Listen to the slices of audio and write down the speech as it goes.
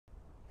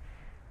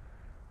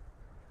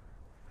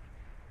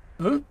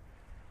Huh?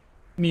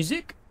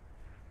 Music?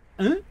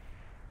 Huh?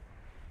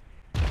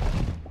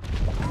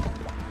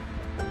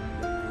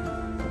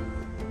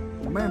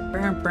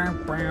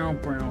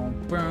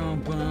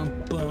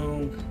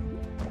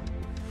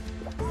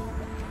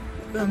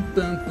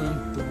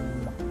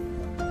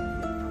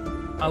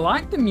 I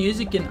like the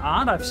music and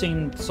art I've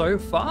seen so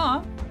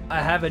far.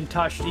 I haven't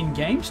touched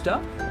in-game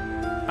stuff.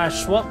 I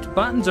swapped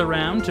buttons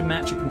around to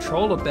match a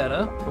controller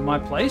better for my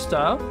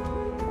playstyle.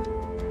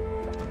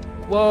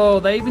 Whoa,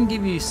 they even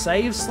give you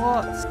save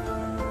slots.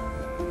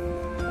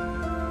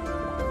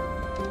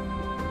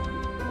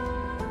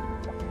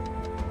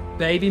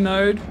 Baby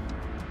mode,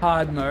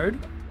 hard mode,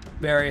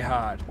 very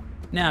hard.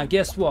 Now,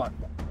 guess what?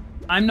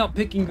 I'm not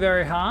picking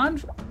very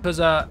hard because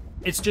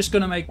it's just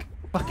gonna make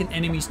fucking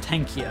enemies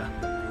tankier.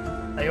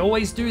 They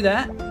always do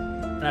that,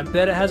 and I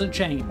bet it hasn't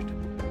changed.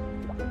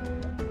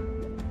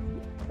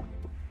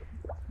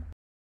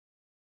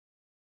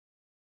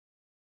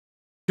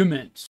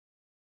 Commence.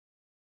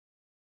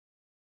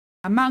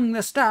 Among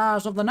the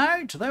stars of the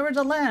night, there is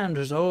a land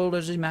as old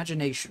as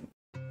imagination.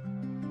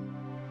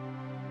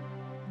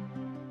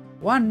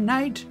 One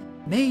night,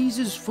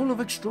 mazes full of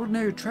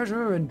extraordinary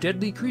treasure and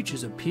deadly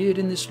creatures appeared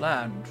in this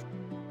land.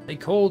 They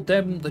called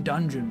them the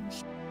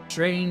dungeons,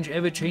 strange,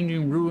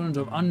 ever-changing ruins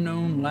of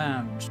unknown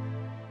lands.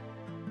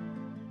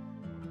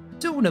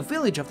 Soon a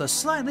village of the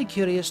slightly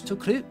curious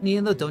took root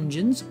near the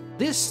dungeons.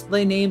 This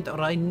they named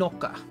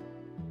Rhinoka.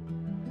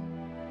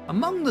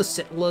 Among the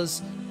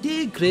settlers,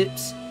 dear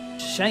crypts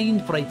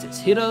shined bright as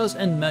heroes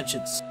and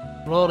merchants,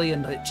 glory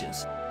and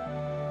riches.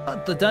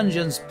 But the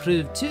dungeons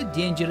proved too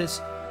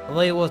dangerous.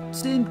 They were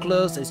soon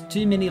closed as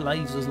too many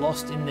lives was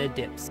lost in their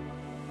depths.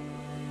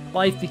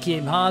 Life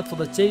became hard for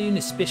the town,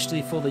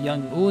 especially for the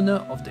young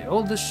owner of the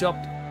oldest shop,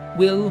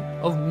 Will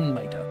of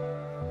Moonlighter.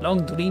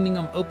 Long dreaming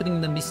of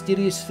opening the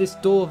mysterious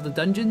fifth door of the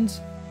dungeons,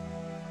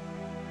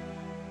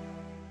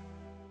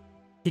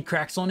 he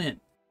cracks on in.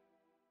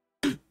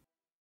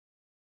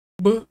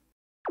 But...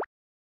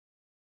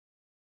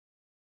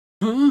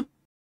 Huh?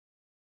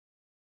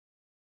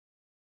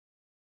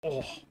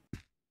 Oh.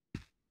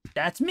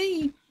 That's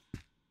me.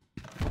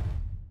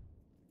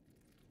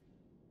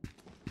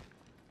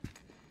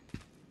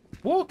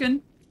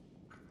 Walking.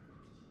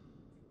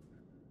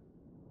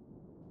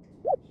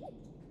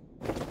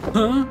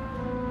 Huh?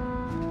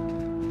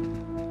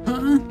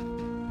 Huh?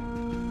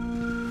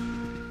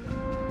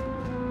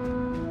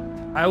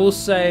 I will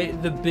say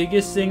the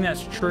biggest thing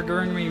that's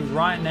triggering me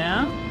right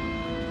now.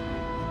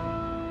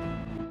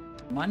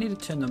 I might need to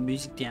turn the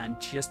music down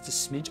just a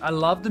smidge. I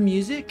love the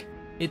music.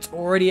 It's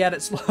already at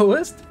its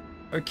lowest.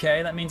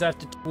 Okay, that means I have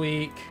to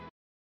tweak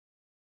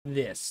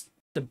this,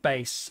 the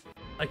bass.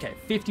 Okay,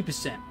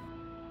 50%.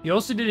 You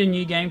also did a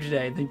new game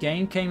today. The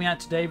game came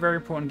out today. Very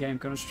important game.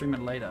 Gonna stream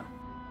it later.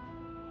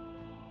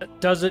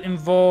 Does it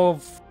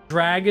involve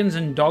dragons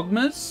and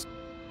dogmas?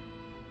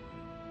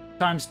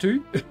 Times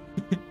 2?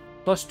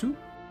 Plus 2?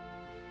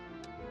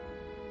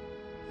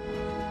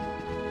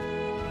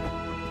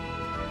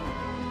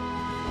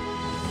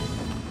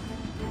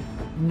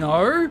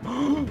 No?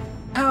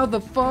 How the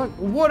fuck?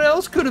 What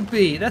else could it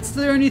be? That's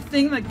the only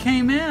thing that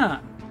came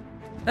out.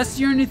 That's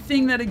the only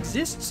thing that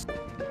exists.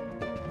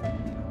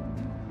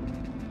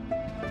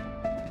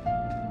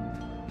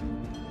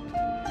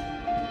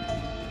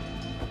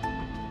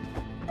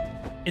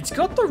 It's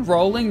got the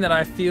rolling that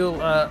I feel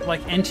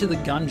like Enter the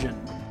Gungeon.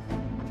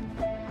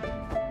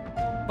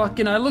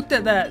 Fucking, I looked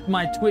at that,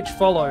 my Twitch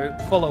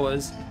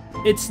followers.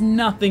 It's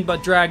nothing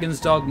but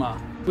Dragon's Dogma,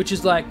 which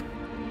is like,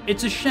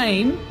 it's a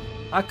shame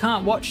I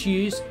can't watch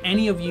yous,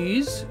 any of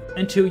yous,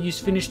 until yous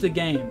finish the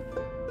game.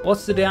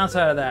 What's the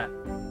downside of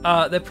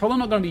that? They're probably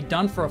not going to be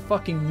done for a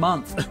fucking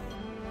month.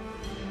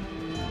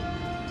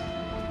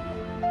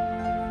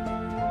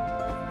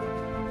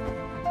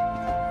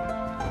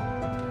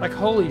 Like,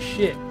 holy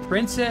shit.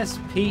 Princess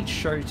Peach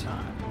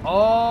Showtime.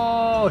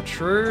 Oh,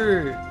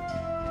 true.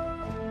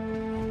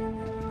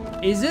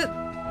 Is it?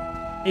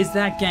 Is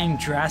that game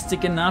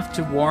drastic enough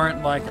to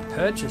warrant, like, a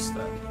purchase,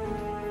 though?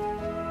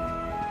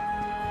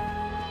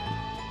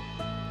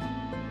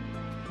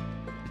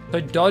 So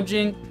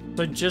dodging,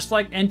 so just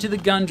like Enter the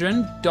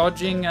Gungeon,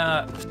 dodging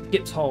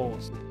skips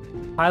holes.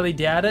 Highly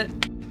doubt it.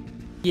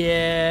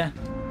 Yeah.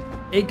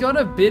 It got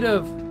a bit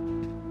of...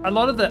 A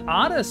lot of the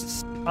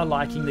artists are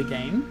liking the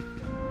game.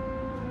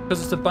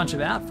 Because it's a bunch of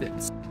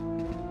outfits.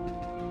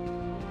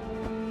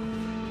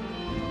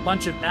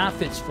 Bunch of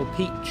outfits for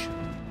Peach.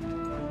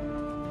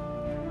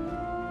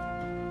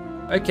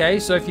 Okay,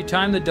 so if you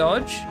time the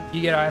dodge,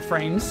 you get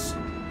iframes.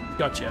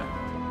 Gotcha.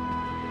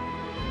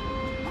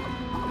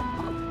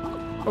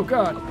 Oh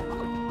god.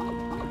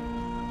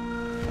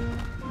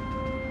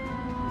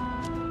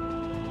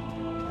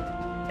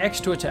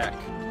 X to attack.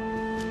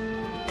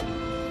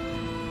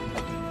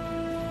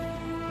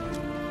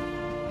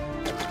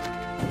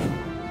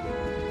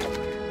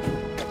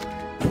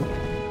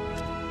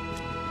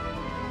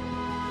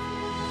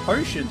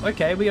 Potions.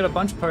 Okay, we got a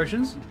bunch of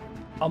potions.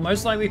 I'll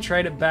most likely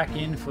trade it back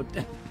in for...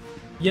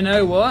 You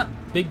know what?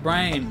 Big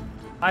brain.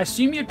 I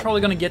assume you're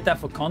probably going to get that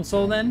for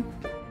console then?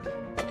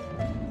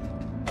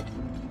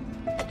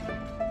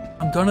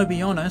 I'm gonna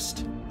be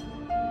honest.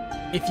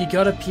 If you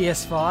got a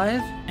PS5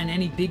 and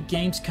any big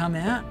games come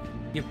out,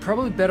 you're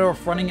probably better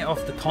off running it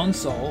off the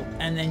console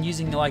and then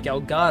using like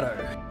Elgato.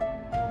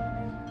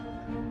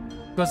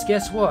 Because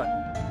guess what?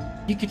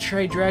 You could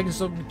trade Dragon's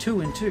Dogma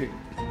 2 in 2.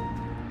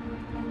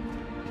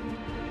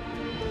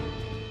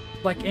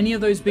 Like any of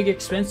those big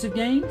expensive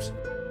games,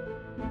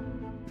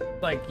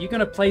 like you're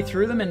gonna play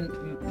through them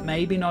and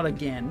maybe not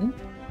again.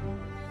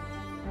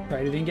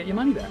 Trade it and get your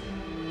money back.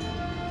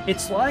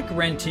 It's like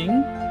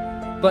renting,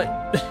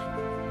 but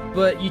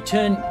but you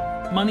turn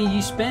money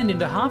you spend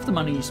into half the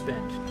money you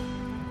spend.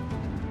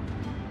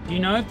 Do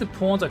you know if the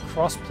pawns are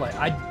crossplay?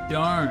 I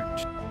don't.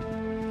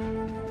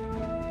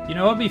 You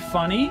know what'd be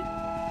funny?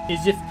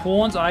 Is if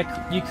pawns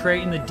you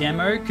create in the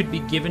demo could be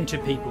given to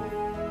people.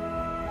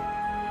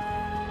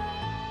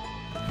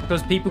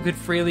 Because people could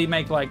freely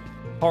make like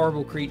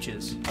horrible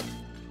creatures.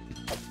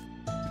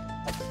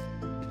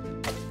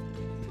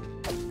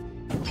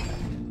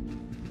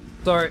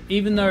 So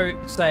even though,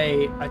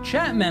 say, a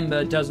chat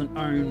member doesn't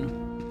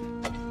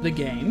own the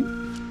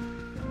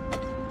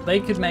game, they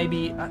could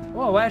maybe...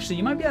 oh, actually,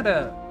 you might be able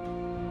to...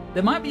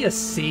 There might be a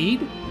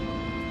seed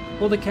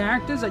for the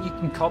characters that you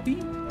can copy.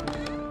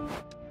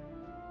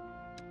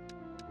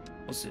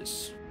 What's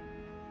this?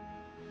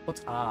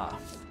 What's R?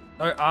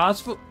 Oh,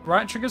 R's for...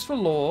 Right trigger's for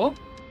lore.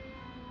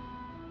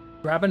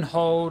 Grab and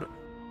hold.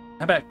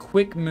 How about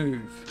quick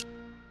move?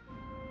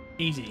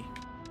 Easy.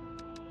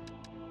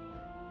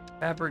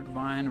 Fabric,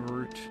 vine,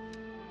 root.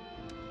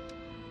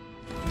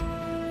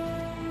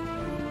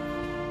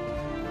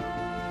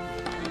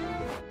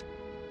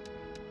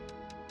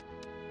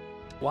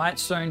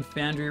 Whitestone,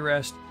 foundry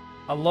rest.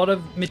 A lot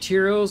of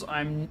materials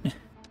I'm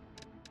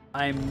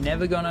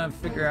never gonna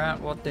figure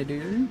out what they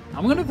do.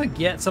 I'm gonna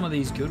forget some of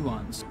these good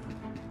ones.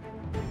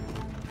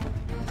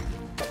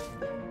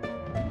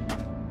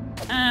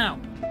 Ow!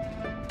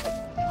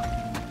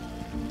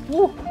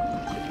 Woo!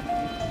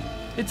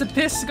 It's a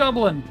piss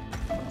goblin!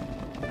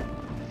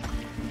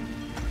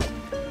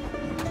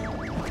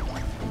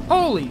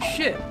 Holy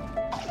shit!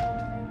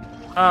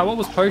 What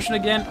was potion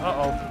again?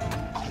 Uh-oh.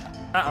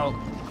 Uh-oh.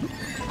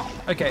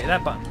 Okay,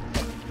 that button.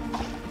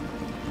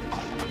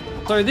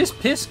 So this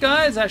piss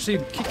guy is actually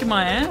kicking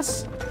my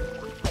ass?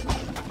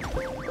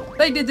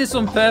 They did this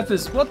on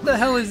purpose. What the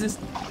hell is this?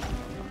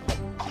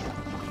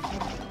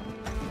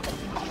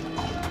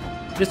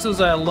 This was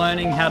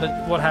learning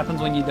what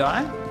happens when you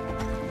die.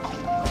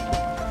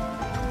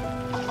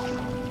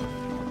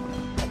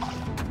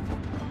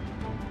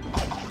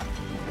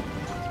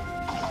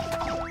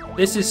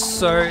 This is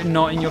so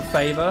not in your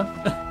favor.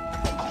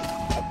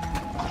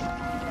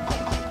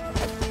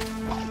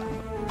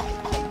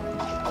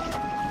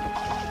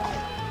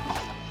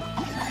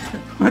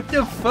 What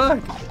the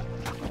fuck?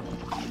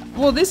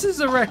 Well, this is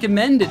a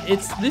recommended.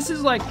 This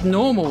is like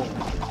normal.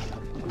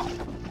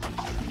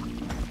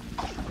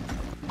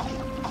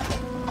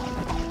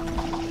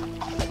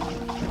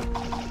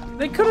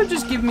 They could have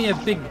just given me a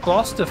big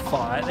boss to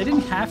fight. They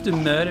didn't have to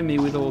murder me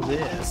with all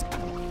this.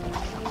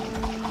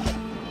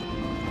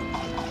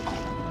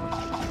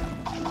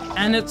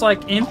 And it's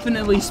like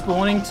infinitely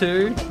spawning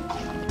too.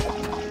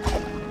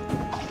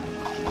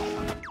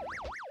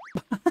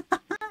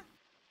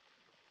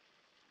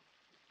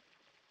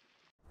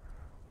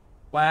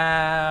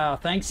 Wow,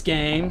 thanks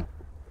game.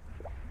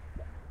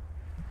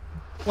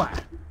 Wow.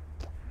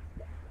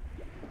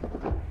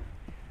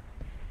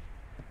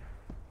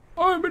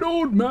 I'm an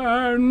old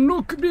man,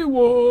 look at me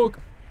walk.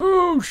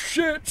 Oh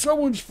shit,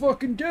 someone's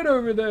fucking dead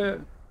over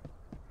there.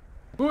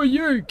 Oh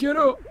you, get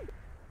up.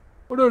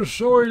 What a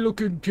sorry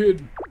looking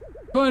kid.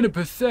 Kinda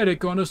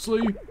pathetic,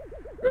 honestly.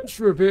 Rest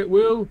for a bit,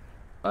 Will.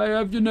 I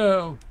have you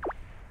now.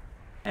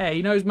 Hey,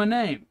 he knows my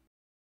name.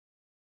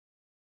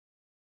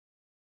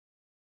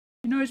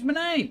 He knows my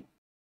name.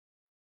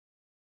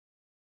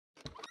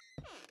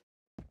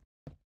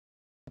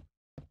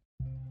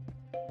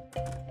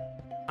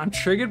 I'm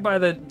triggered by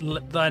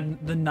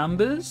the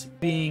numbers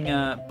being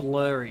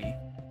blurry.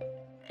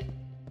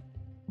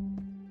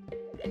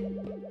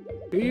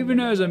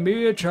 Even as a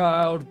mere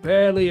child,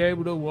 barely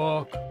able to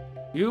walk,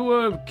 you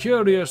were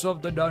curious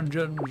of the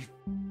dungeons.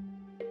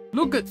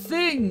 Look at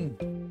Thing!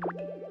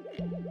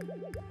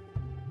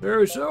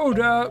 There is no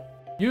doubt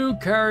you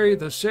carry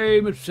the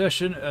same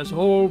obsession as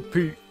old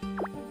Pete.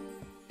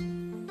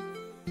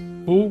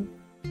 Who?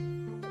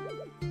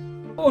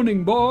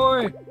 Morning,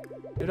 boy!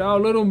 Did our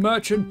little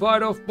merchant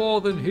bite off more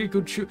than he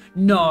could chew?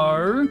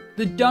 No!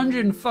 The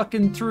dungeon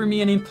fucking threw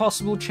me an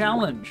impossible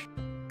challenge.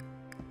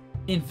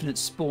 Infinite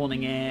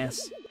spawning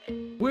ass.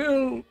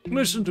 Will,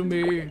 listen to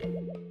me.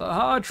 The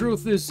hard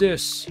truth is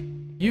this.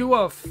 You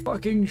are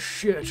fucking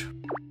shit.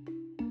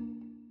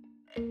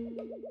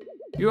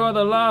 You are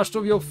the last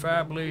of your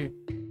family.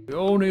 The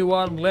only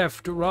one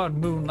left to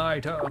run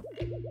Moonlighter.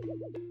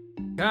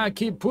 Can't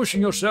keep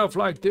pushing yourself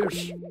like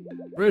this.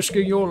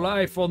 Risking your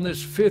life on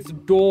this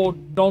fifth door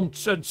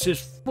nonsense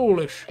is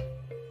foolish.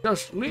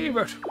 Just leave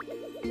it.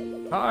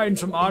 Find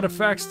some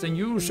artifacts and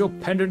use your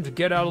pendant to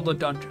get out of the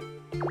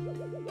dungeon.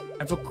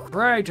 And for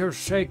creator's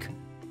sake,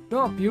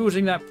 Stop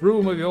using that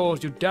broom of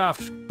yours, you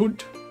daft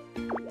cunt.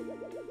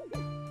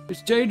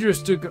 It's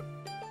dangerous to go...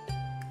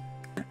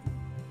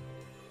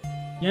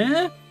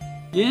 Yeah?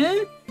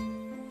 Yeah?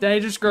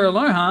 Dangerous to go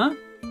alone, huh?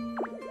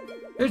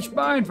 It's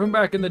mine from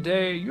back in the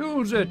day.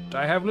 Use it.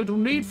 I have little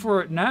need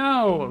for it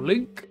now,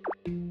 Link.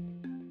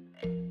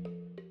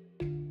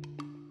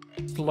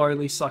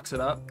 Slowly sucks it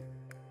up.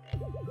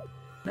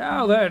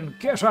 Now then,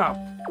 get up.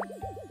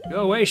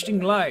 You're wasting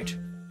light.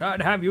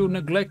 Can't have you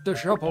neglect the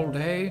shop all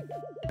day.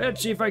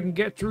 Let's see if I can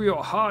get through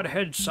your hard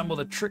head some of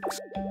the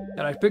tricks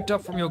that I picked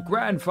up from your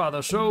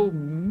grandfather so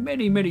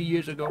many, many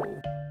years ago.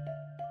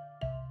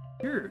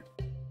 Here.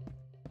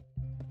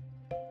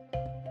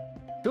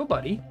 Sure,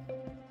 buddy.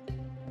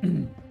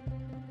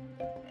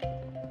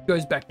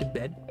 Goes back to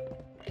bed.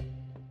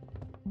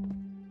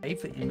 A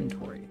for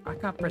inventory. I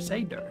can't press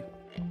A though.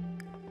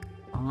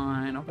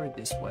 Fine, I'll go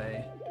this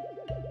way.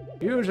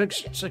 You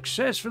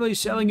successfully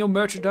selling your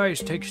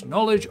merchandise takes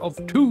knowledge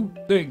of two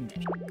things.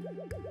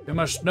 You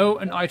must know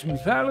an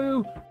item's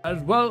value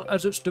as well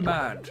as its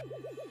demand.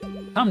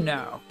 Come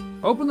now,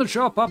 open the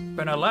shop up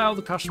and allow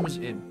the customers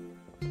in.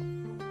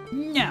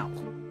 Now.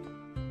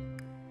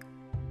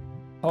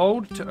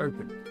 Hold to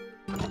open.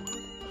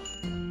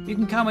 You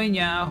can come in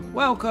now.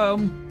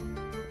 Welcome.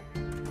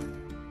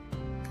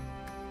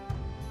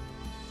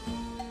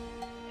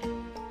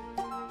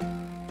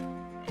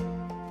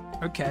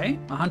 Okay,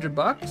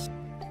 $100.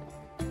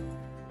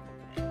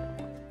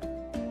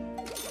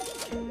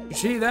 You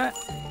see that?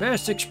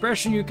 Best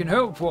expression you can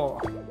hope for.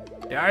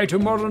 The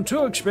item wasn't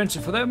too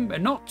expensive for them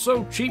and not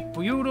so cheap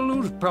for you to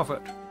lose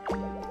profit.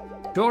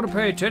 Sure to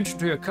pay attention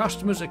to your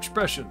customers'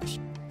 expressions.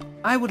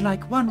 I would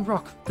like one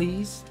rock,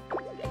 please.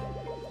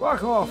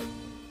 Fuck off.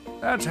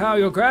 That's how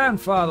your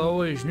grandfather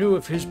always knew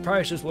if his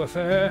prices were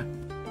fair.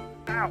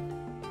 Ow.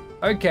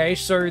 Okay,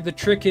 so the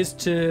trick is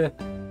to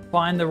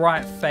find the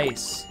right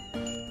face.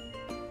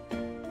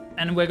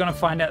 And we're gonna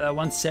find out that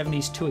 170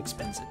 is too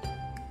expensive.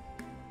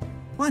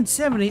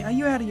 170? Are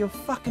you out of your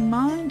fucking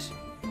mind?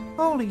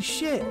 Holy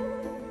shit.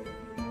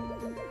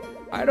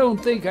 I don't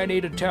think I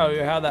need to tell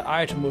you how that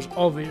item was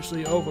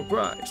obviously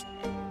overpriced.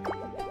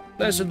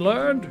 Lesson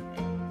learned?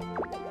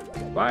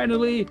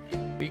 Finally,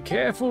 be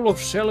careful of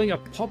selling a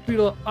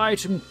popular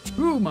item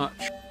too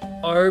much.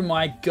 Oh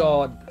my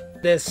god.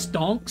 There's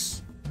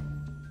stonks?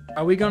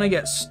 Are we gonna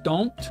get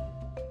stomped?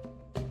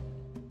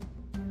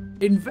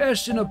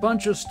 Invest in a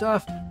bunch of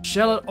stuff,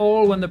 sell it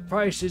all when the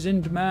price is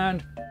in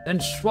demand, then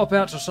swap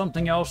out to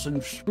something else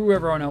and screw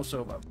everyone else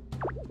over.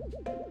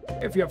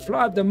 If you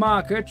flood the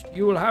market,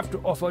 you will have to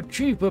offer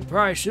cheaper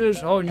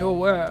prices on your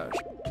wares.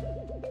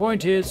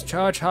 Point is,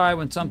 charge high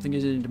when something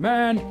is in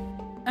demand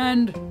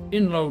and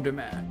in low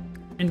demand,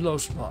 in low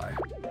supply.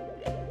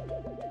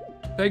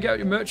 Take out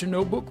your merchant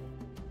notebook.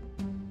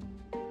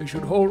 It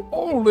should hold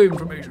all the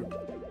information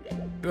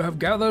you have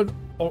gathered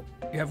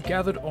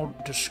or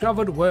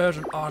discovered wares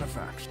and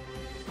artifacts.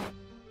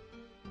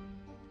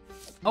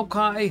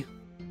 Okay.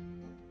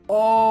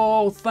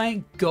 Oh,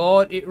 thank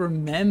God it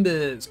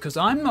remembers, because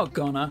I'm not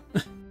gonna.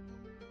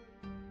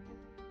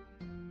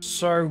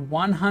 So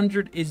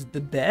 100 is the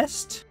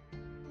best.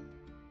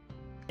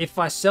 If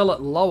I sell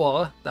it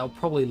lower, they'll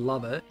probably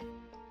love it.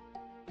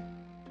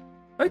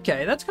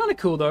 Okay, that's kind of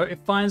cool though. It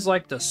finds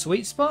like the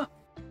sweet spot.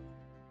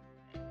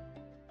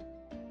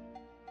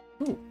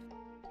 Ooh.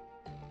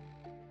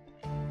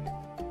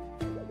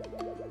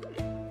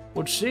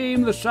 Would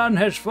seem the sun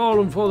has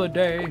fallen for the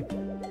day.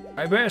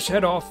 I best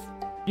head off.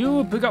 You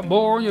will pick up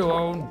more on your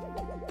own.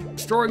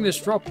 Restoring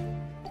this shop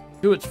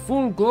to its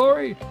full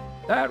glory,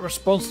 that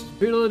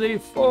responsibility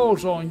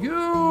falls on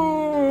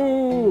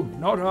you,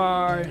 not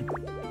I.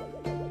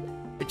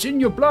 It's in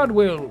your blood,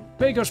 Will.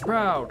 Make us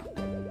proud.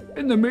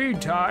 In the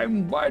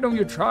meantime, why don't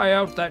you try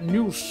out that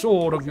new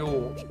sword of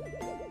yours?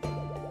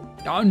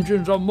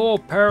 Dungeons are more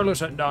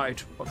perilous at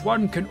night, but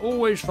one can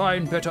always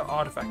find better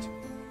artifacts.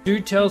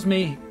 Dude tells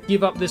me,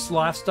 give up this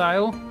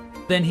lifestyle,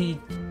 then he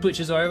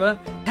switches over.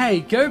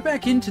 Hey, go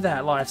back into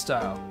that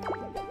lifestyle.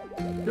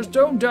 Just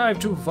don't dive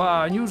too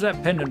far and use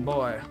that pendant,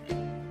 boy.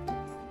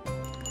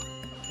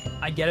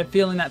 I get a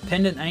feeling that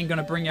pendant ain't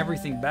gonna bring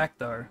everything back,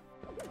 though.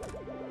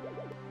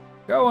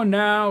 Go on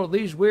now,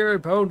 these weary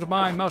bones of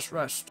mine must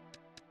rest.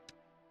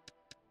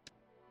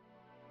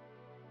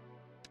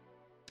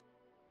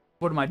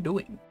 What am I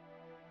doing?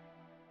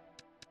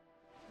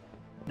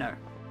 No.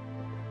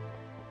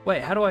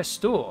 Wait, how do I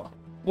store?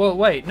 Well,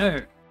 wait, no.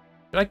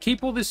 Did I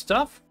keep all this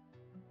stuff?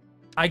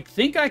 I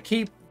think I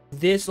keep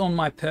this on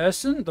my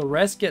person. The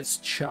rest gets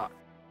chucked.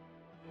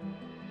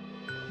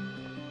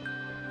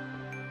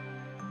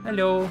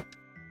 Hello.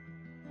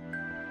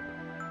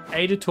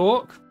 A to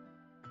talk?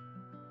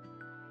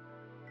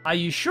 Are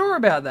you sure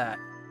about that?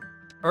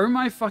 Oh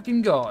my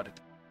fucking god.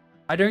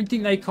 I don't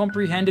think they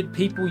comprehended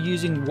people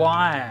using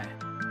Y.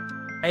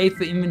 A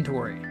for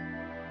inventory.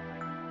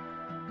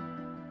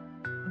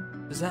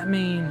 Does that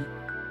mean...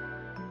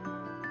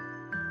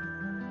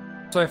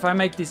 So if I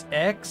make this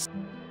X...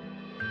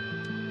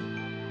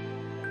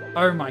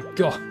 Oh my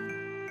god.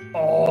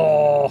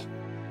 Oh.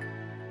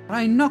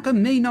 Rainoka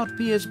may not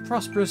be as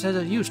prosperous as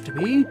it used to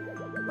be,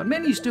 but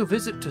many still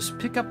visit to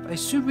pick up a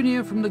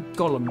souvenir from the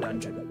Golem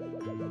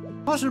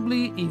dungeon.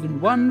 Possibly even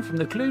one from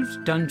the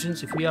closed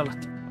dungeons if we are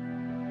lucky.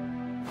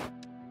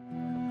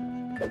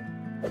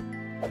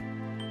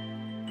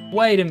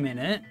 Wait a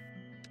minute.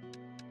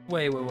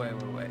 Wait.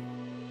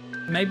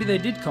 Maybe they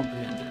did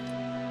comprehend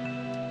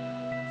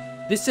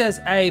it. This says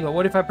A, but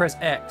what if I press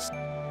X?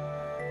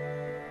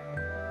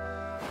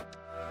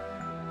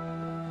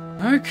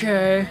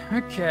 Okay.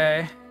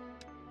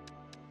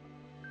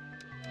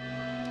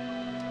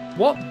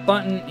 What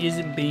button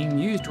isn't being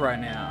used right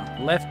now?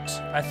 Left,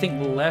 I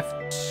think left.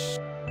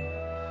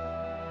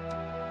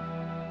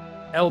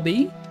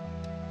 LB?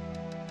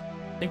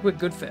 I think we're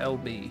good for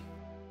LB.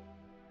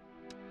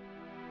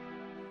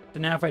 So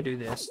now if I do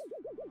this.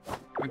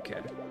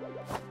 Okay.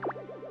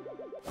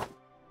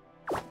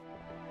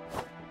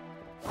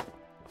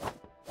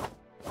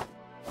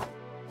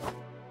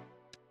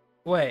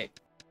 Wait.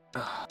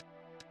 Ugh.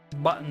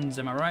 Buttons,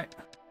 am I right?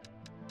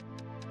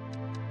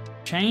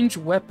 Change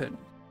weapon.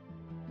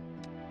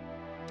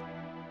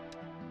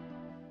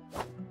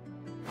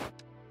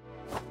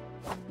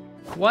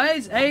 Why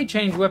is A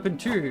change weapon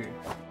too?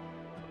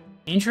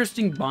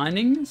 Interesting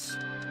bindings?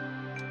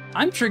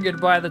 I'm triggered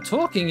by the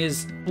talking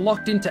is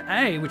locked into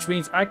A, which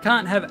means I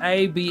can't have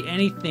A be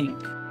anything.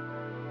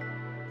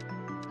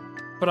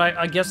 But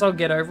I guess I'll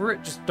get over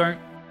it, just don't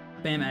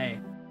spam A.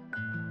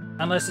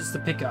 Unless it's the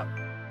pickup.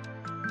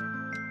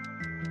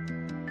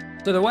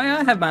 So the way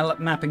I have my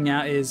mapping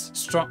now is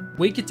strong,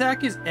 weak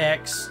attack is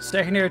X,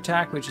 secondary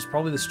attack, which is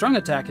probably the strong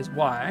attack, is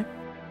Y.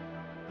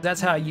 That's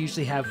how I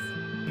usually have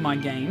my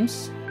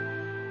games.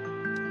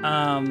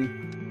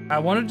 I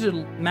wanted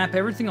to map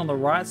everything on the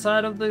right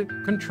side of the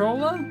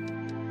controller.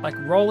 Like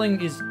rolling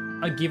is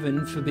a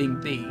given for being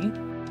B.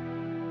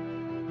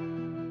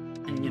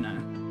 And you know.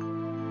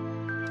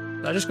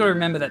 I just got to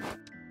remember that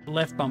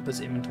left bumper's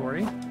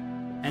inventory.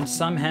 And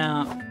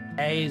somehow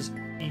A is,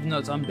 even though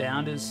it's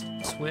unbound, is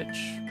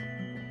switch.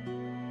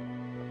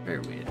 Very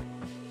weird.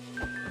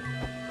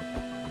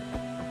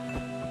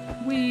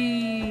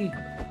 Whee!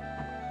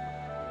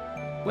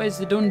 Where's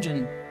the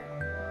dungeon?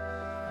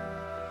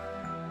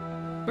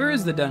 Where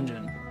is the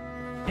dungeon?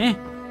 Eh?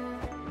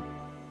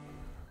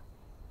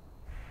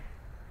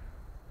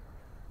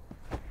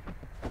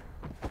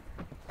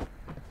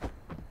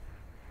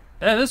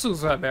 Yeah, this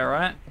looks about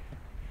right.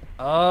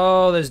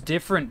 Oh, there's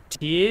different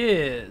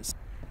tiers.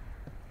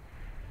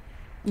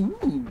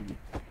 Ooh.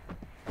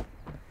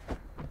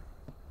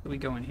 Do we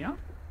go in here?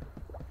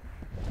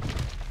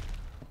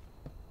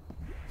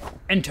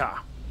 Enter.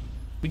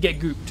 We get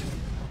gooped.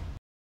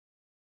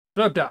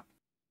 Slurped up.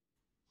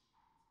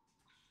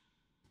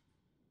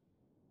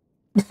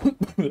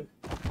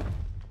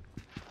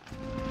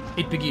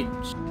 It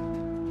begins.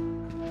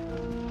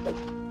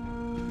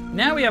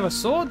 Now we have a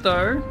sword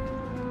though.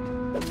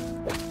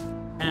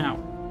 Ow.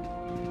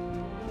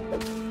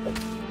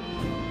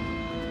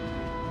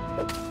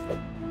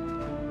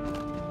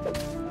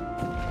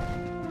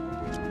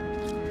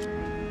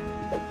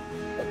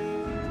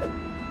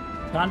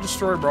 Can't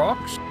destroy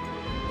rocks.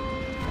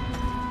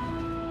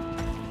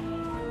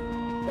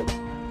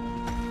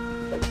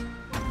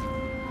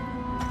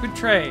 Good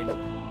trade.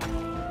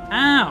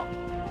 Ow!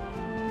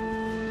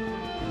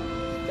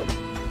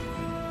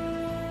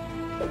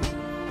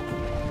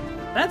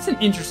 That's an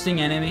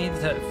interesting enemy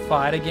to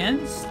fight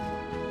against.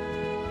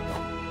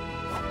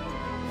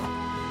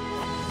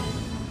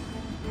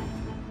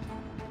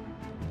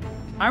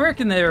 I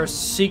reckon there are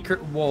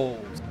secret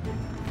walls.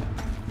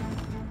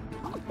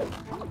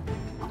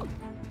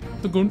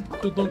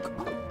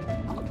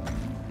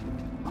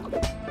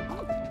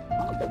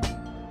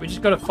 We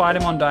just gotta fight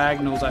him on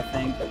diagonals, I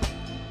think.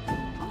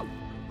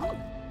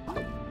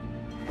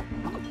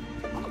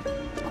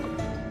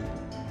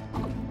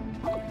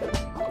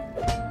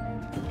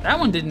 That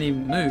one didn't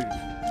even move.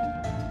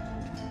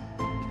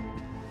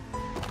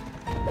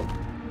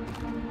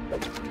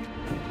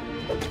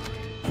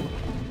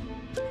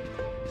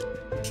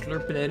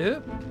 Slurp that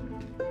up.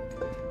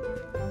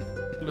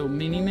 Little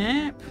mini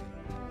map.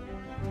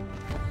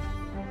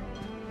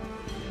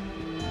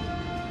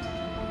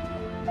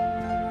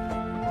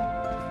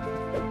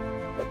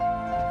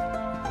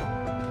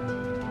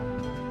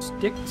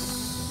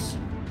 Sticks.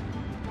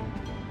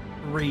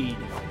 Read.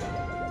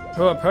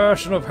 To a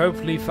person of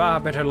hopefully far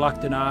better luck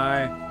than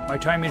I, my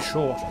time is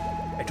short.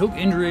 I took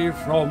injury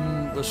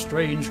from the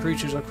strange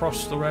creatures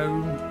across the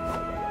road.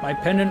 My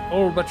pendant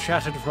all but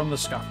shattered from the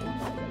scuffle.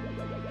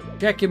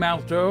 Check him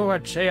out though,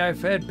 I'd say I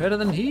fared better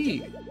than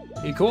he.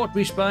 He caught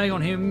me spying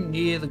on him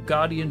near the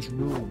Guardian's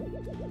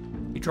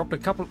room. He dropped a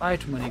couple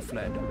items when he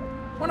fled.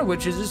 One of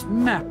which is this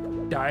map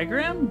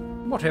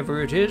diagram?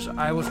 Whatever it is,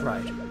 I was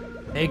right.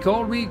 They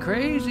called me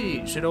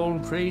crazy, said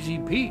old Crazy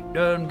Pete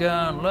done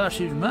gone lost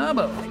his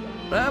marbles.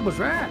 I was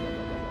right.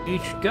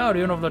 Each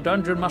guardian of the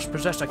dungeon must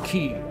possess a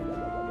key.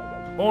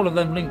 All of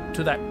them linked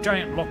to that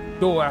giant locked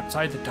door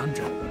outside the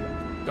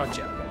dungeon.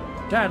 Gotcha.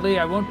 Sadly,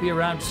 I won't be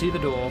around to see the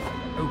door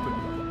open.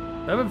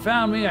 Whoever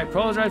found me, I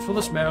apologize for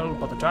the smell,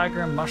 but the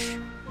diagram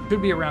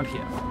should be around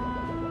here.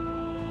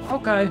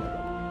 Okay.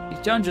 These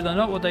dungeons are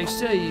not what they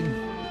seem.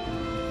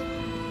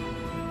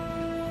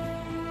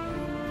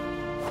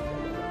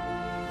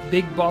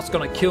 Big boss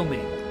gonna kill me.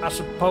 I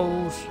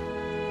suppose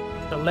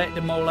to let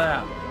them all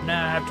out.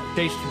 Now I have to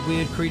chase the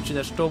weird creature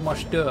that stole my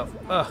stuff.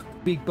 Ugh,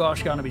 big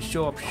boss gonna be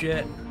sharp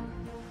shit.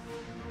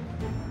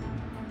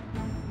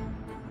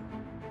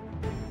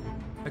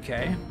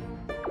 Okay.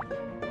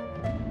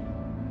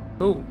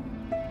 Ooh.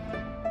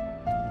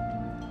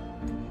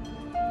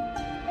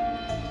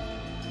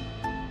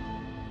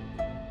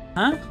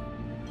 Huh?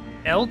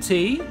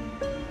 LT?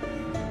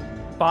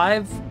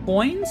 5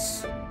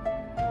 coins?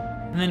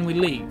 And then we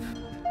leave.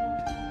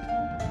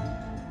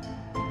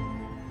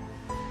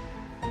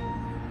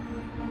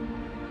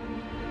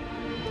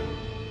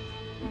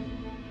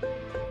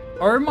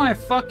 Oh my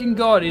fucking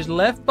god, is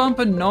left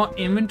bumper not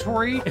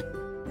inventory?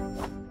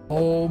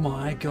 Oh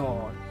my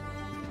god.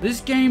 This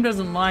game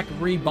doesn't like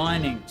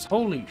rebindings.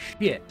 Holy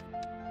shit.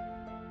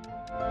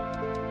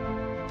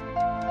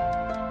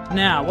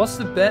 Now, what's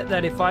the bet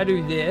that if I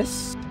do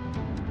this...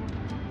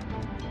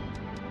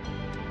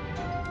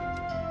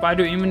 If I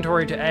do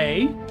inventory to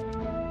A...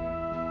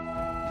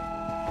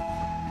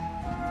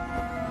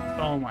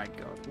 Oh my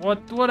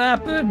god. What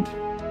happened?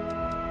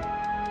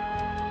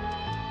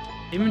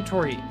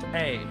 Inventory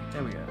A.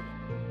 There we go.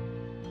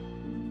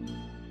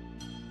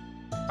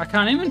 I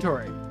can't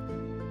inventory.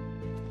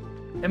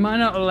 Am I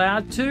not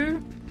allowed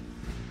to?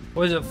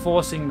 Or is it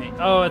forcing me?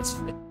 Oh, it's...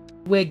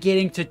 We're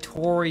getting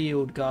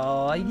tutorial,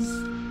 guys.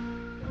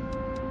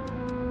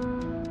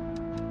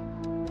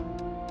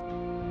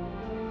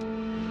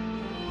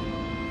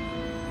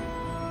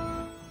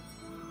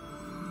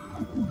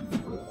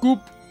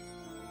 Goop.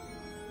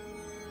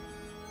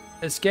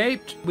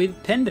 Escaped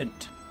with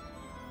pendant.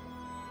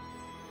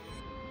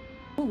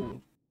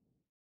 Ooh.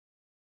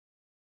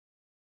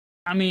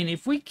 I mean,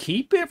 if we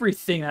keep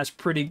everything, that's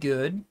pretty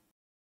good.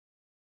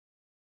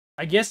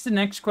 I guess the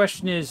next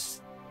question is,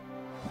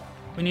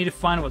 we need to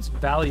find what's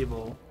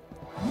valuable.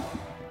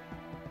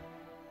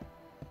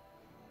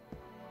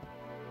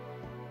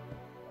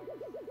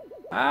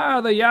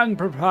 Ah, the young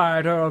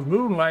proprietor of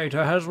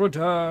Moonlighter has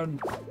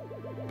returned.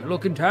 You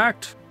look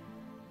intact.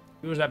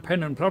 Use that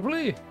pendant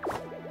properly.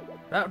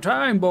 About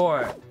time,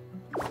 boy.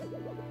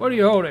 What are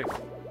you holding?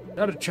 Is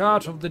that a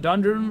chart of the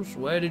dungeons?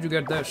 Where did you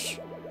get this?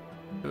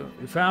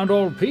 You found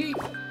old Pete?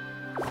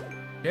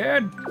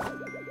 Dead?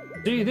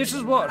 See, this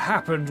is what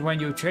happens when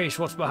you chase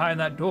what's behind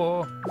that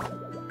door.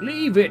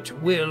 Leave it,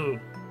 Will.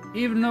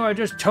 Even though I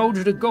just told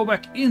you to go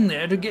back in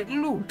there to get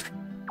loot.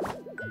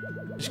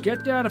 Just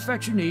get the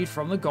artifacts you need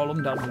from the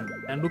Golem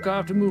dungeon and look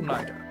after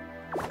Moonlighter.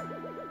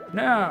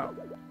 Now,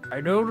 I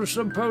noticed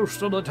some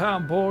posts on the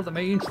town board that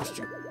may interest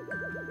you.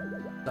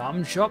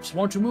 Some shops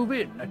want to move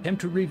in,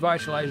 attempt to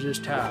revitalize this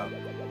town.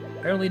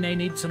 Apparently they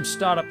need some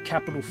startup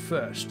capital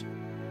first.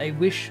 They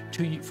wish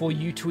for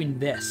you to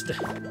invest.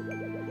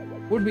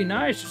 Would be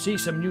nice to see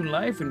some new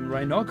life in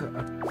Rhinoka.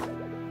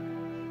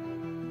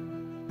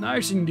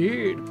 Nice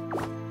indeed.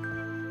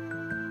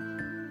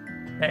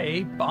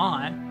 Hey,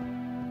 bye.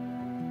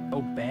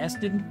 Oh,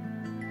 bastard.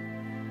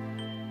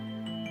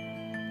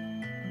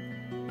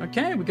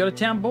 Okay, we got a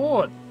town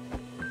board.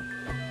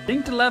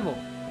 Think to level.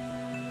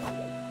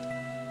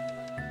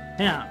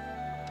 Now,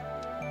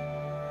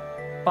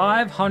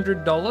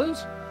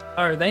 $500?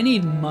 Oh, they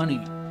need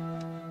money.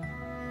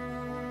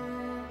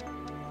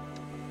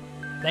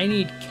 They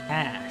need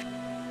cash.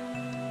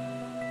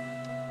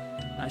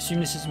 I assume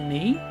this is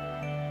me?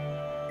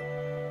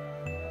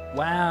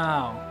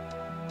 Wow.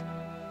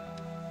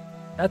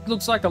 That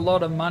looks like a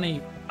lot of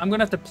money. I'm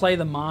gonna have to play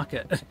the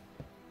market.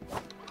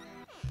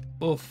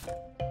 Oof.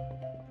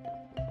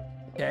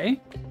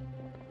 Okay.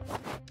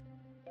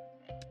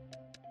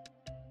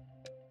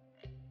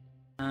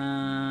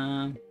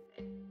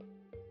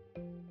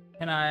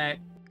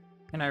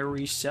 Can I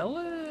resell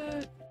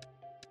it?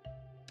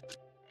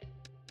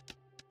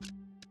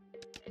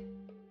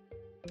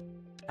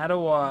 How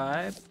do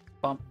I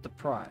bump the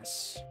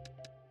price?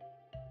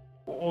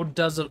 Or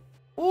does it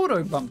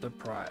auto bump the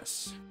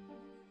price?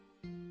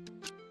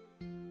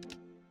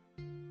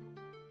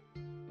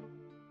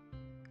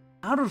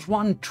 How does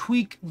one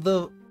tweak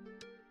the...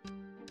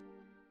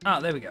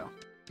 Ah, there we go.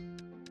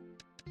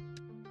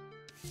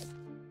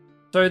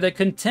 So they're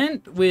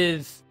content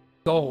with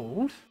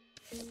gold.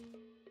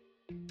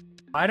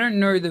 I don't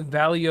know the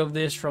value of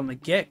this from the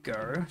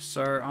get-go,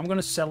 so I'm going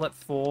to sell it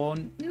for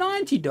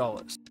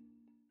 $90.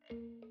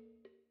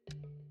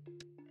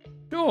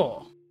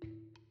 Sure.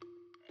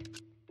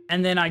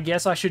 And then I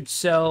guess I should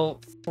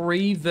sell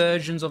 3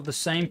 versions of the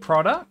same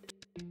product.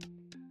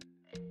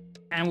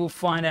 And we'll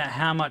find out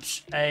how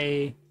much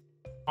a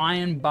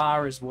iron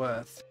bar is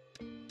worth.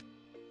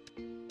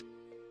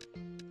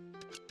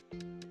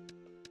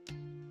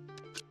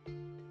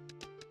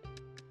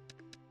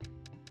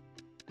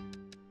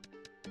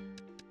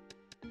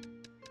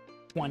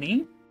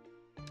 $20.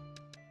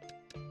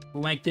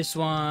 We'll make this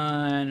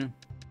one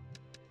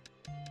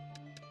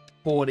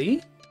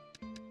 $40.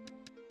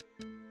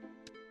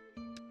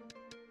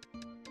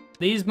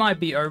 These might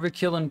be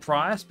overkill in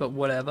price, but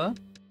whatever.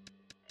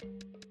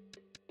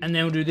 And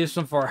then we'll do this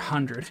one for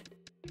 100.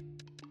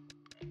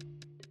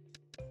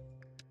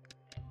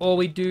 Or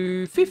we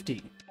do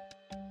 50.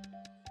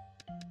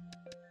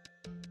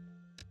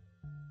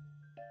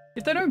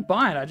 If they don't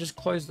buy it, I just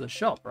close the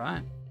shop,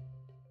 right?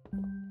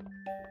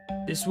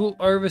 This will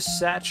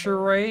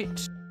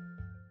oversaturate.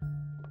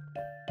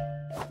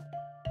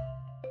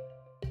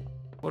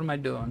 What am I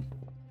doing?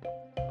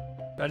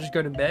 Do I just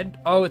go to bed?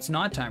 Oh, it's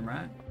nighttime,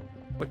 right?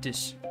 What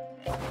this?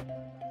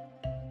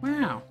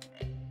 Wow.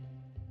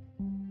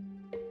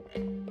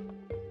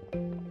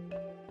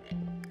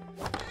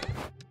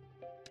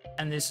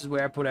 And this is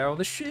where I put out all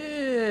the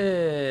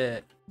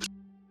shit.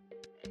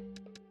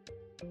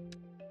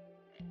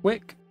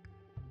 Quick.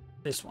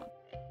 This one.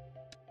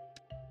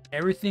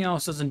 Everything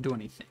else doesn't do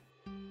anything.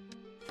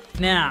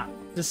 Now,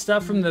 the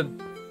stuff from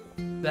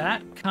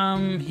that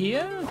come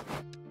here?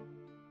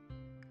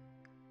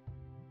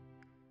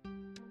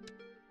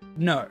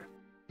 No.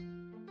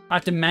 I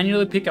have to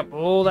manually pick up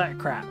all that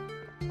crap.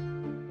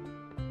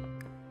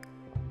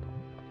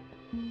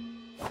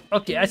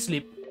 Okay, I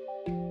sleep.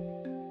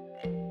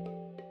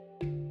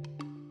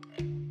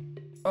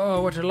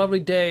 Oh, what a lovely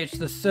day. It's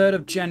the 3rd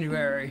of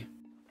January.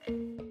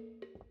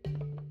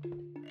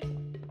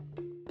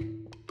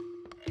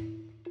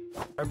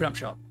 Open up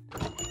shop.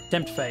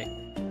 Tempt fate.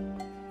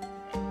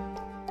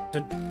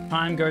 So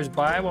time goes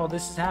by while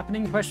this is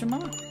happening, question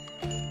mark?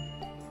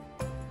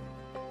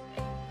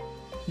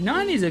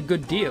 90 is a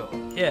good deal,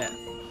 yeah.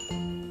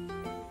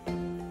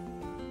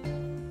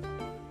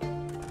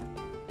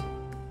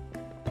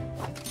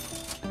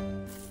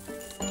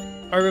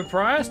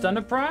 Overpriced,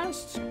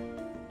 underpriced?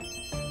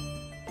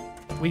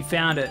 We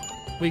found it.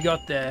 We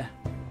got there.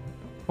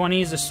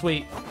 20s are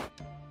sweet.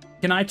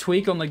 Can I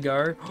tweak on the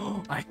go?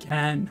 Oh, I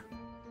can.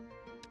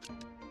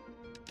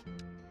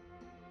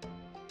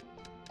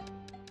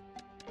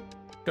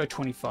 Go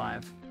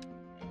 25.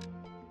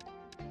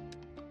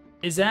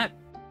 Is that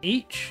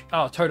each?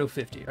 Oh, total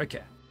 50.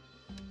 Okay.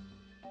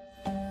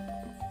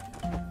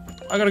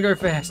 I gotta go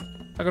fast.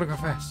 I gotta go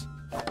fast.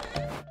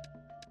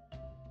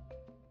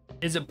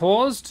 Is it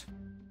paused?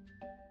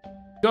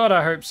 God,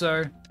 I hope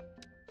so.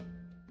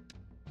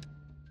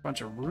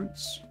 Bunch of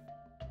roots.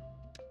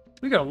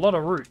 We got a lot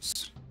of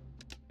roots.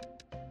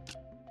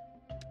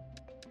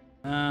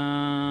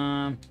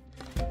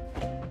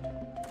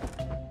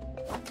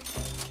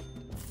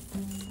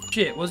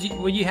 Shit,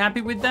 were you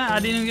happy with that? I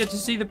didn't even get to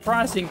see the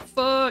pricing.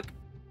 Fuck.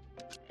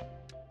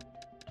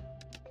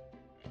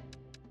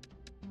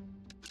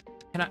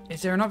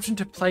 Is there an option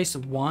to place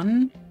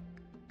one?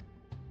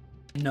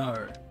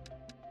 No.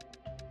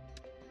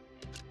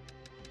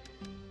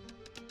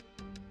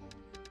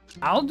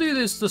 I'll do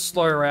this the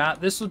slow route.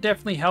 This will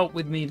definitely help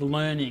with me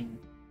learning.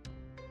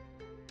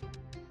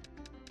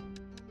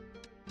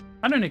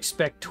 I don't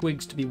expect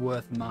twigs to be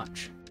worth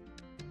much.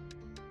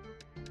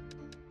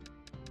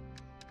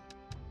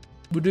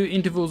 We'll do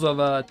intervals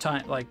of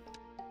time, like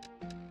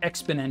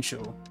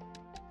exponential.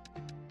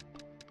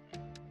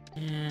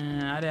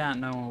 Yeah, I doubt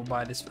no one will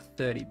buy this for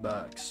 30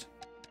 bucks.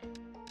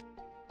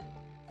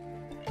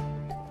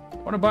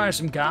 Want to buy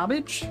some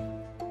garbage?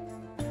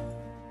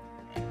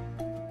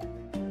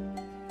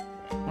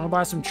 Want to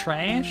buy some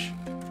trash?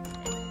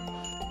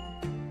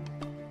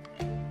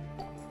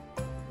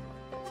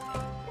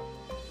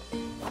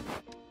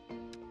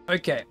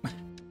 Okay,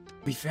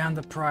 we found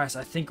the price.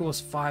 I think it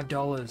was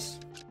 $5.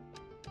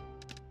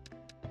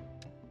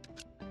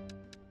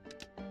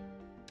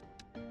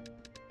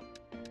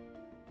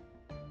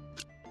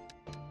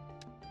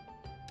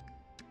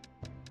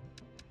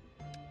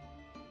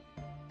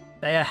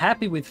 They are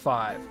happy with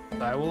 5,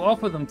 so I will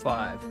offer them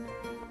 5.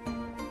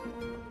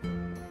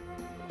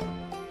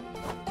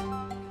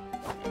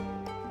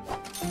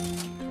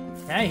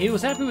 Hey, he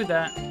was happy with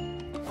that.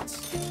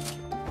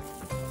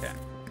 Okay.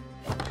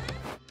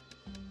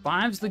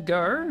 5's the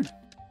go.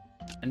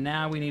 And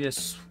now we need a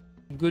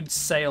good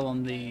sale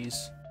on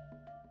these.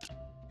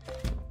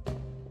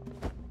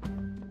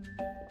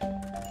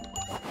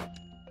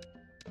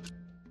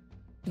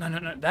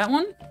 No, that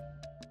one?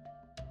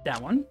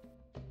 That one?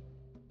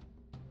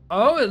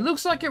 Oh, it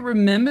looks like it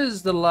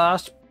remembers the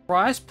last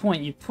price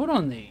point you put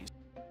on these.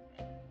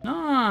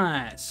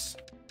 Nice.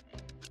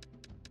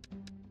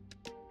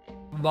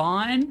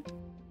 Vine?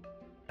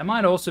 That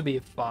might also be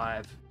a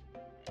 5.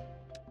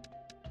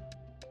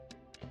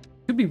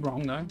 Could be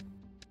wrong though.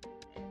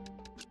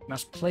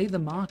 Must play the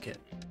market.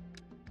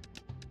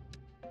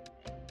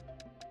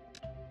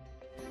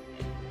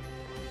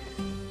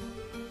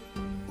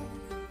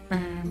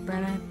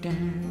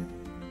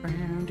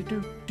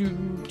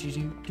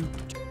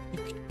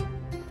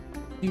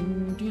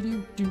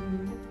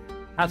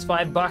 That's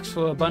 $5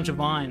 for a bunch of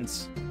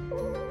vines.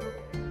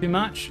 Too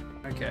much?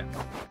 Okay.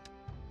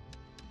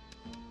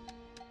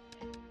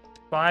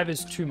 5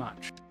 is too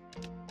much.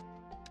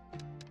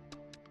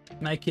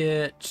 Make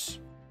it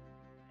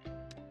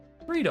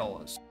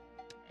 $3.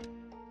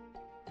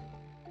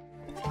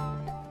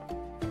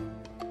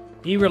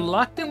 He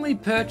reluctantly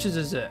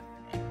purchases it.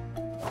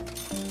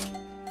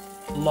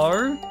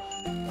 Low?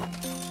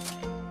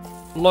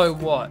 Low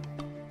what?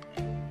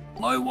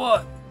 Low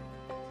what?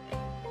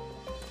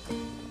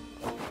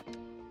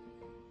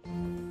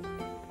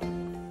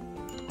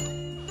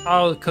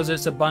 Oh, because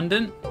it's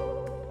abundant?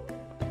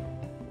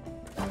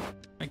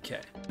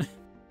 Okay.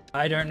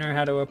 I don't know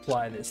how to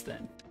apply this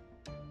then.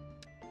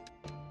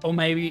 Or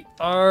maybe...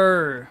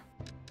 Oh.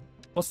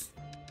 What's...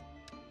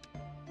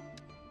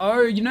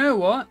 Oh, you know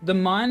what? The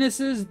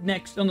minuses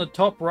next on the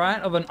top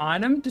right of an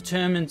item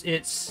determines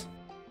its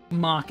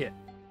market.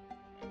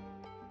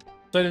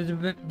 So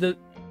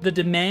the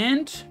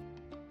demand,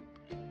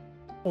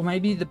 or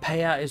maybe the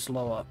payout is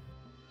lower.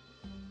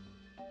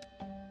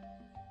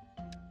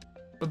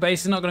 We're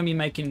basically not going to be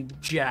making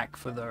jack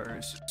for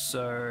those.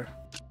 So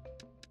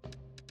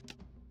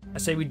I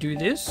say we do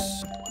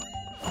this.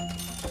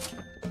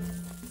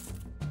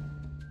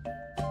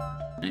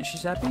 And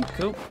she's happy.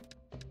 Cool.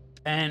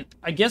 And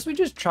I guess we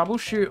just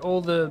troubleshoot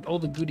all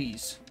the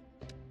goodies.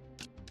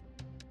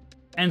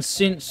 And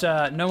since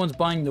no one's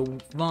buying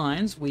the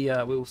lines,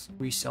 we'll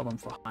resell them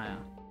for higher.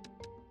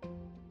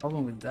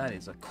 Problem with that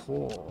is a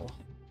core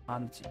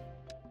harder to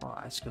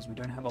price because we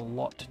don't have a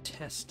lot to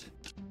test.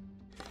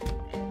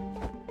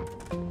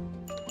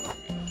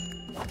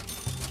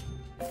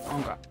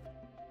 Okay.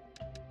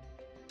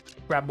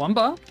 Grab 1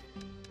 bar.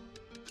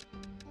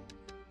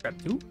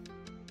 Grab 2.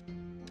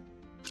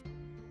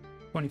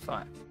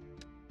 25.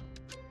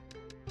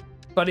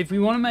 But if we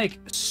want to make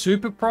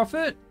super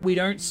profit, we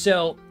don't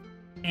sell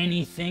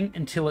anything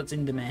until it's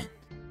in demand.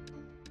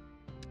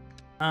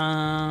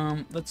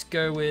 Let's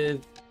go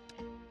with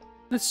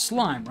this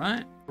slime,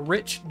 right?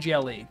 Rich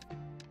jelly.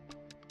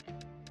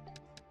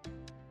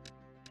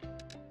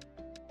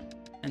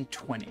 And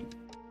 20.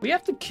 We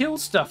have to kill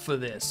stuff for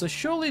this, so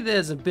surely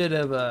there's a bit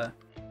of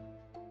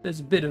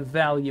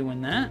value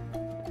in that.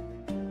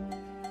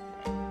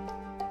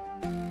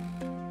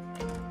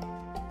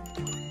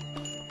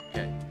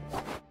 Okay.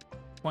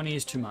 20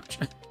 is too much.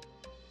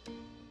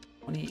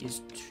 20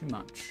 is too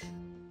much.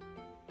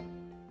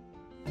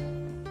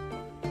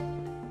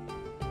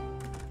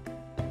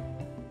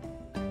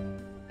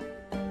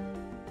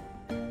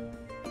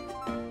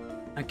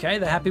 Okay,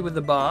 they're happy with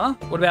the bar.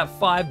 What about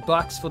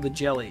 $5 for the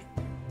jelly?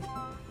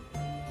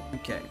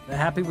 Okay, they're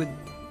happy with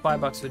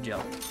 $5 for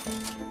jelly.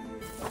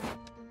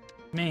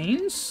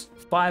 Means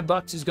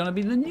 $5 is going to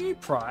be the new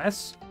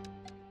price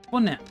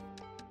for now.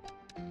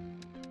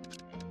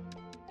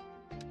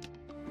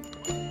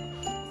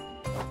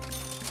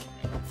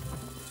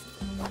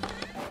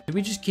 Do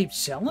we just keep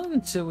selling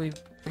until we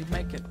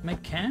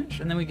make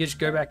cash, and then we just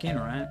go back in,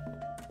 right?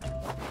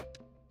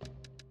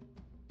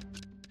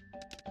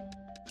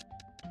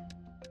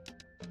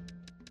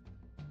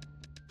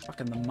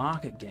 Fucking the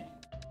market game.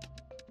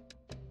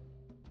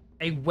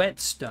 A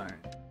whetstone.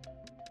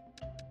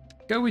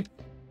 Go with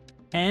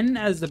 10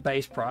 as the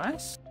base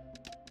price.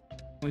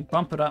 We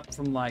bump it up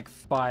from like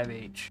 5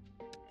 each.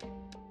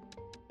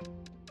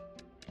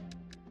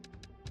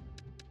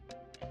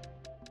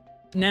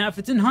 Now, if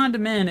it's in high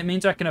demand, it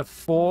means I can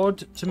afford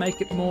to make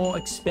it more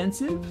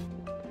expensive.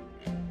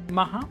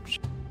 Perhaps.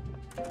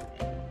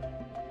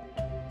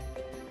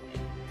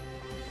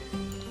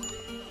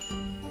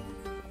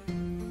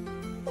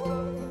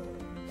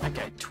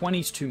 Okay,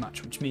 20's too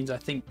much, which means I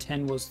think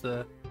 10 was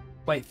the...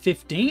 Wait,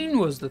 15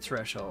 was the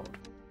threshold.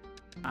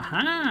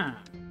 Aha!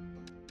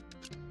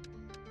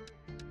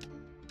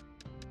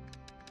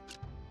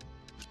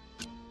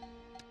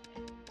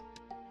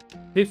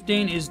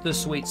 $15 is the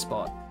sweet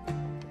spot.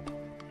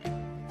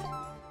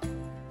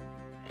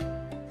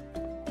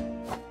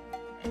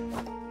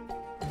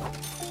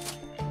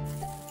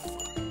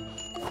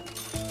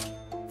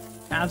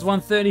 How's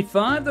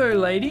 135 though,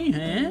 lady?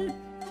 Huh?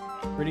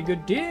 Pretty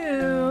good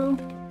deal.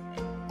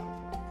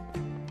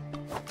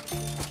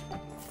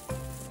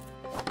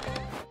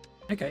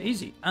 Okay,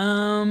 easy.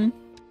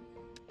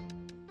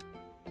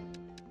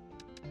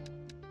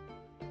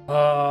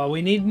 Oh,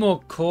 we need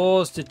more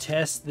cores to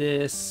test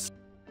this.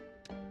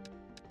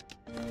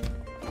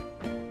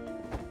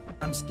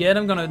 I'm scared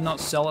I'm gonna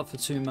not sell it for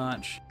too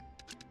much.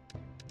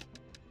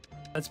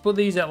 Let's put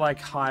these at like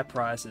high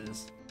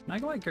prices. Can I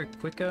like go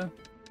quicker?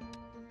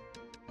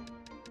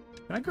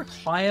 Can I go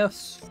higher,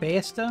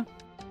 faster?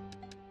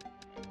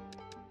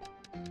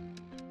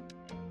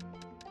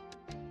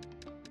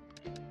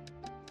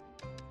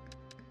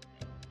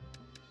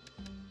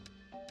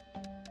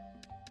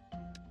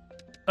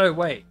 Oh,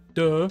 wait.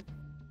 Duh.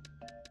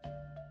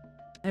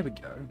 There we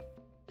go.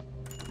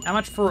 How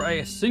much for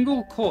a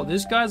single core?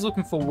 This guy's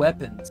looking for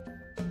weapons.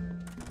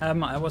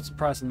 What's the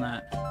price on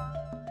that?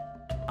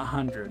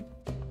 100.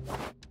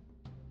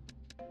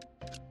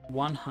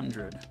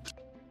 100.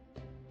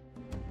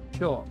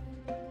 Sure.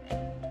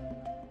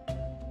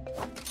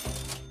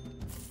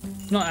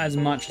 Not as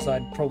much as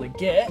I'd probably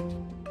get.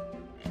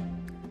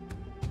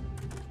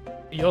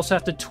 You also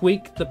have to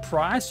tweak the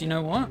price. You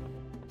know what?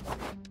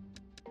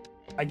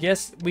 I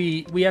guess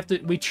we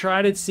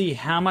try to see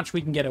how much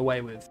we can get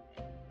away with.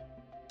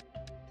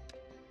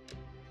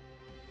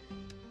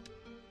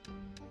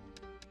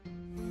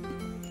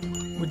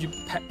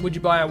 Would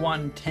you buy a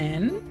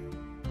 110?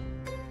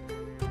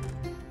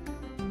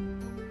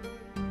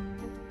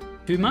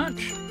 Too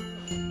much?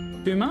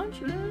 Too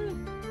much?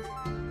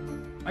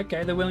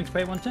 Okay, they're willing to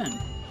pay 110.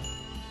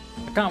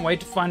 I can't wait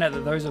to find out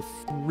that those are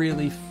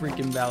really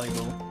freaking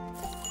valuable.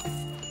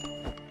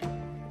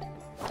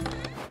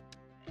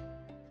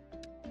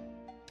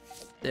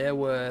 They're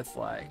worth,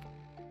 like,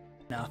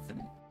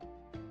 nothing.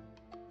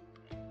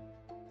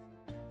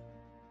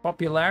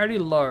 Popularity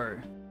low.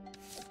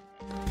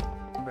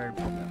 Very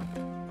popular.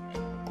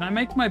 Can I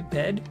make my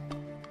bed?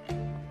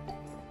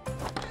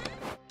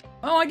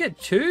 Oh, I get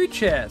 2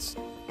 chests.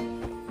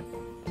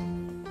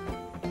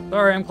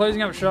 Sorry, I'm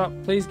closing up shop.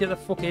 Please get the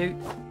fuck out.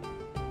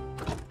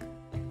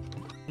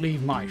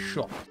 Leave my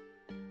shop.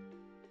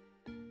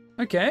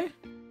 Okay.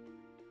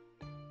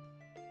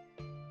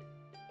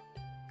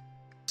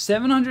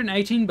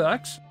 718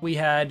 bucks. We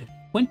had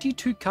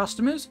 22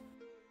 customers.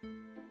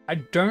 I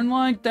don't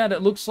like that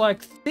it looks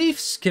like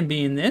thieves can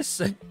be in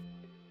this.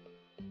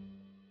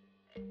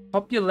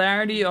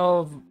 Popularity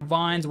of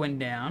vines went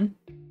down.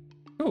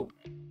 Cool.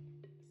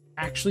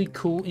 Actually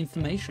cool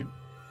information.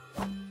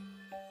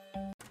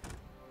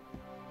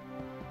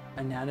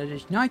 And now that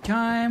it's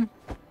nighttime,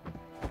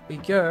 we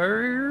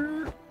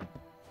go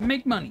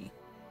make money.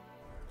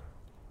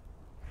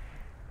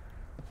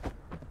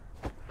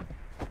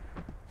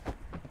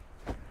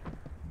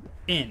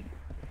 In.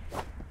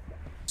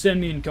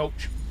 Send me in,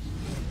 coach.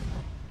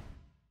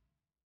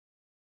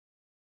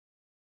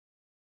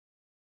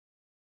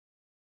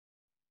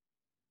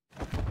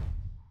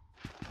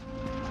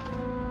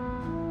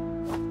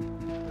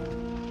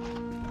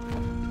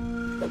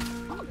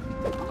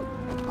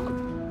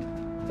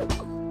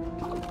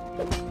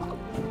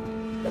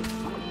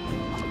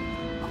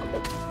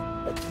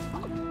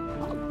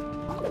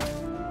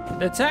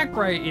 The attack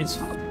rate is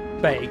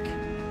fake.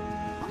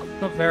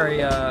 Not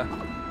very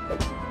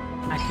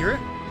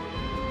accurate.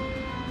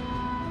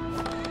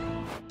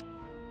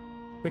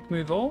 Quick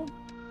move all.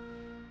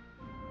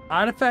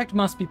 Artifact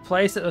must be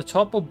placed at the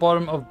top or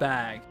bottom of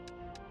bag.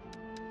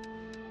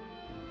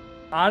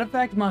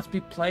 Artifact must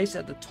be placed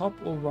at the top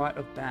or right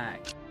of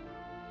bag.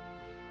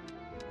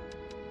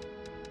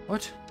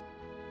 What?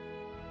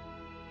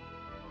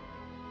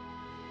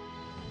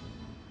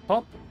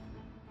 Top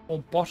or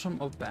bottom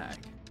of bag?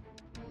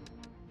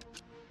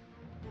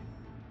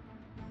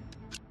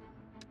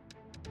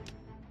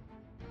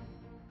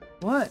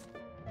 What?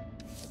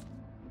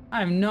 I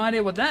have no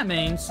idea what that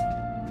means.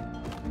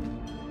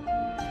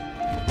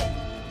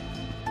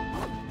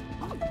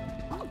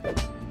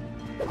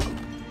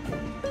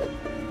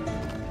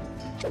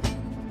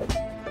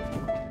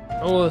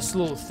 Oh, this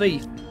little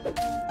thief.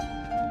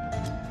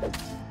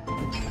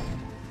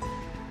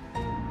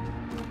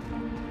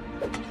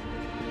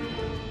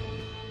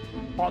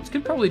 Pots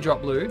could probably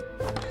drop loot.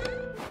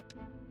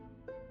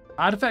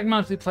 Artifact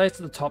must be placed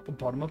at the top or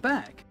bottom of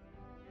bag.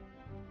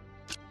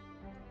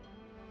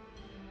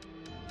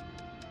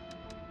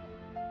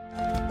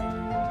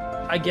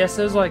 I guess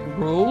there's like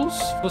rules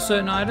for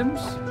certain items.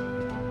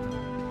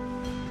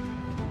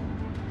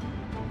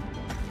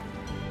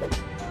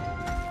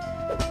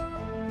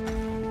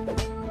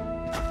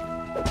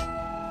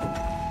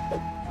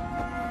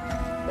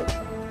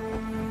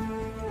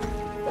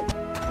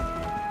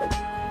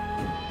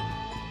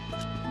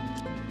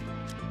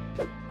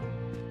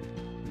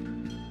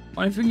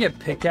 What if we can get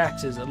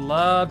pickaxes? I'd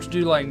love to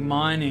do like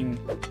mining.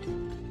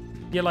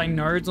 Get like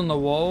nodes on the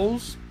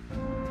walls.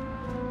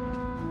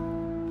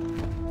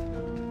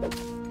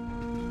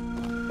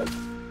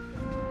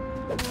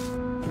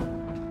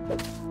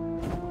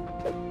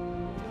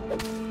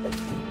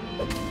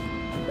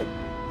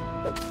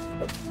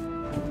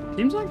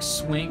 Seems like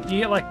swing.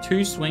 You get like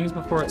 2 swings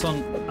before it's on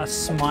a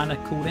minor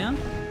cooldown.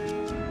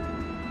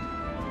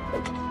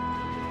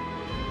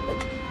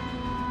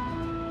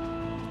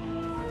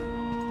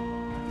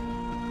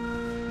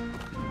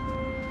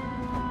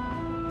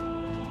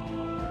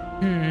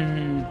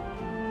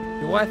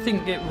 Do I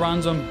think it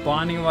runs on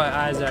Binding by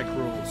Isaac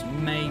rules?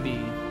 Maybe.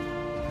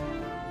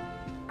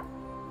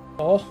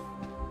 Oh.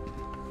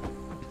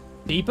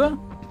 Deeper?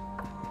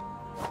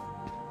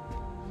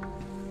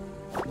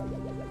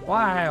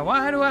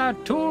 Why do our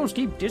tools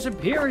keep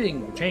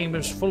disappearing?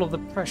 Chambers full of the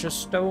precious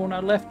stone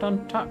are left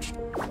untouched.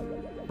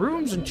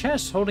 Rooms and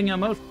chests holding our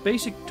most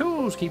basic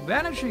tools keep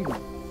vanishing.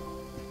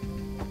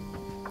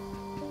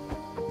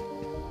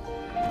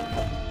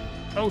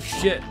 Oh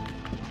shit.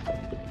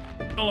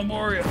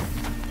 Alamoria.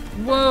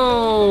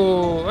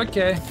 Whoa,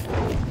 okay.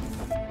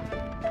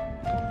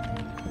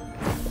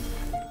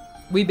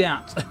 We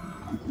bounce.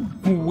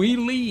 We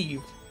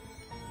leave.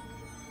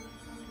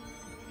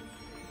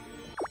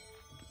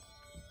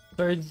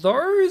 So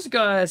those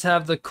guys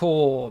have the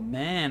core.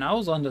 Man, I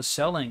was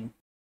underselling.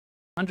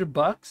 100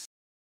 bucks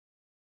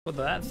for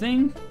that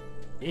thing?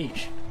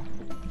 Eesh.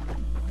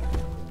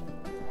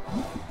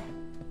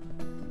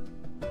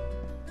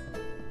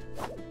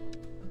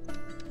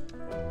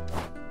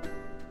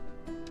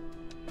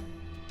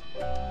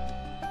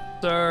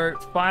 So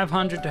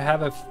 500 to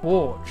have a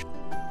forge.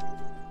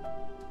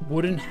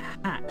 Wooden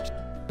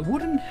hat. The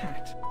wooden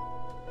hat.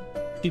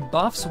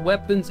 Debuffs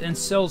weapons and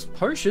sells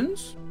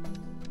potions.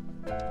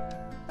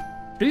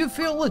 Do you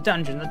feel the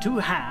dungeon too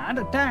hard?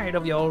 Tired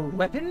of your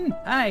weapon?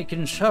 I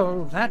can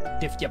solve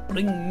that if you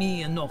bring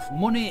me enough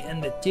money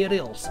and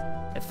materials.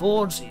 A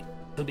forge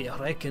to be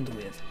reckoned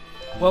with.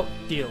 Well,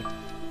 deal.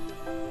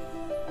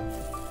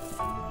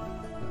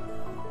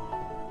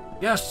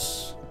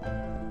 Yes!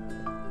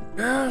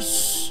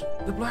 Yes!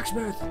 The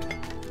blacksmith!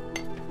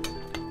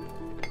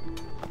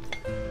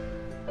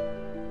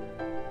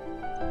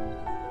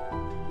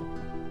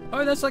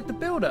 Oh, that's like the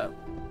builder.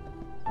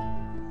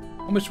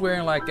 Almost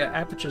wearing like an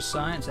Aperture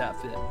Science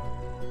outfit.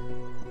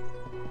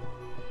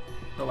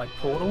 Or like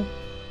Portal.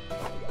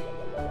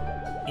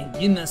 And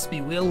you must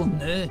be well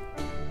know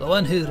the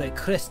one who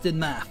requested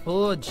my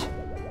forge.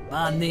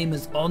 My name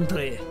is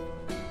Andre.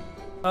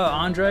 Oh,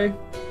 Andre?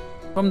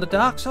 From the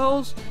Dark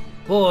Souls?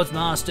 Forge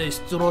Master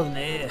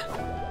Extraordinaire.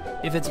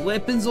 If it's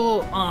weapons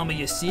or armor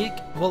you seek,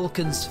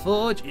 Vulcan's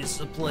Forge is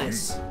the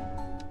place.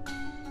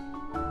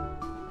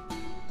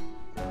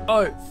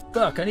 Oh,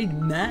 fuck, I need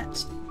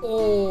mats.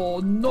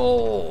 Oh,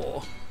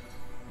 no.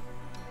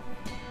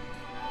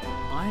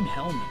 Iron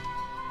helmet.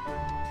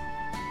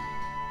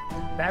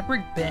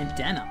 Fabric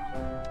bandana.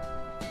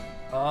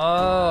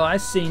 Oh, I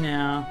see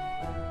now.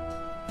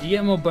 You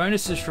get more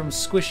bonuses from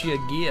squishier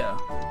gear.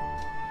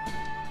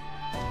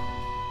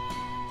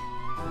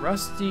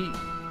 Rusty.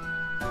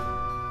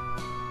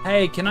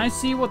 Hey, can I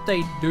see what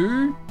they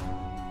do?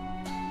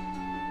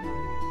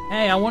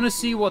 Hey, I want to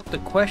see what the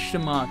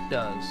question mark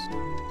does.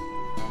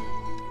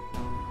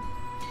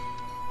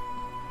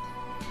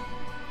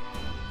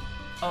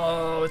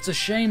 Oh, it's a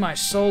shame I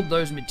sold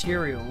those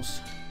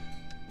materials.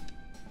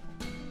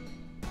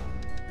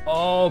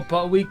 Oh,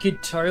 but we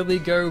could totally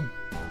go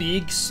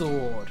big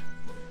sword.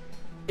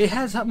 It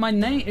has my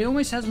name. It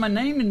almost has my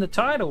name in the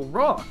title.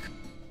 Rock.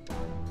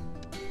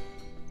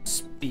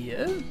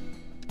 Spear.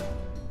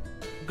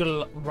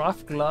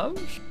 Rough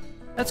gloves.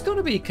 That's got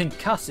to be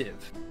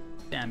concussive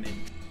damage.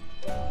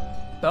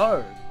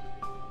 Bow.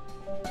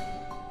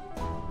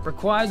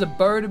 Requires a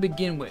bow to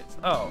begin with.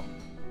 Oh.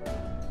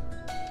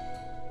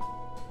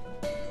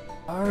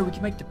 Oh, we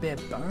can make the bare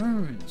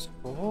bones.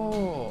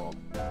 Oh,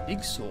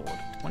 big sword,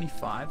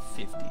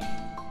 25.50.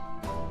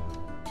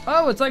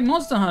 Oh, it's like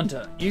Monster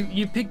Hunter.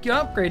 You pick your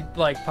upgrade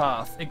like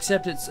path,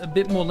 except it's a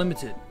bit more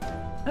limited.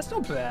 That's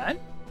not bad.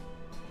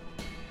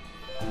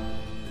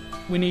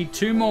 We need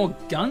 2 more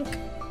gunk.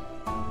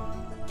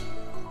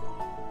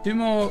 3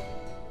 more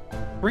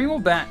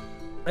bat.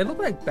 They look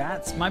like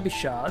bats, might be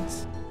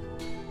shards.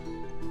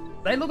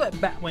 They look like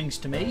bat wings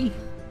to me.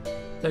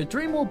 So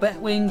 3 more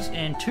bat wings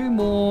and 2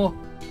 more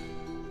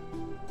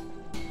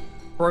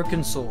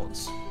broken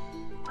swords.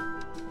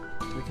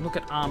 We can look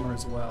at armor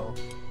as well.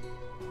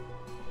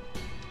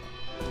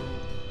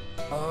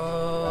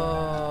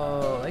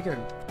 Oh, they go.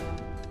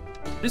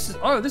 This is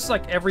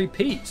like every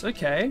piece.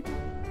 Okay.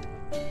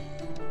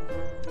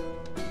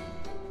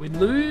 We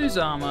lose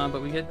armor,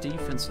 but we get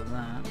defense for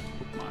that.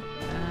 Bookmark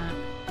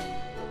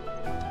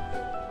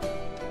that.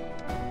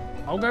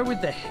 I'll go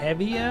with the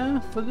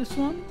heavier for this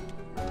one.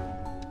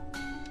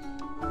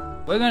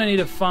 We're gonna need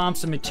to farm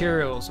some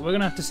materials. We're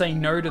gonna have to say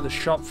no to the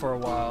shop for a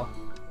while.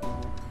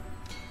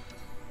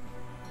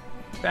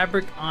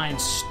 Fabric, iron,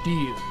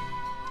 steel.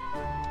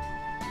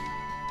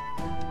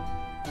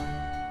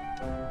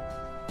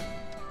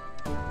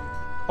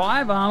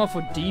 Five armor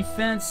for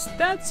defense.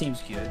 That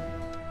seems good.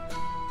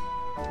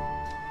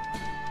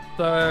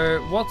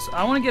 So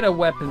I want to get a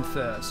weapon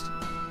first.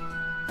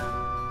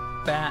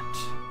 Bat.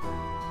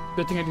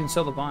 Good thing I didn't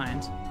sell the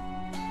vines.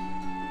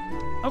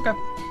 Okay.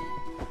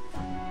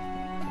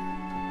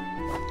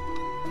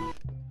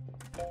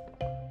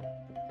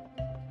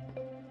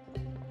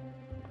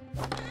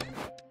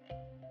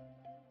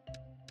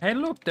 Hey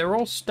look, they're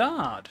all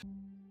starred.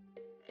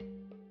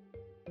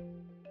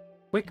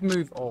 Quick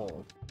move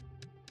all.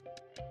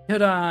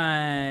 Could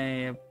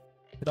I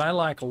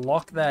like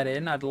lock that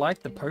in? I'd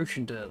like the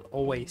potion to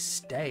always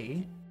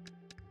stay.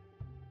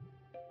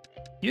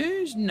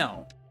 Use?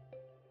 No.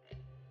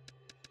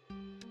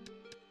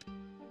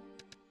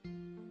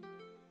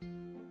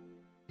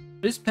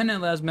 This pendant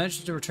allows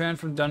merchants to return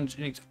from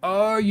dungeons.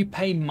 Oh, you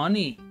pay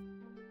money.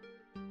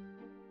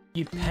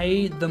 You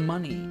pay the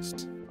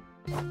monies.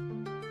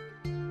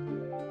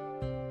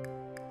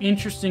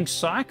 Interesting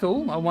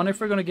cycle. I wonder if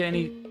we're gonna get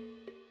any.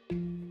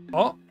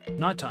 Oh,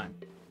 nighttime.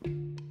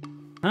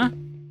 Huh?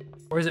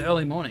 Or is it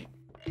early morning?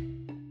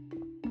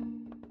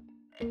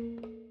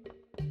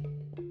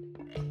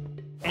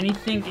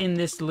 Anything in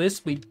this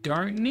list we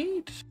don't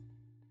need?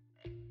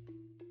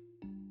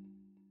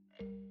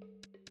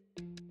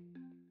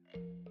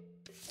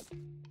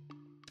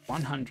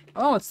 $100.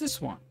 Oh, it's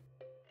this one.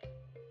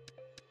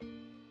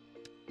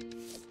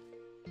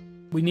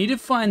 We need to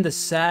find the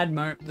sad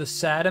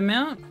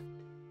amount.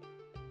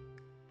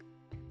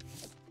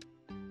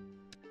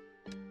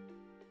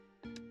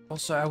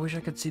 Also, I wish I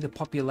could see the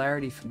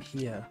popularity from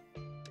here.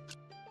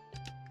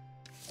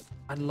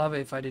 I'd love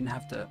it if I didn't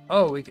have to.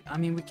 Oh, I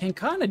mean, we can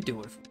kind of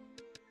do it.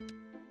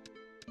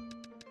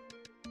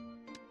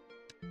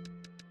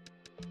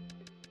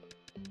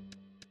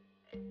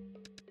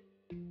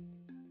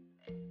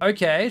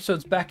 Okay, so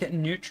it's back at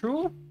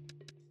neutral.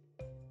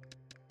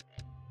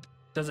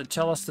 Does it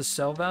tell us the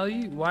sell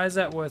value? Why is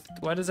that worth...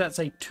 Why does that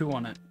say 2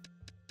 on it?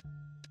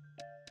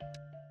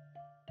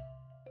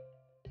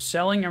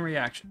 Selling and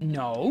reaction.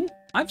 No,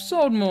 I've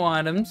sold more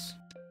items.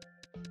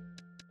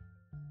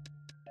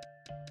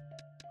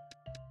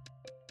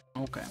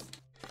 Okay.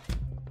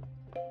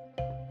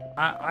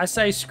 I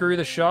say screw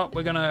the shop.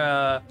 We're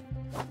gonna...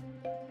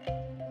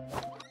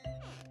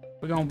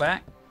 we're going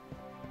back.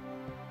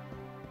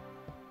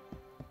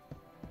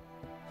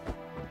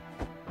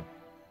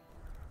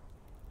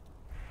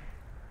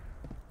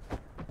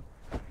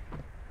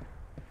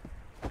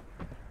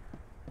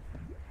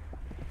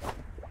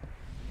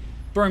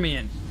 Throw me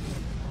in.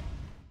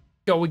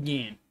 Go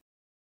again.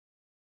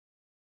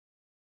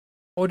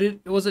 Or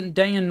did it wasn't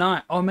day and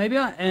night? Oh, maybe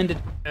I ended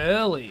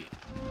early.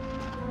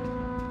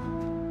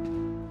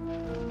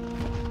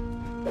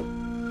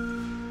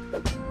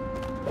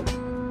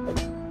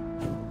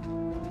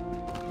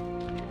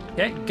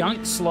 Okay,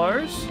 gunk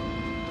slows.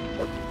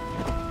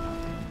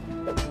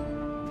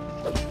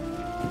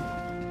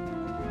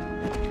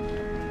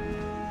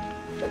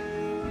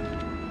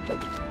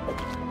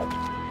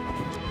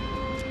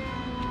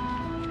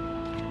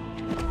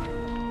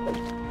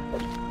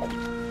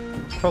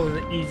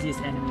 Probably the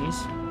easiest enemies.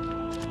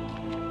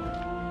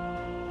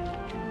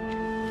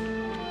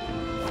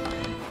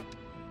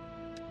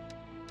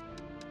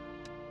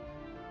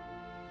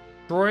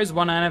 Destroys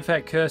one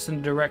artifact curse in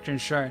the direction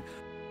shown.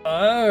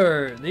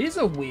 Oh, these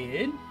are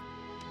weird.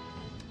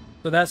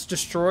 So that's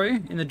destroy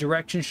in the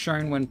direction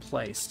shown when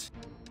placed.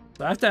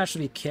 So I have to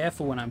actually be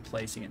careful when I'm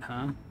placing it,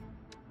 huh?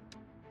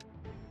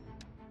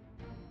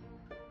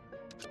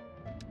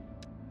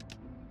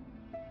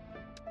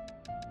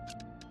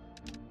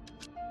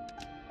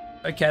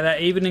 Okay, that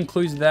even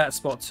includes that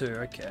spot too.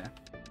 Okay.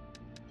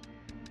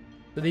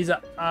 So these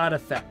are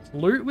artifacts.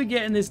 Loot we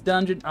get in this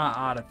dungeon are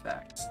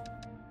artifacts.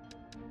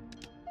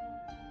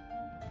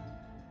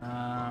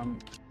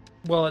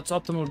 Well, it's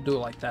optimal to do it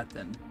like that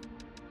then.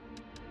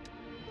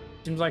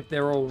 Seems like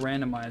they're all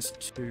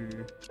randomized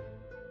to...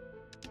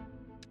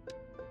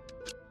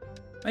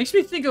 Makes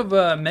me think of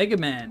Mega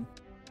Man.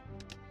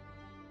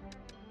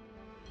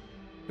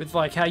 With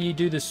like how you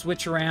do the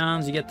switch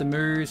arounds, you get the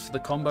moves for the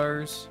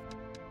combos.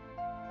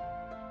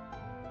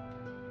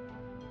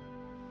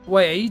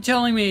 Wait, are you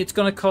telling me it's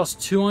gonna cost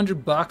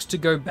 $200 to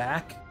go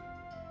back?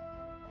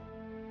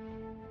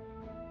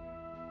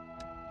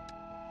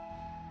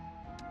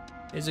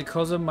 Is it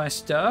because of my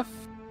stuff?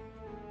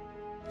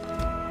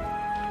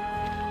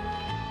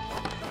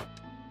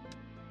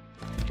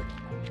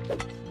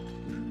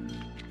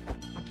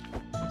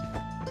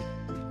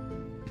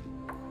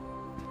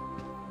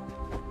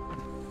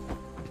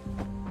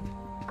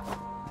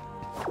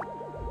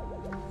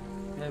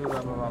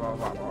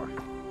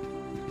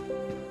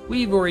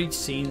 We've already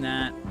seen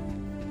that.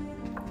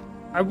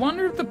 I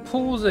wonder if the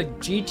pool's a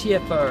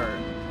GTFO.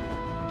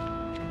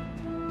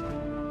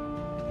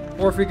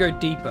 Or if we go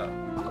deeper.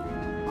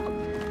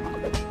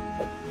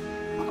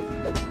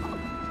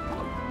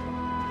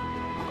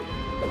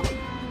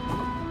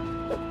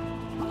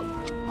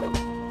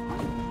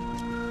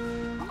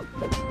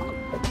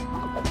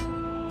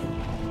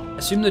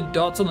 Assume the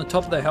dots on the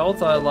top of the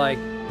health are like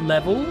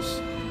levels.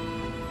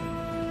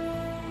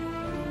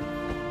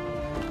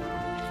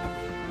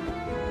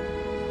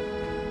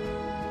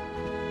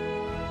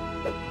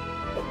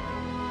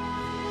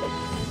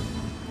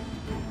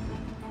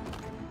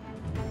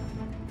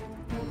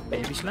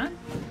 Baby slime?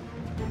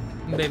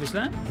 Baby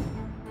slime?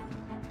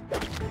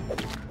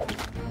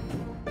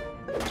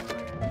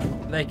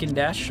 They can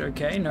dash,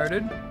 okay,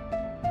 noted.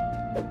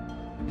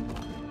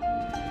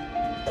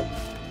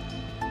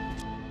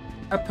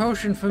 A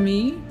potion for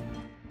me?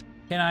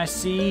 Can I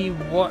see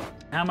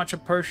how much a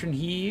potion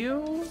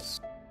heals?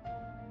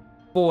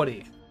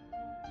 40.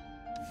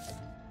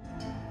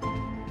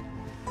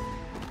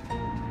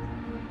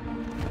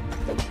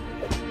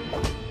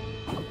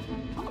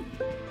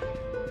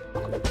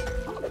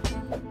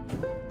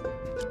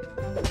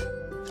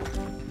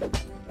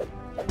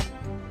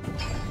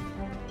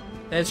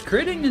 There's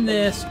critting in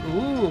this.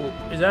 Ooh,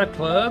 is that a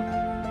club?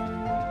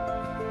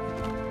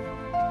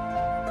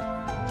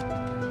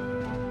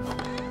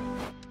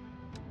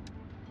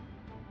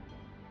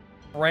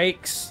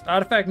 Breaks.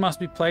 Artifact must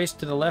be placed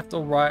to the left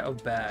or right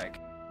of bag.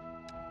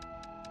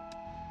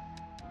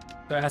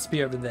 So it has to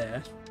be over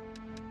there.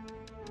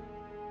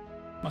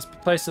 Must be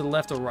placed to the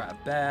left or right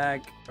of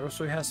bag.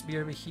 Also, it has to be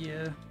over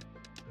here.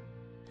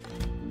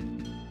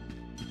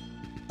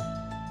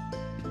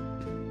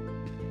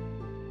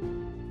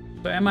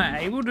 So am I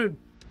able to...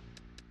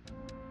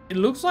 It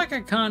looks like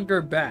I can't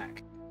go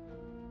back.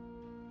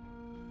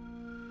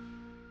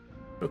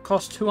 It'll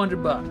cost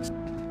 $200.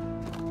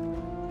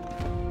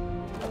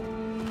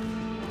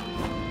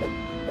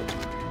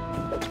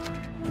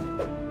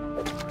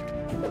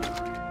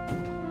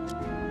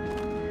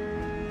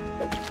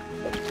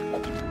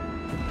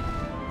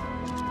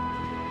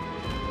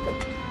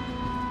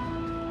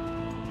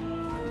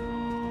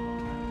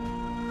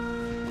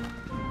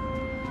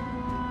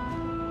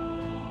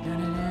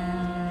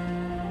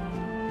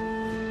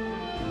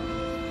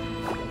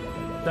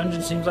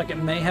 Dungeon seems like it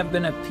may have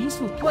been a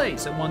peaceful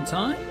place at one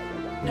time.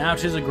 Now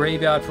it is a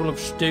graveyard full of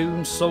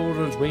stone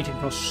soldiers waiting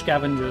for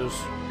scavengers.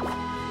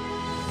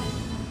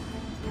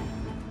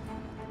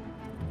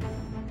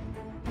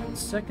 1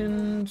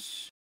 second.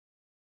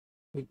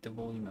 Tweak the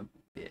volume a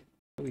bit.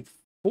 Probably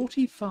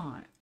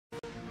 45.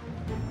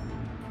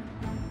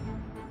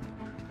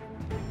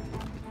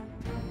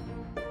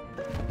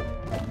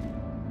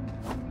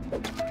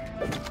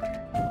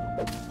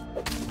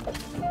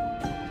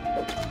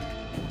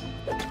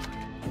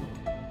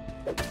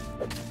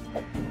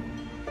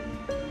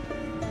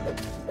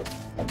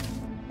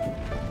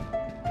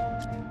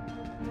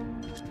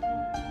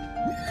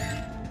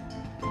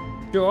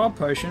 Sure,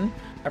 potion.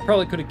 I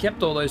probably could have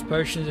kept all those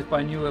potions if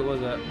I knew it was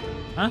a...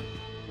 Huh?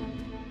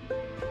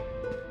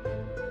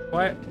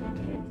 Why?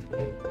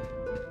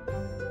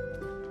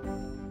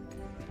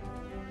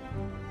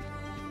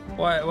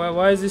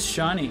 Why is this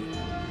shiny?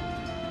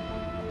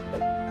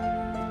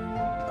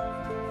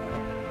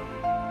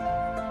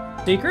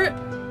 Secret?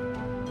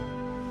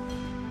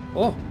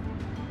 Oh.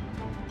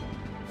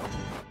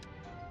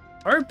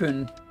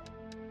 Open?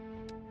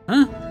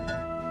 Huh?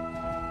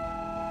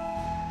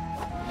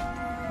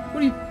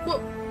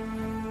 What?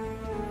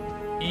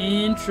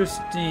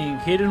 Interesting.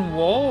 Hidden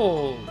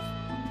wall.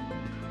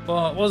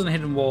 Well, it wasn't a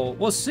hidden wall. It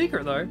was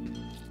secret though.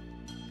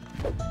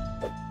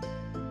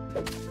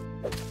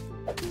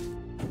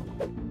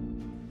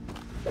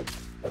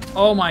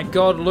 Oh my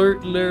god,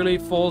 loot literally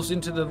falls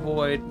into the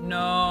void.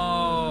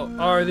 No.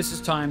 Oh, this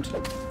is timed.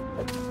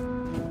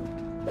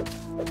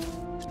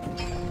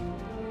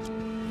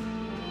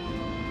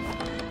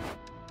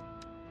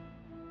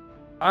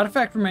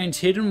 Artifact remains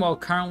hidden while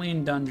currently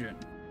in dungeon.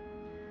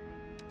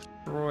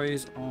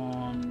 Destroys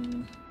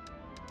on...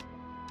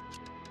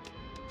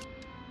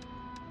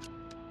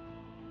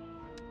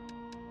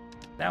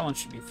 That one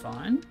should be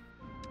fine.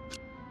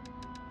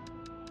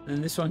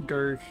 And this one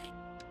goes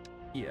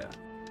here.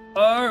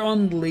 Oh,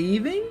 on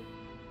leaving?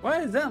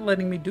 Why is that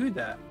letting me do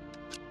that?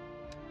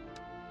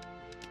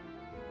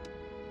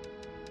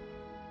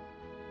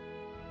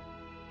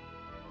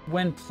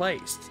 When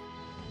placed.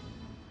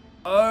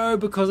 Oh,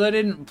 because I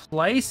didn't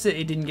place it,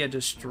 it didn't get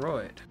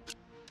destroyed.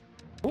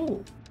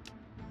 Ooh.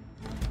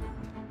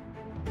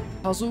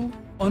 Puzzle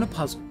on a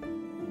puzzle.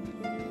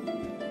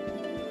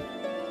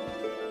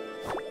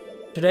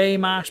 Today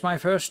marks my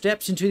first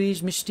steps into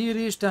these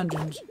mysterious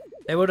dungeons.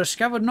 They were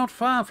discovered not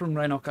far from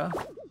Reinica.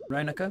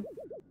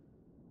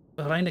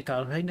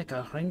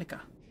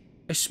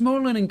 A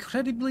small and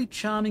incredibly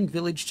charming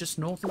village just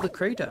north of the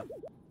crater.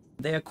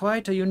 They are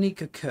quite a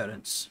unique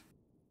occurrence.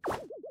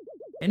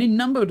 Any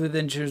number of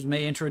adventurers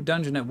may enter a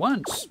dungeon at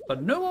once,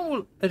 but no one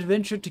will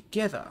adventure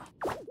together.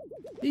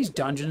 These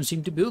dungeons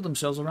seem to build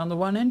themselves around the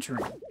one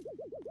entering.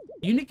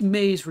 Unique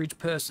maze for each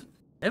person.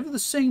 Never the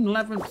same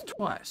labyrinth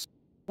twice.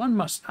 One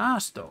must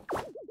ask, though,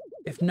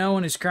 if no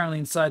one is currently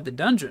inside the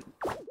dungeon.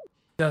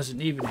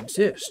 Doesn't even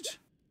exist.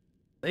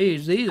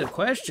 These are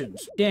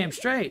questions. Damn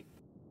straight.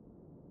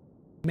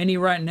 Many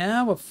right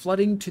now are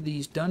flooding to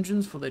these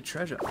dungeons for their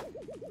treasure,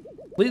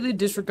 completely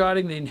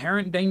disregarding the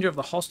inherent danger of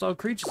the hostile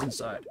creatures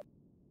inside.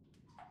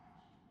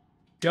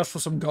 Just for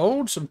some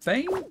gold, some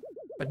fame?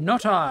 But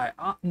not I.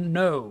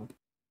 No.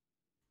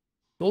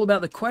 It's all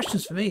about the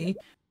questions for me.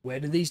 Where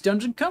do these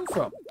dungeons come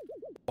from?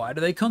 Why do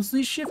they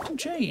constantly shift and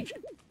change?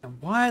 And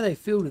why are they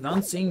filled with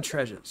unseen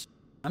treasures?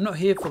 I'm not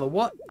here for the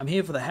what, I'm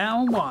here for the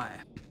how and why.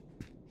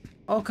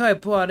 Okay,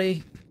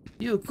 buddy.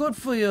 You're good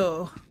for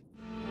you.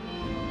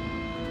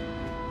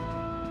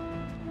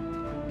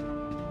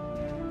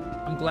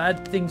 I'm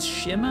glad things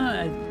shimmer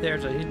as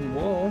there's a hidden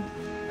wall.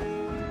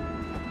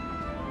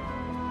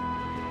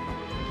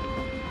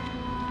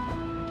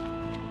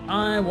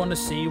 I want to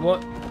see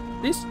what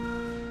this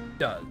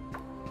does.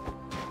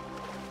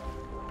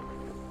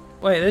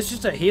 Wait, there's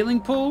just a healing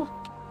pool?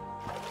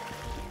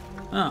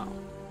 Oh.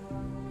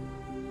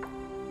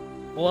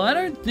 Well, I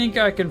don't think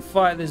I can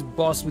fight this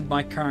boss with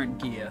my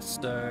current gear,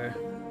 so...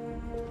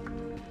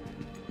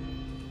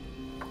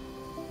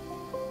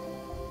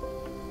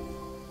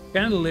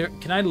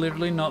 Can I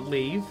literally not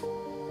leave?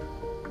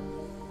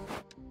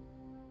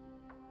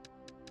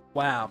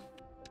 Wow.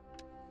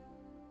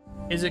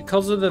 Is it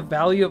because of the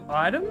value of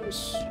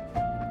items?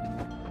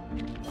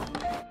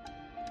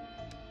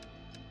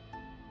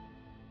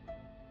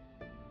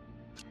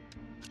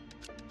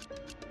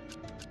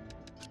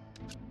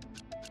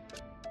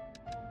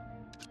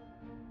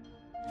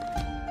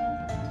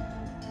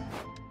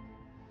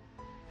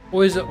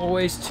 Or is it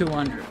always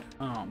 200?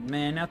 Oh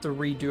man, I have to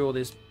redo all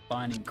this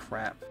binding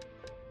crap.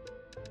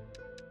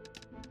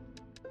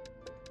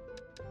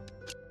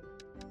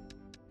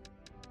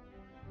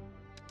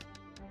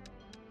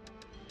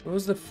 What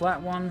was the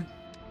flat one?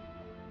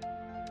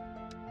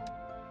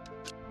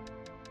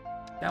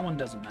 That one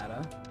doesn't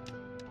matter.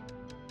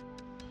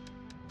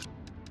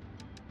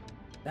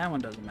 That one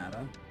doesn't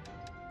matter.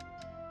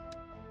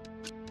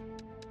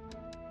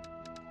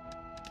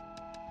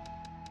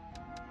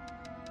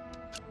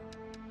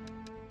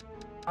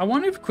 I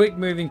wonder if quick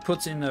moving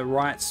puts in the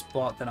right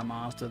spot that I'm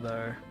after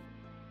though.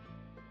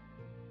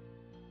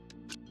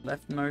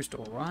 Leftmost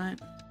or right?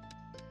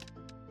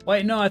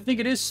 Wait, no, I think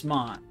it is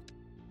smart.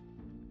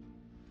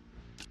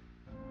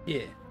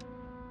 Yeah.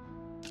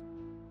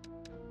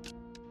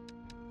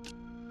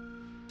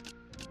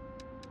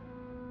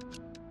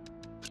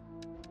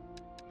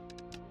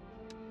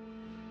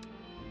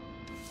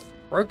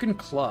 Broken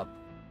club.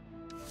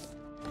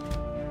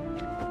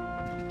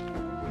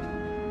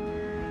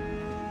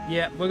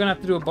 Yeah, we're gonna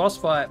have to do a boss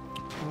fight.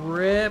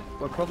 Rip,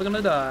 we're probably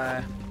gonna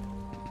die.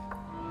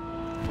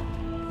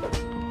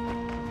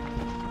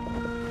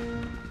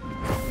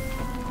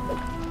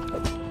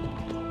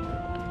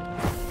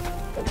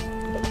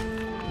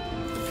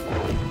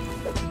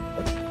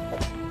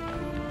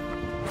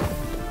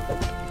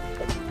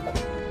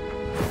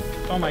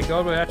 Oh my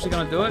god, we're actually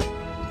gonna do it?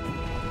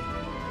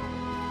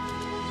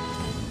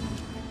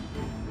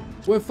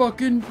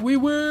 We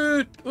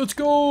win! Let's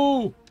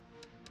go!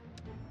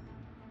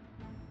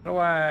 How do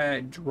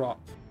I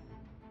drop?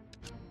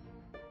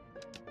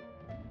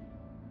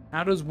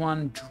 How does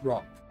one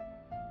drop?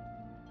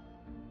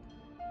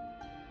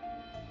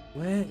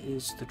 Where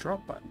is the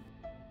drop button?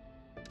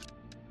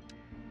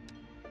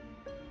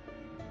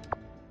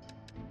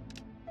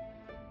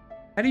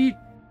 How do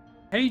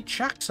you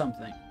chuck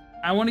something?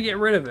 I want to get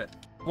rid of it.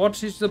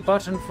 What is the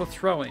button for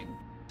throwing?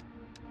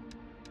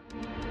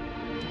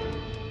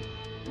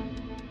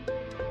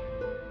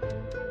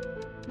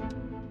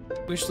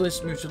 Wish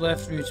list, move to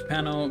left, move to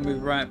panel,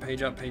 move right,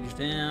 page up, page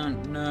down.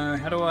 No,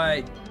 how do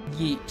I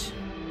yeet?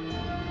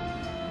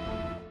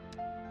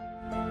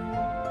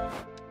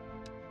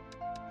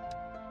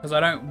 Because I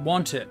don't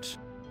want it.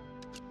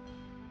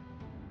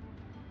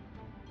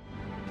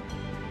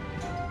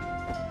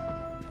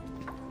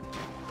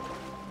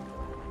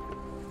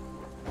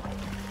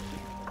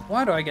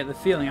 Why do I get the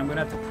feeling I'm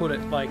gonna have to put it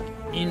like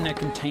in a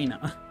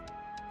container?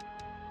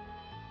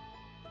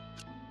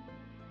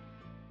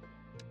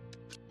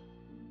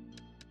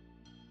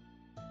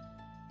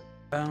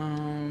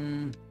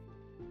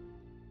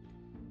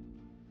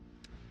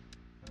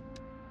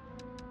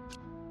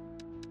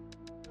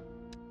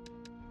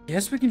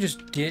 Guess we can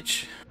just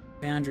ditch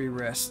boundary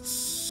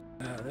rests.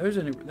 Those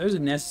are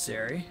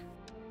necessary.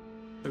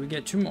 So we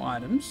get 2 more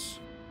items.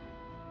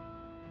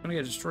 I'm gonna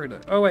get destroyed.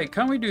 Oh wait,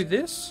 can't we do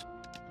this?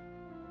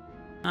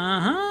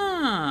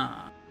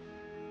 Uh-huh.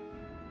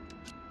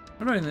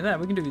 Not only that,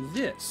 we can do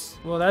this.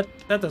 Well, that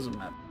doesn't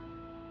matter.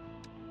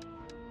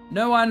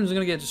 No items are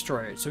gonna get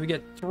destroyed, so we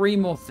get 3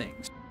 more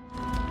things.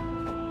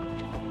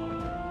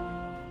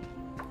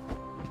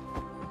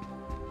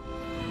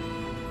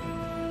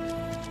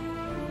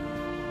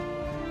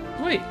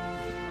 Sweet.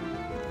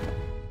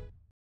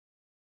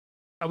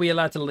 Are we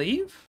allowed to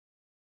leave?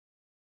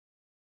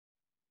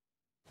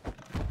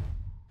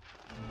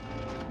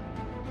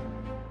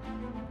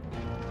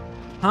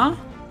 Huh?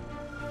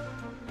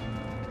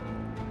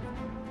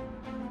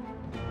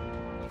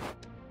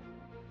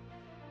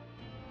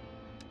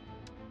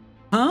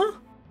 Huh?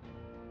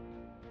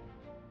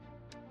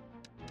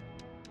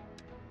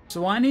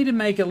 So I need to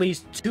make at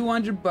least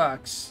 200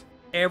 bucks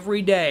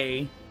every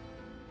day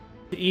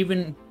to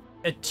even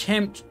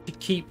attempt to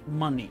keep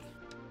money.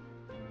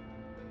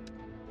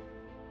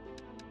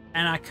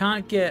 And I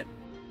can't get...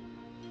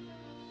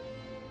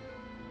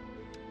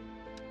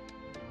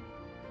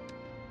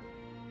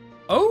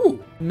 Oh!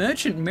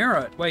 Merchant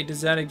mirror. Wait,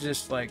 does that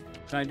exist? Like,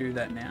 can I do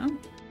that now?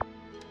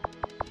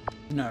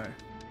 No.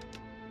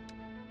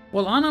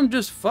 Well, I'm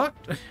just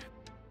fucked.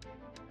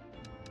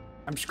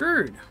 I'm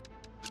screwed.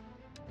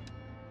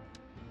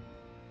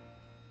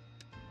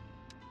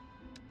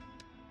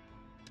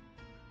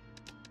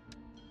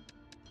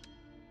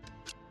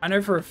 I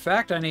know for a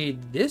fact I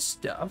need this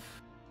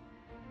stuff.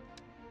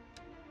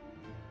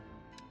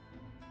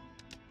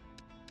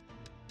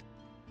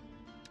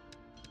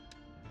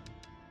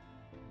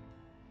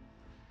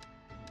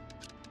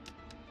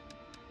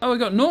 Oh, it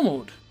got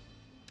normaled.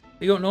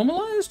 It got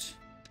normalized?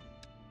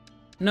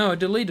 No, I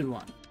deleted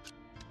one.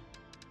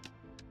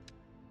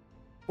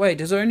 Wait,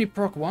 does it only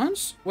proc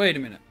once? Wait a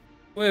minute.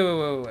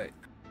 Wait.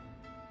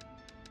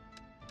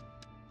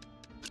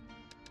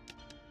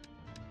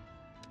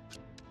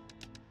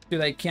 Do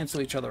they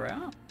cancel each other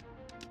out?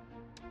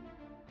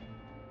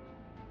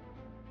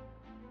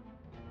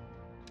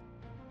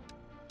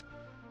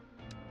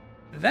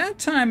 That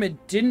time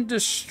it didn't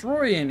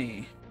destroy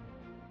any.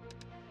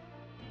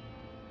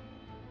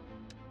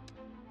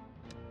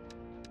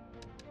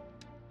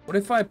 What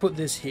if I put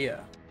this here?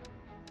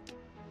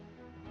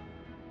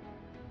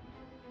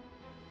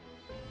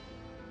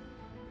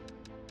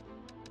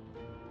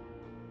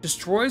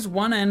 Destroys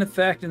one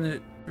artifact in the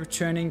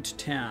returning to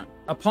town.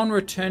 Upon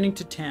returning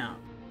to town.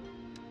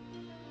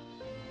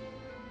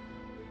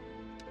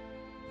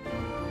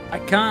 I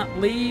can't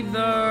leave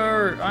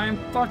though. I'm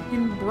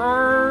fucking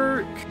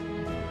broke.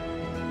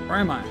 Where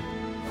am I?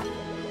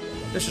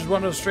 This is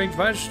one of the strange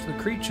vibes the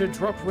creature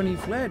dropped when he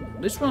fled.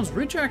 This one's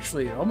rich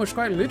actually, almost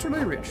quite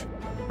literally rich.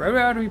 Right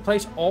how do we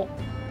place all?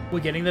 We're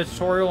getting the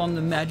tutorial on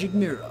the magic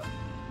mirror.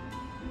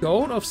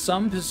 Gold of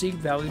some perceived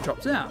value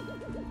drops out.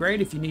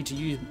 Great if you need to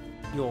use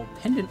your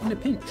pendant in a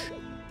pinch.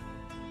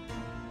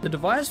 The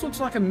device looks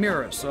like a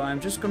mirror, so I'm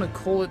just gonna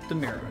call it the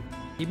mirror.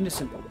 Keeping it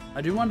simple.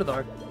 I do wonder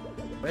though,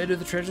 where do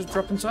the treasures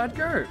drop inside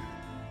go?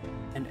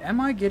 And am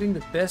I getting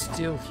the best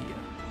deal here?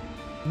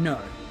 No.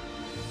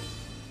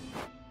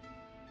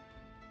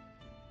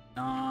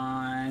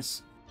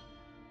 Nice.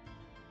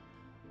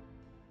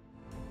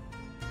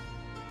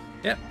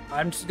 Yep,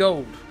 I'm just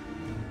gold.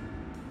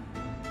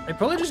 I'd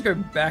probably just go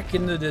back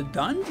into the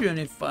dungeon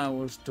if I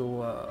was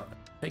to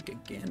take a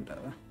gander.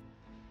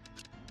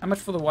 How much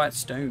for the white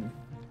stone?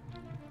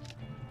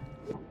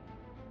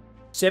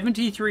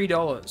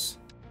 $73.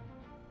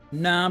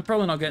 Nah, I'm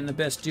probably not getting the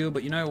best deal,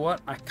 but you know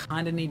what? I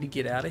kind of need to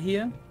get out of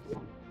here.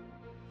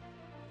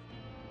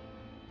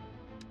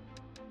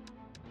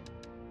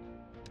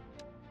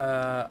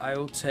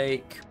 I'll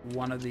take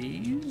one of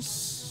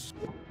these.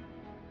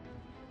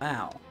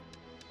 Wow.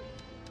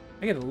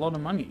 I get a lot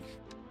of money.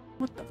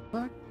 What the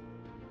fuck?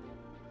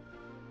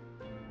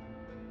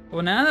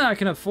 Well, now that I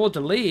can afford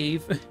to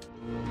leave,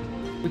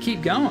 we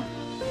keep going.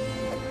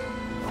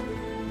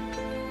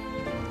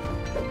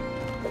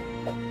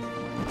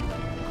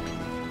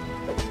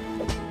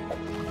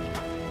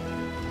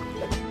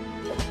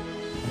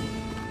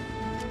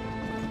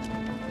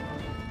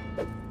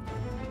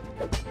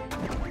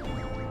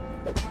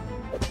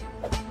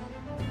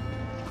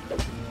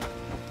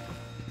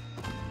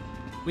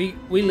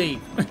 We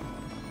leave.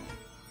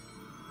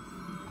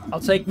 I'll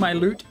take my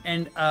loot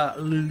and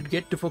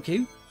get the fuck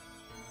you.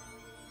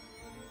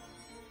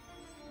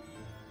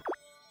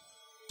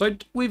 So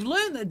we've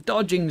learned that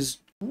dodging's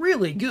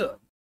really good.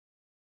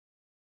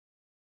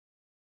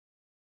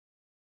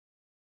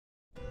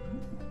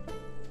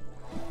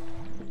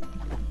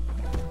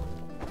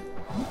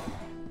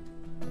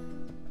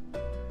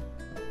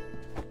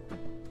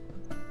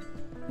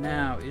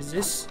 Now, is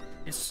this...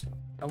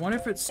 I wonder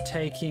if it's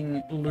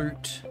taking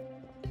loot...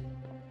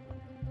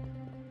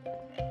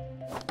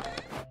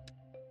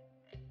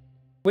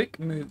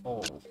 Quick move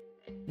all.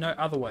 No,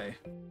 other way.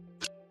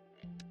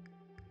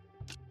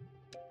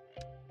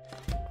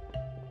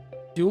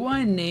 Do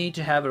I need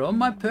to have it on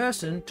my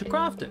person to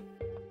craft it?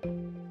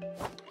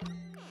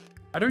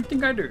 I don't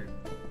think I do.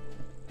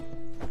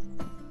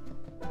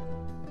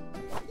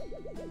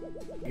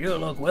 You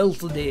look well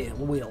today,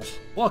 Will.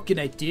 What can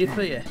I do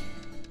for you?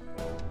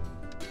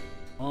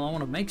 Well, I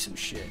want to make some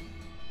shit.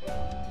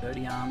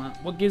 30 armor.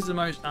 What gives the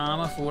most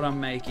armor for what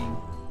I'm making?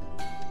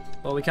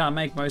 Well, we can't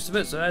make most of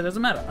it, so that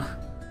doesn't matter.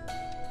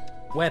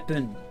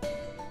 Weapon.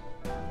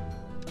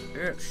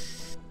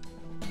 Yes.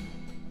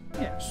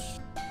 Yes.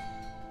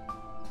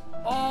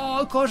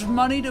 Oh, it costs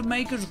money to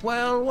make as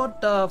well. What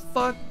the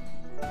fuck?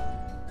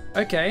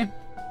 Okay.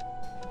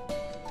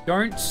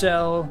 Don't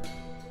sell...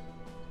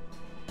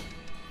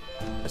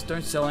 Just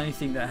don't sell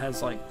anything that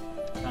has, like,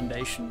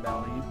 foundation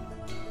value.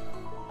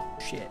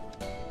 Shit.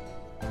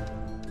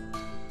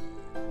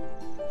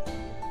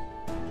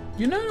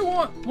 You know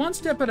what? One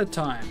step at a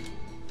time.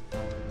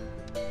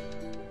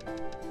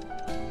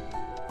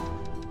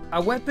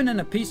 A weapon and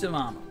a piece of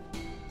armor.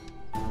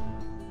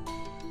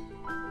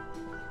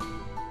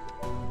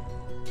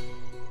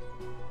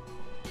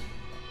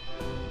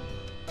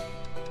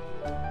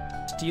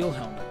 Steel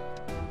helmet.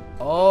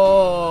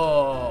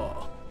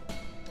 Oh.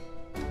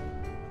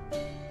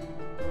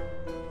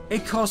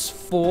 It costs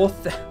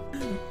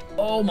 4,000.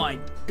 Oh my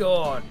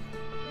god.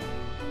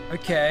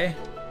 Okay.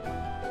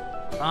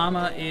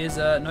 Armor is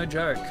no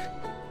joke.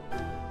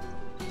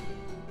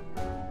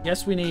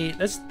 Yes, we need.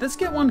 Let's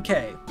get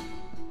 1K.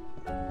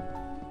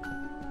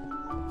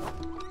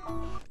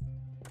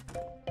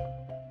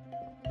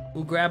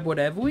 We'll grab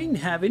whatever we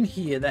have in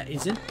here that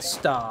isn't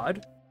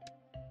starred.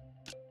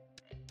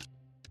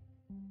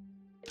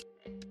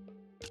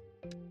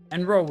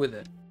 And roll with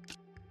it.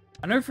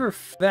 I know for a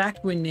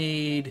fact we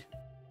need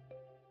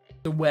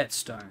the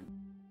whetstone.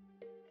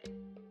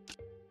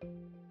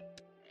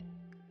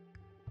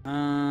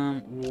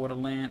 Water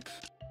lamp.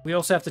 We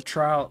also have to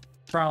trial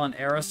and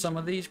error some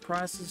of these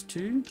prices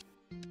too.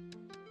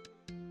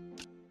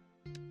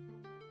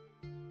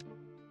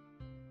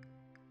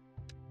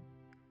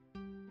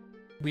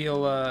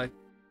 We'll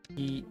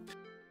keep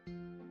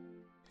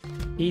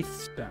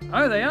Heathstone.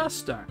 Oh, they are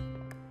stone.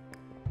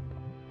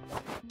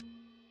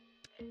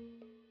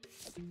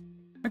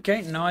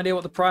 Okay, no idea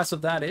what the price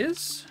of that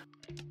is.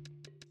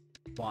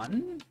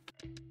 1,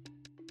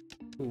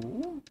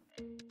 2,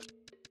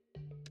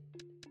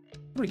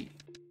 3.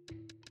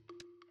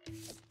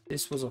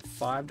 This was a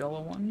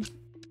 $5 one.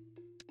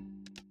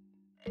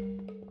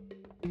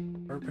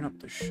 Open up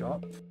the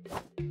shop.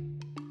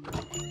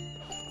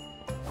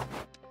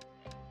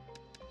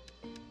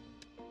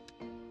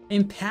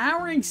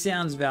 Empowering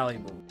sounds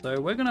valuable, so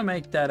we're gonna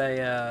make that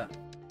a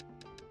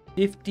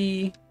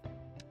 50,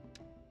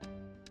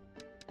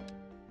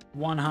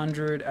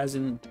 100, as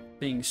in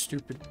being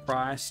stupid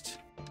priced,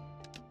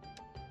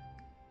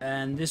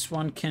 and this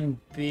one can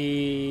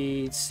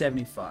be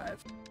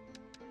 75.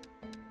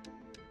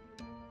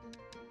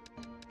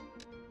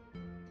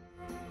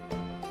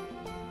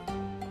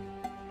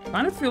 I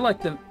kind of feel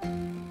like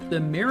the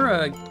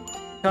mirror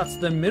cuts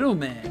the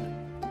middleman.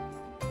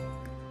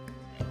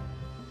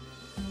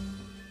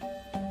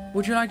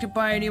 Would you like to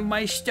buy any of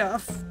my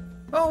stuff?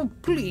 Oh,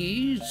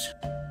 please.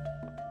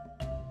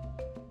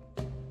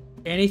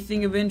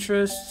 Anything of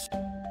interest?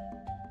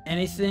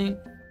 Anything?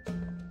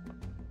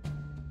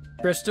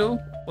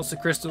 Crystal? What's the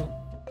crystal?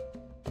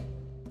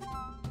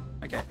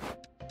 Okay.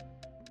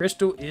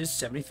 Crystal is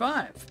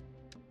 75.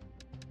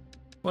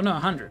 Well, no,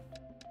 100.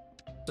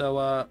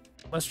 So,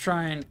 let's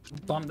try and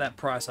bump that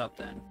price up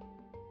then.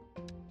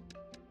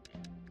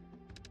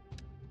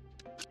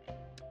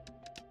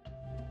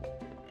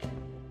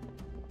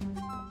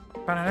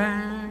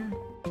 Ba-da-da.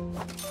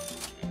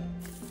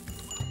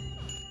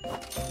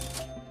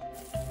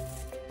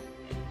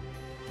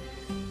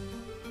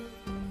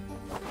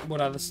 What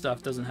other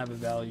stuff doesn't have a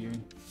value?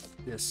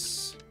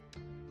 This.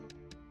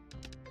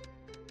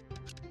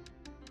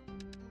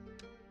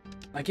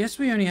 I guess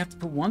we only have to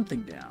put one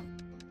thing down.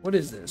 What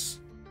is this?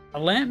 A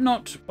lamp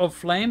not of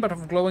flame but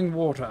of glowing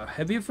water.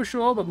 Heavier for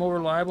sure, but more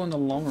reliable in the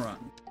long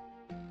run.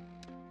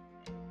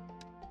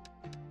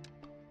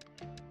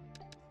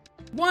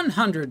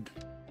 100.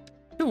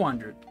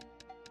 200.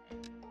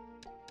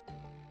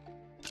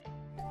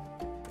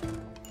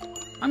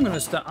 I'm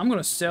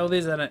gonna sell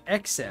these at an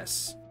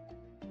excess.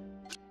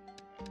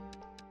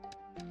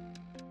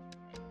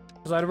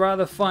 Because I'd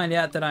rather find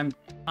out that I'm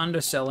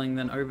underselling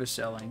than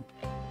overselling.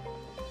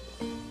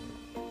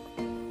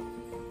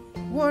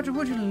 What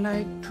would you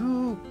like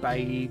to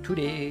buy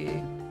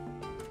today?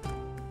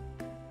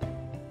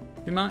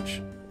 Too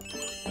much?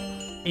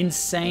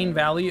 Insane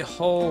value?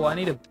 Oh, I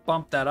need to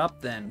bump that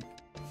up then.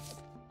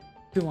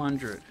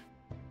 200.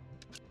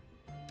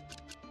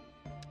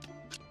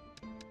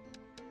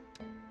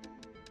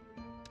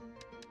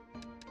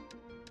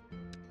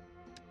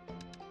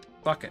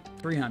 Fuck it.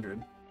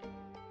 300.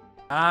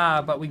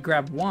 Ah, but we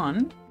grab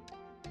one.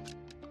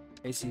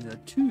 Okay, see the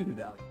 2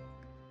 value.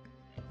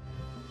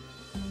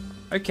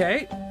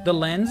 Okay, the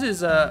lens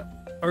is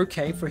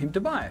okay for him to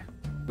buy.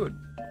 Good.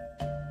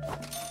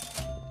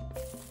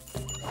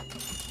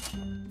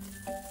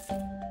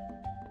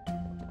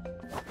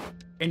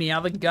 Any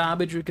other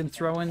garbage we can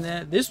throw in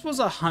there? This was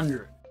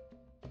 100.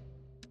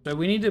 So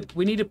we need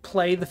to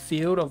play the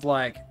field of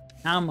like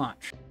how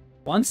much?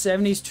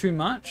 170 is too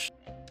much.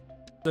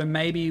 So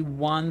maybe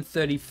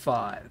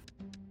 135.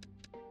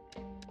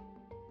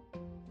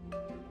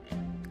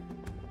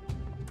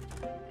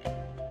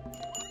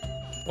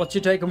 What's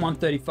your take on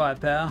 135,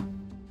 pal?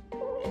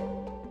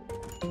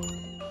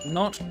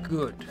 Not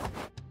good.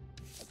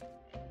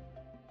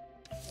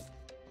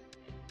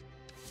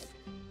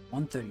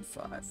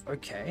 135,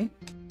 okay.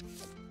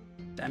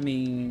 That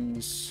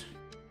means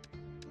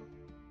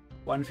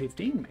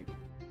 115 maybe.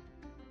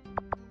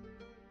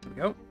 There we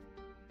go.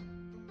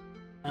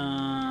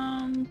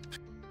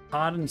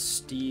 Hardened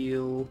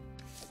steel.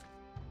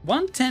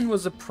 110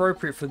 was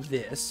appropriate for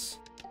this.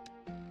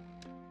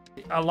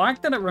 I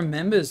like that it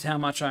remembers how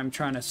much I'm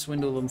trying to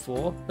swindle them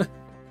for.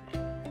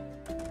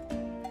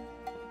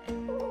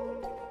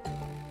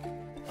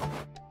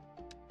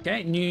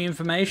 Okay, new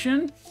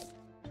information.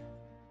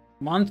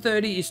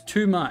 130 is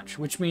too much,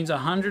 which means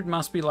 100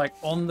 must be like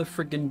on the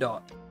friggin'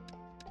 dot.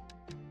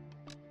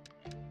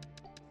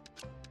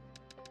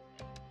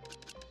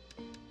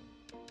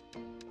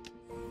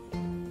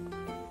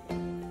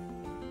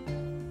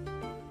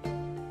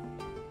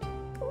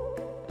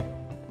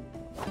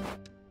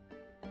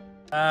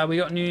 We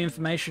got new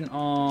information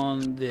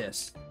on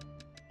this.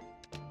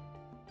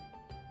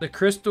 The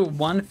crystal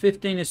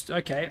 115 is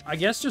okay. I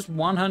guess just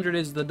 100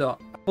 is the dot.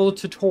 Full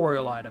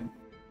tutorial item.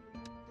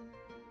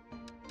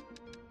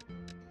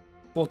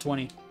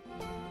 420.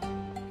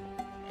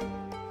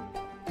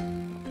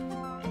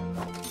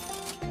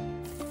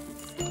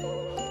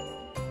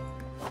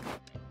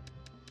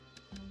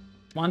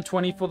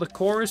 $120 for the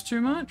core is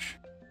too much.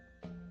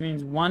 It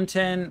means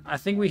 110. I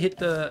think we hit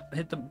the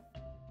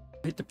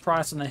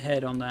price on the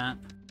head on that.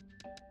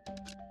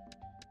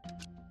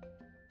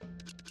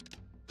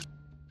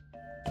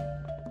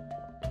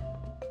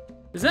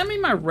 Does that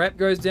mean my rep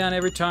goes down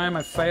every time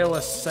I fail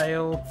a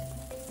sale?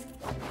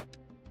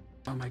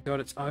 Oh my god,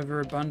 it's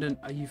overabundant.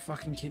 Are you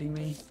fucking kidding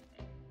me?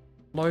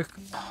 Low.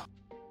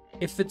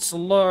 If it's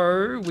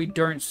low, we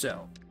don't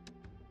sell.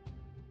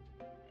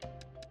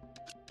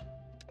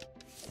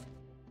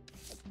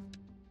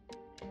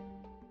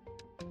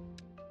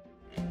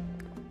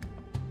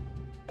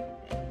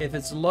 If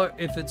it's low,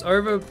 if it's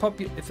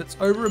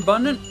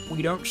overabundant,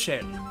 we don't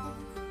sell.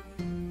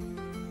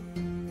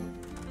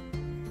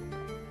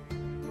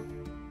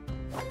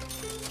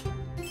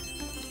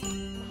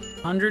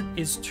 $100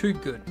 is too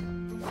good.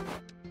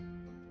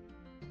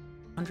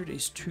 100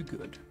 is too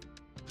good.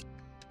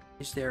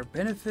 Is there a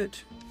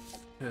benefit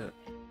to...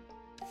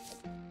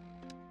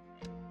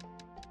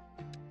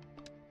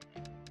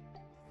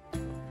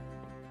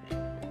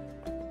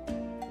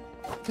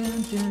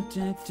 Dun, dun,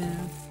 dun,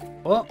 dun.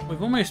 Well,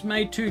 we've almost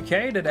made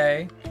 2K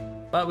today,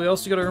 but we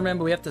also got to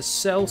remember we have to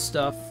sell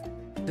stuff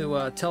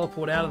to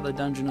teleport out of the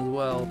dungeon as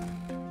well.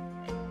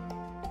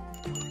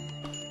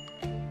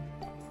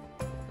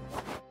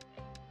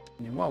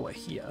 And while we're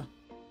here,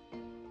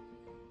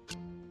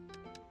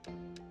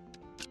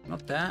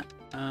 not that.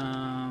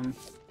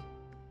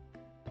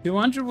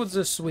 200 was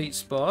a sweet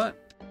spot.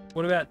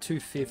 What about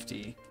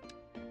 250?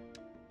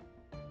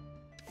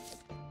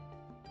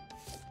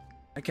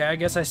 Okay, I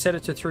guess I set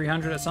it to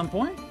 300 at some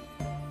point.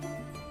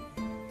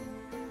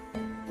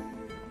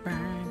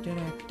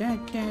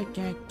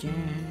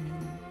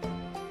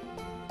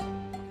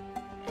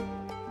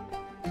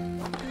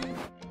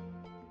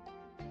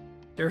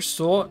 There's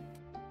sort.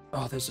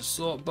 Oh, there's a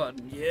sort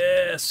button.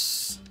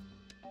 Yes.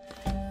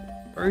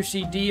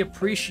 OCD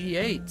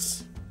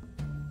appreciates.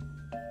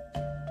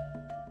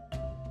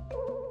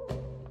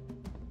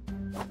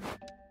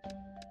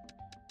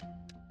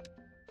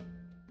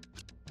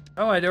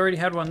 Oh, I'd already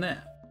had one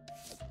there.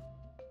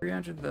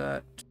 300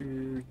 that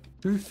to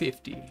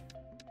 250.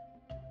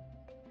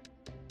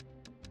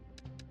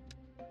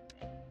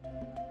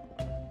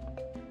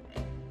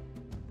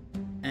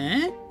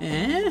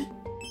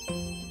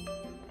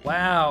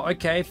 Wow,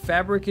 okay,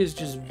 fabric is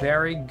just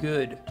very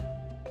good.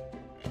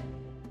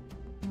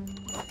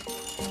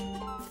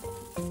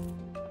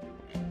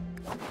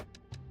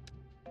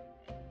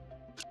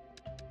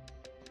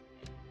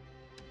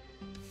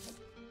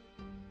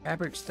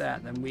 Fabric's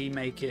that, then we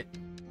make it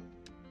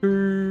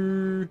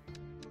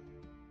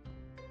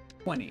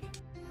 220.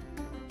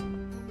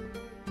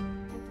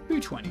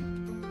 220.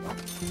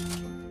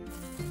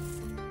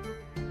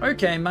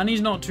 Okay, money's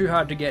not too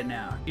hard to get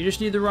now. You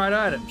just need the right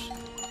items.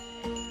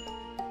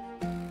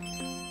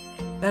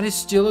 That is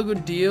still a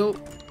good deal.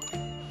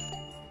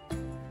 I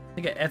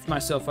think I F'd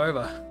myself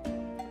over.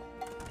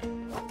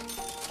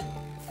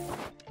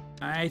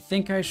 I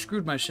think I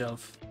screwed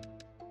myself.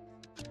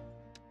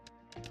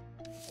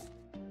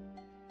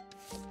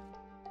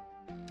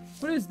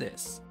 What is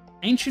this?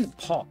 Ancient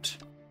pot.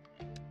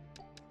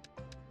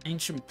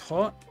 Ancient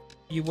pot?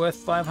 You worth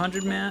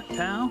 500,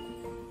 pal?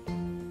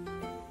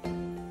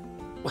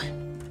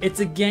 It's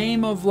a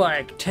game of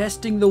like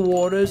testing the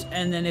waters,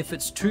 and then if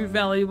it's too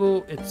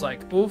valuable, it's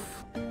like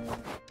oof.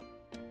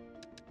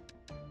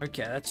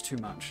 Okay, that's too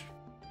much.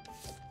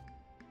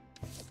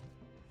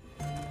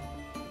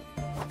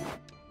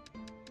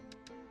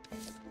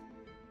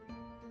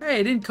 Hey,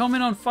 it didn't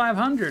comment on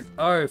 500.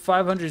 Oh,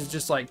 500 is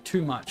just like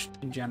too much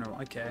in general.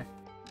 Okay.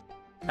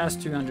 That's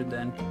 200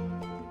 then.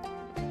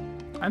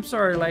 I'm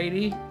sorry,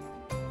 lady.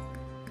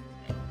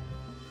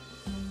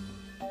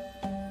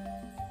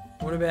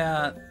 What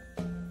about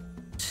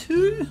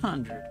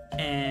 200?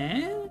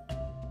 And...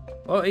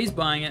 oh, he's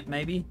buying it,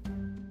 maybe.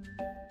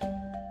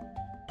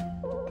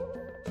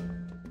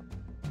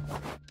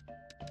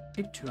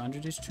 Okay,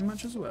 200 is too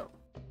much as well.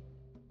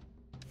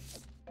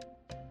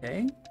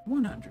 Okay,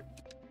 100.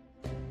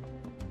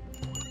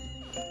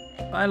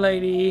 Bye,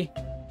 lady.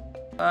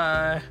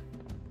 Bye.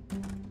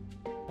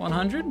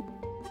 100?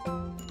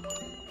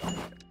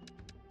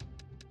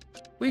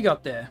 We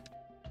got there.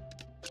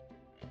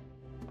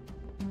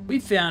 We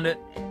found it.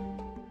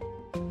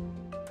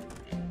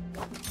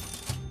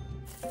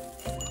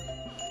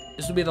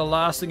 This will be the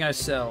last thing I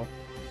sell.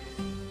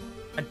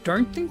 I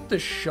don't think the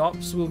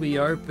shops will be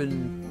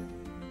open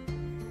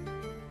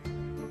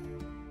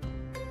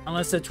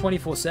unless they're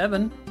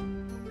 24/7.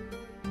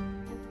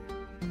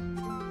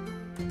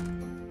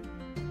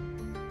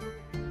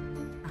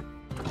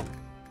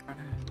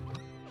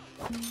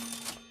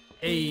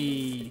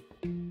 Hey.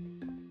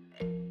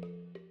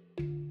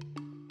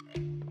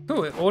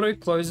 Cool, it auto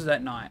closes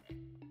at night.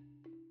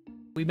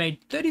 We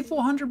made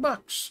 3,400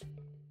 bucks.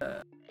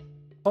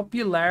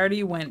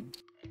 Popularity went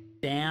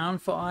down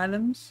for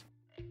items.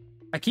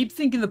 I keep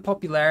thinking the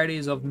popularity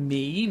is of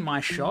me,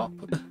 my shop.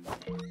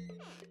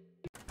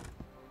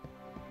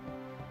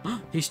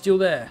 He's still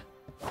there.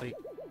 Wait.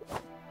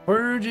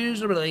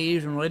 Purges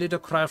ablaze and ready to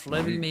craft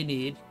whatever you may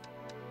need.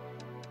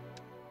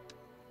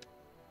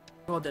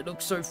 God, that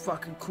looks so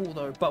fucking cool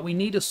though. But we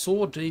need a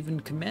sword to even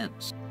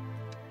commence.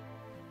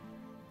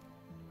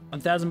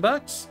 1,000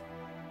 bucks?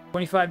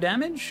 25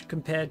 damage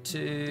compared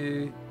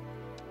to...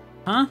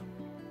 huh?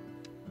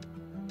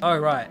 Oh,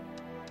 right.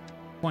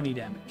 20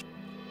 damage.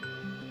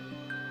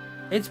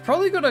 It's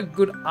probably got a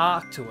good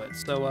arc to it,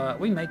 so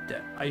we make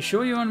that. Are you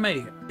sure you want to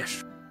make it?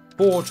 Yes.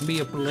 Forge me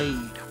a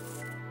blade.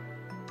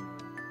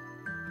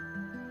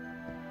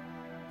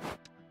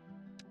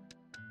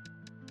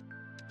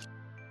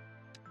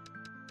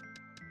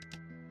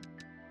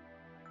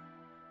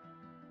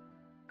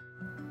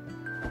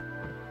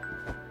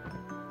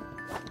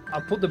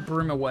 I'll put the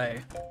broom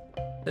away.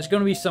 There's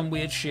gonna be some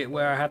weird shit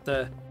where I have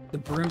to... the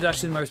broom's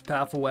actually the most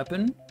powerful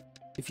weapon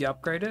if you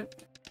upgrade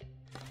it.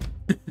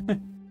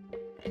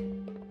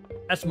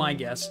 That's my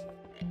guess.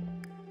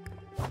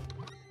 I'm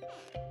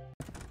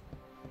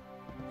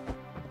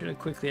gonna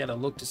quickly have a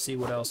look to see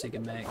what else he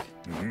can make.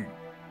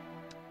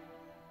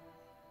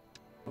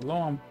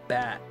 Long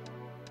bat.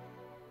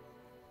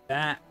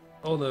 Bat.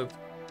 Oh, the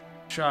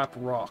sharp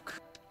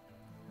rock.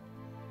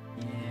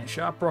 Yeah,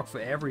 sharp rock for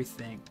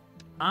everything.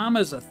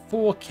 Armor's a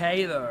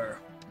 4K though.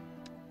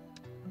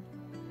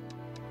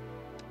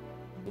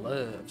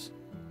 Gloves.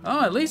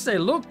 Oh, at least they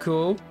look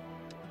cool.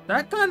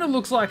 That kind of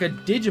looks like a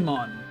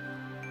Digimon.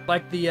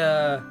 Like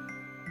the,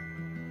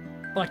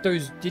 like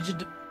those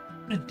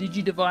The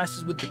digi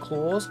devices with the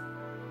claws.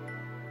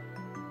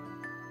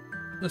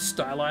 The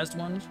stylized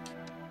ones.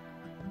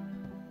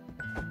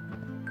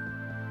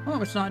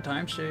 Oh, it's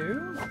nighttime,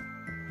 so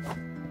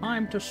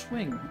time to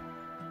swing.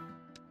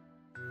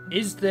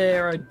 Is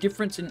there a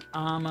difference in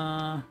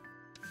armor?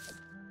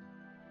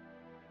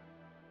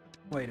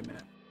 Wait a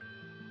minute.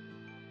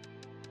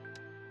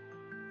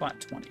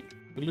 Fight 20.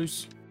 We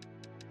lose.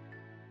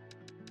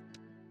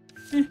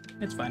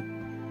 It's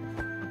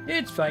fine.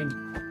 It's fine.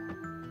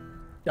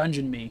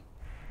 Dungeon me.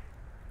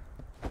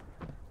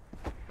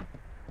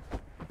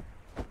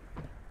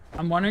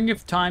 I'm wondering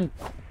if time...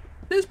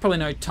 There's probably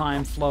no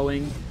time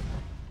flowing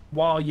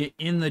while you're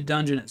in the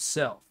dungeon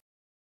itself.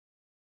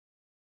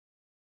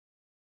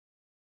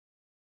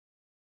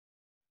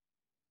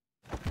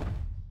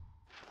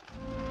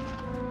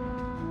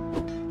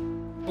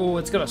 Oh,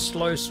 it's got a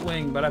slow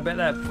swing, but I bet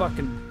that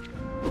fucking...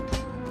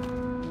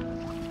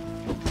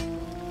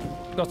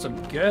 got some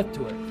girth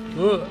to it.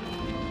 Ugh.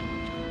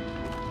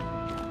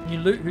 You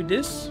loot who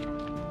dis?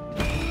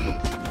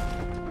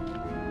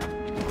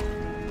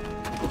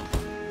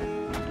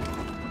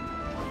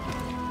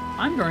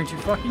 I'm going to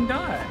fucking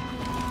die.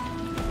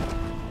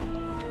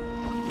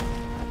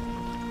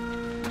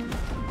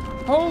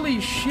 Holy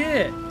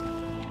shit.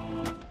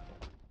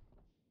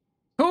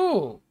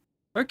 Cool.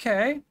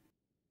 Okay.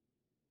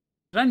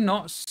 Did I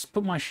not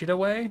put my shit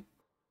away?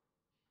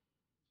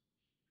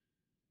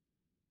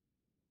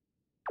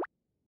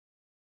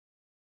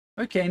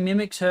 Okay,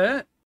 mimics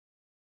hurt.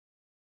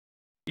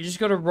 You just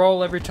gotta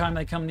roll every time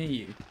they come near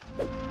you.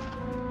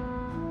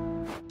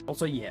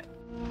 Also, yeah.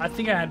 I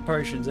think I had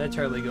potions. They're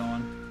totally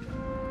gone.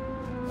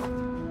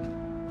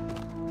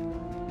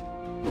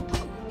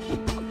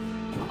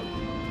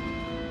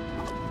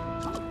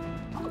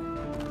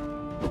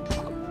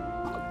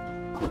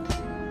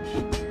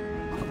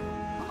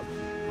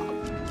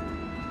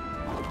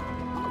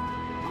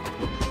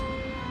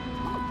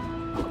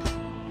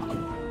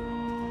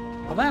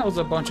 Well, that was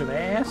a bunch of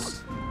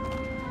ass.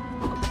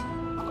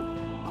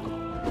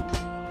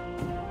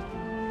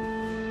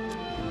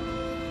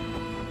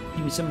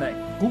 Give me some of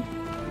that goop.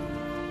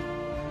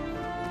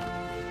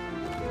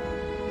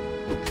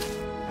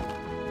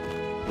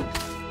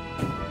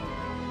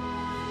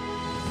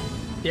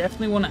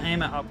 Definitely want to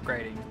aim at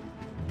upgrading.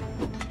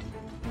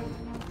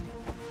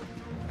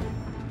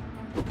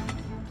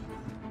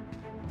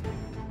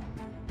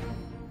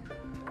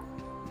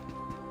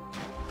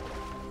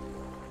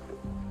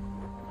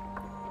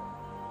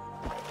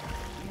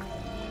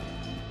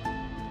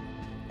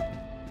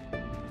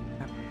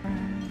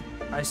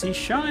 I see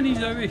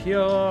shinies over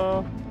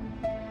here.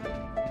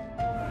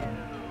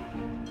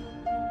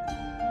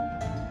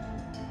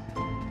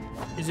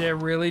 Is there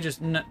really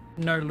just no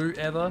loot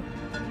ever?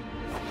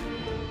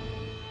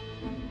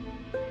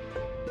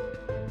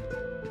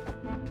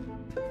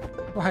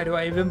 Why do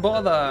I even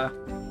bother?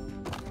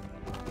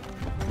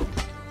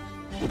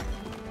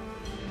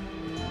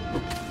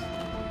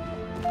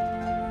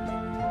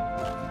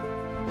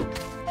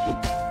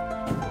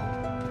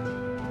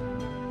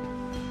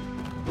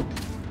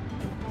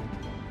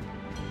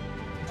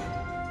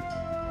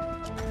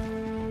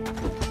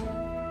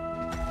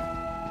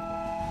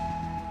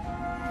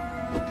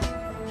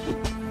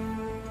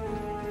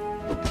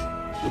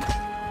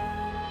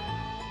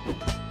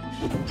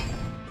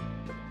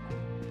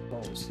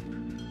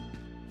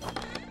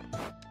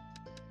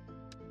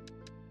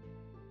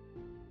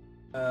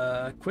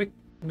 Quick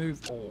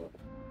move all.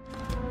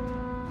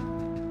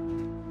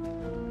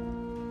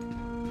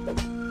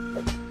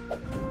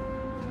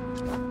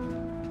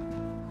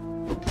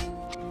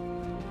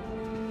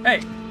 Hey!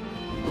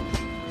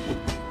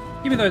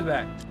 Give me those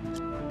back.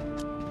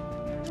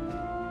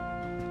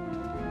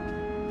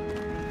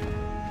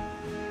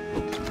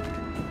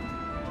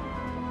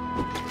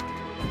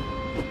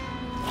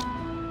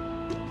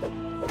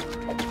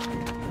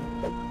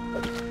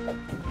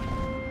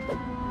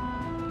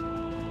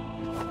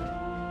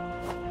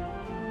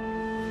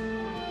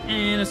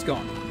 And it's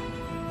gone.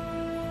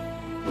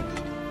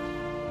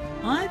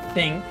 I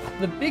think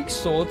the big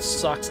sword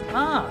sucks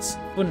ass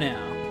for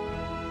now.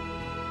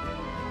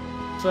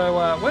 So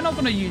we're not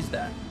going to use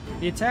that.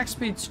 The attack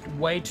speed's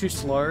way too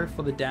slow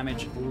for the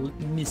damage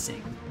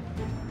missing.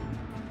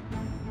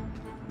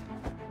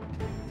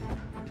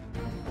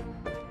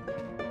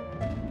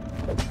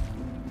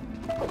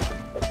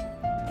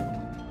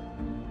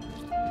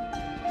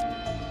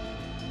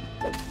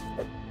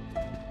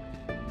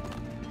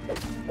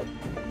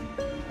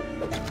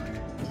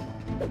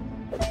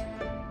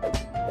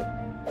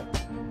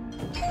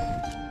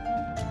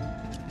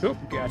 Oh,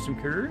 got some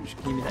courage.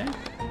 Give me that.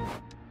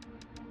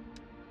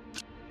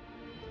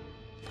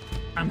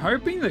 I'm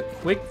hoping the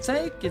quick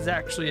take is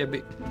actually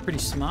pretty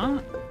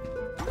smart.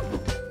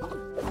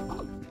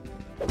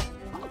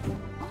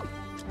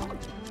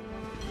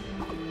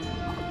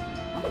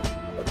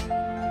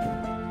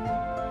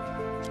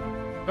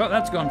 Oh,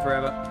 that's gone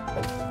forever.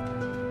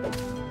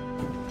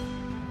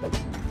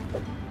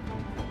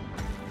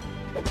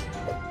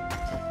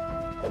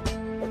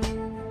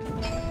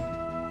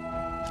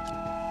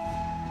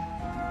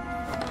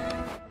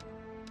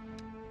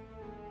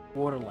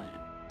 Waterland.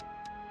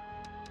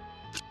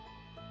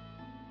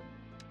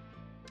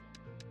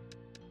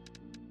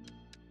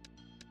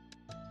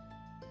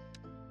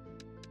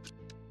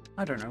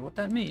 I don't know what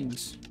that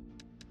means.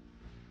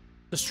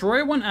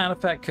 Destroy one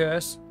artifact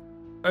curse.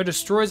 Oh,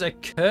 destroys a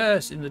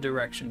curse in the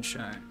direction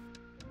shown.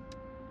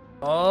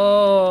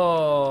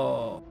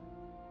 Oh.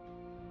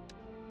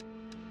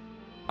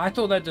 I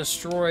thought that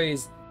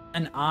destroys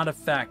an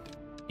artifact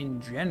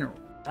in general.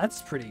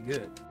 That's pretty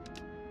good.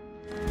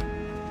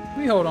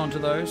 We hold on to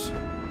those.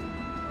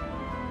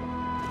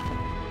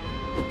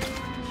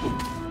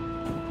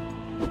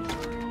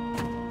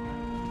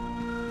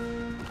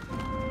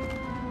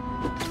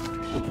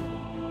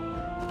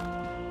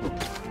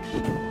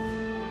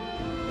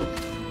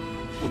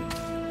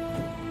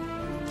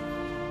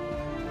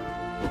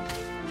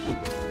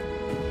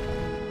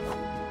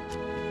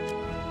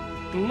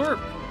 Blurp.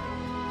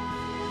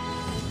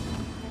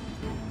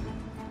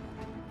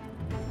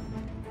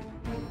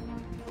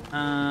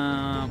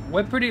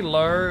 We're pretty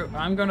low.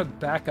 I'm gonna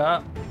back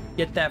up,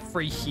 get that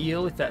free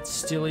heal if that's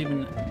still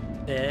even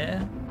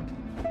there.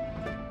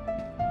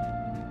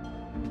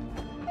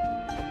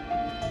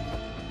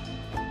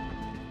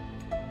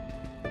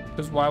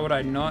 Because why would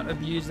I not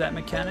abuse that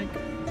mechanic?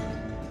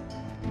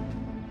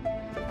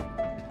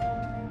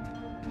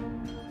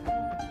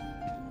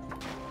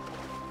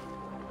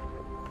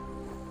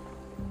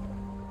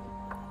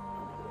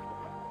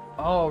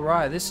 Oh,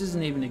 right. This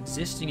isn't even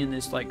existing in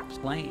this, like,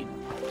 plane.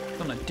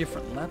 It's on a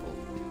different level.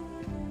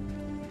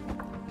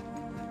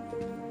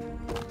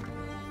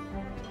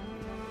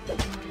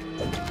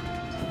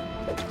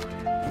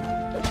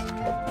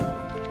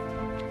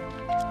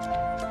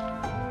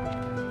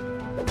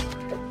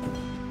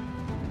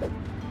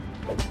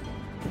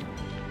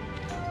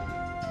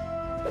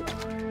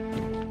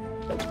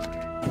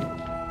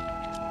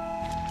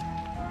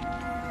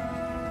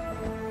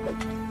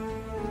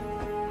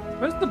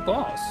 Where's the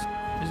boss?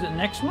 Is it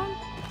next one?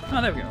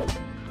 Oh, there we go.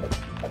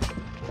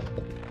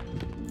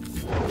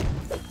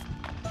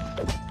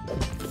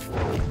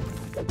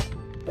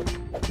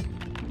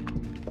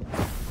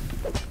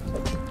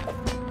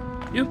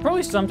 You'll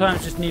probably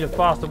sometimes just need a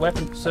faster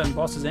weapon for certain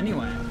bosses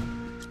anyway.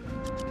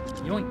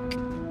 Yoink.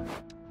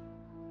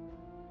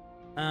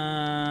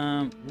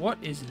 What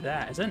is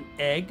that? Is that an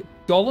egg?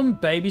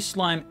 Golem baby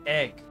slime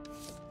egg.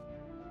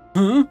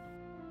 Huh?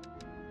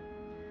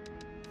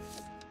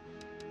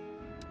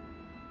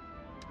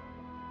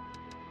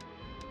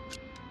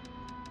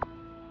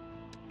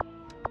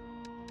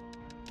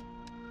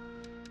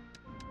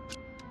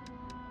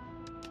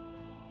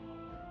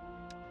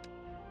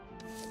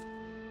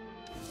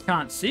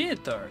 Can't see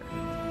it though.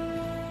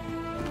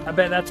 I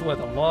bet that's worth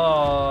a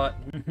lot.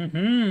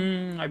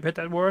 I bet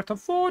that's worth a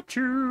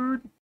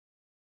fortune.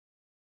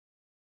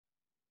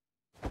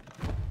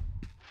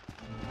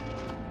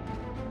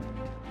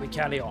 We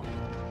carry on.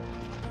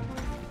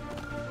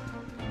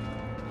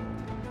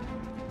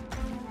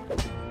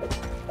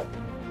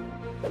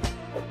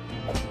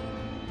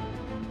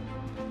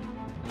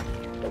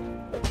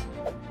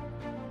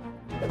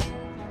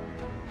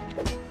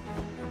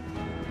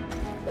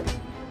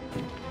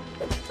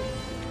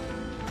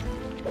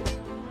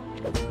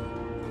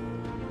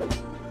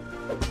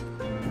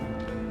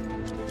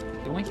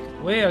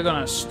 We are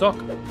gonna stock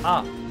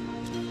up.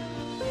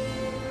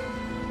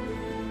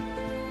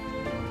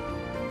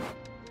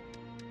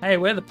 Hey,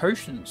 where are the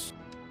potions?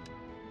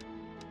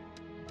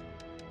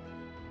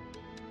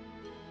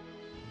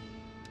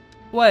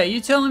 Wait,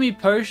 you telling me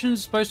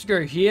potions supposed to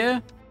go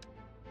here?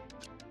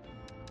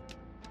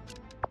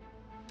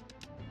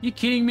 You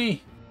kidding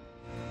me?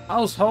 I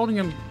was holding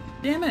them.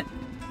 Damn it.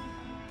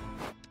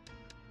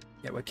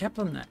 Yeah, we're kept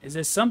on that. Is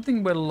there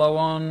something we're low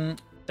on?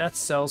 That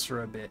sells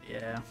for a bit,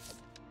 yeah.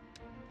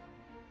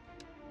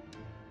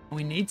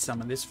 We need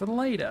some of this for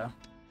later.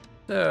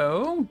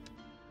 So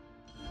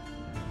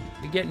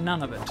we get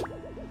none of it.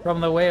 From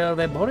the way of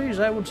their bodies,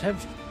 I would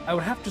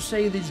have to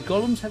say these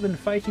golems have been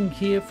fighting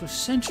here for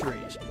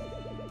centuries.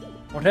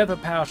 Whatever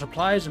power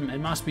supplies them, it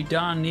must be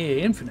darn near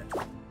infinite.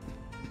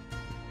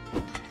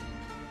 We're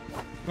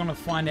gonna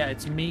find out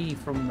it's me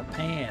from the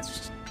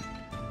past.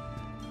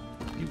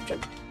 Future.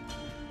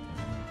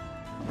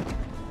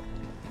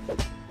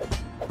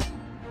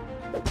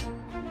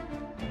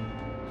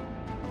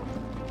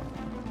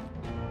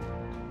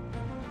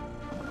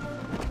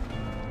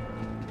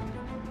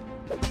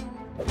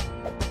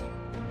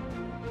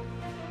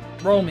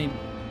 Roll me.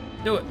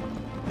 Do it.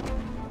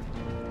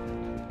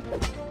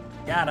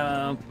 Got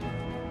him.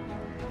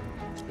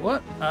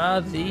 What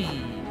are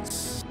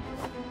these?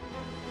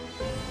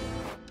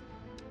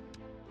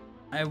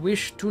 I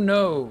wish to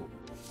know.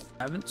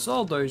 Haven't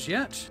solved those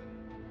yet.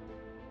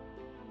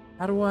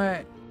 How do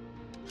I...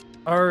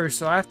 Oh,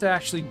 so I have to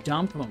actually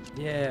dump them.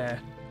 Yeah.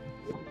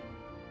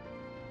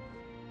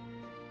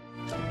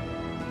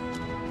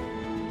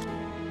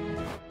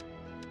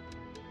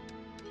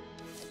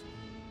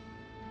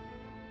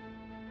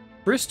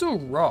 Crystal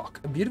rock,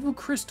 a beautiful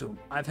crystal.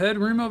 I've heard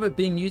rumor of it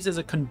being used as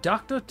a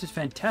conductor to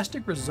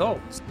fantastic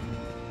results.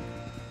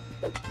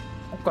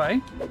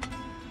 Okay.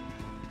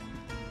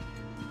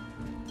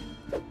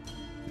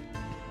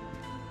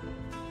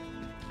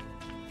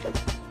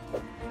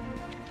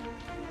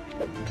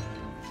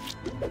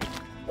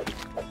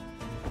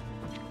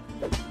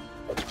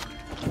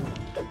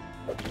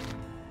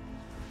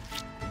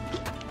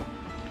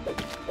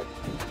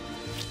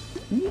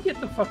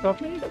 fuck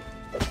off me.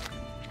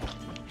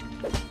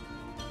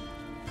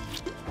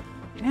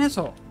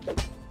 Asshole.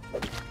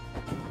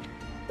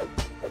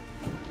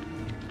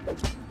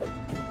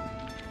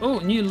 Oh,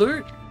 new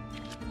loot.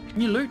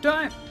 New loot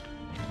type.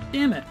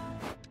 Damn it.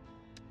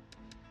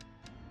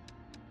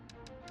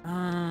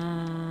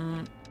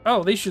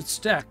 Oh, these should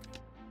stack.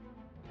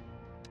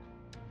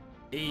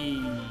 Hey.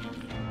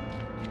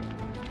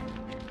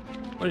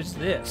 What is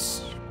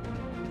this?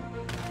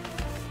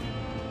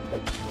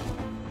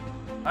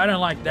 I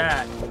don't like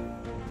that.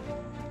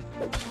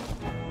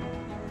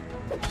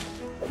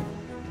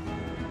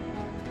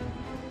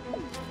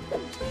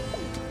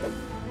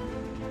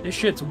 This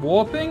shit's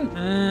warping?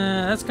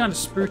 That's kind of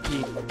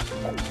spooky.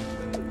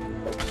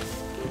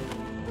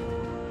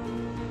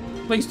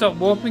 Please stop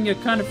warping, you're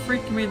kind of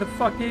freaking me the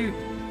fuck out.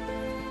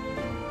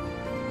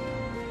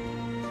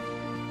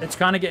 It's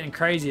kind of getting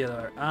crazier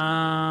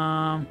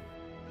though.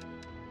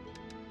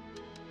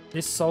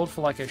 This sold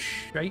for like a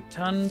straight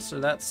ton, so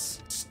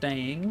that's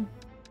staying.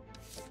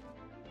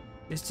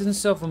 This doesn't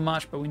sell for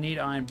much, but we need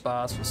iron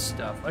bars for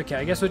stuff. Okay,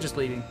 I guess we're just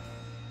leaving.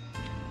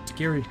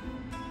 Scary.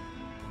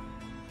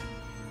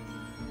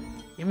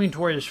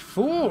 Inventory is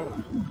full.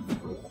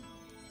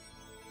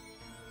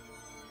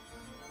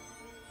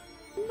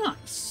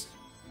 Nice.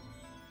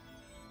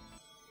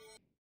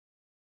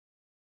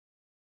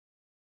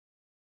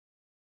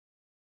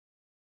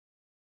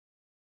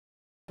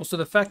 Also,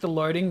 the fact the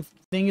loading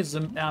thing is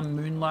our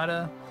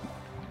Moonlighter.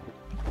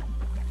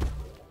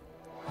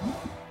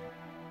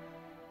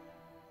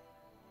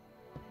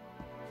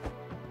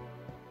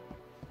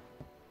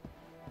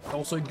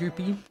 Also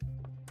goopy.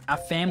 Our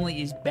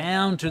family is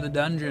bound to the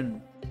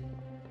dungeon.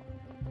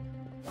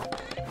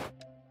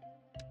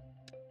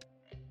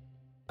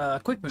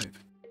 Quick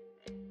move.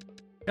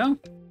 Go.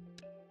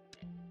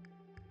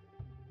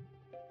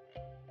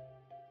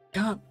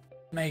 Can't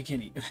make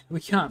any. We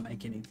can't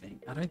make anything.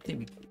 I don't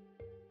think we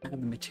have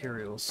the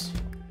materials.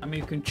 I mean,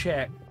 you can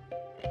check.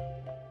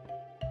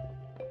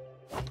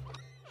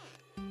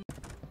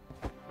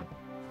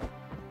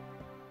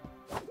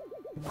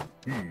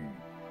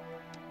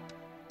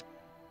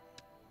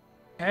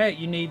 Okay,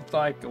 you need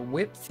like a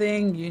whip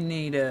thing. You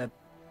need a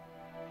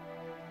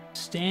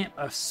stamp,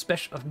 a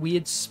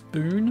weird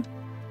spoon.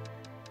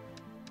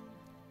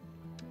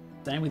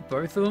 Same with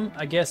both of them.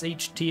 I guess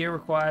each tier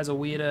requires a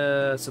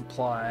weirder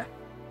supply.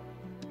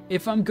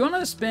 If I'm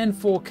gonna spend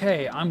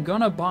 4K, I'm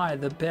gonna buy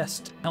the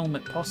best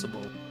helmet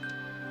possible.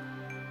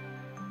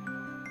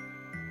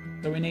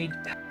 So we need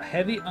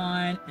heavy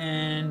iron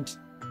and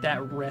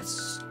that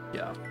rest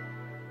stuff.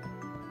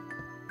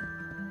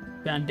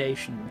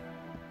 Foundation.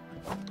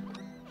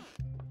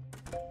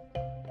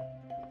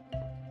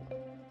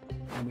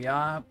 And we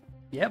are,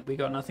 yep, we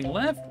got nothing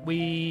left.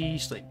 We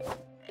sleep.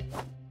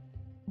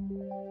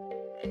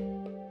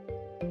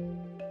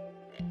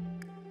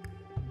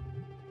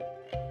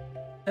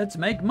 Let's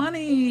make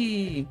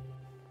money!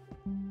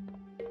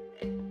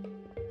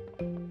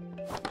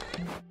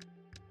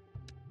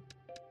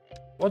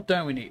 What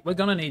don't we need? We're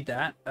gonna need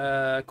that.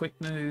 Quick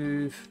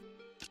move,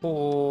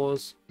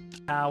 pause,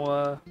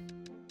 power.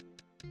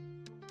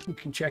 We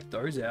can check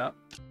those out.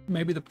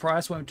 Maybe the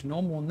price went to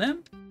normal on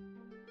them.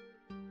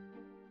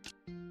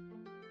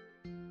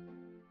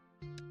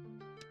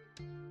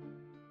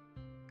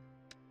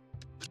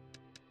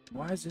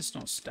 Why is this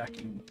not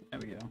stacking? There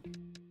we go.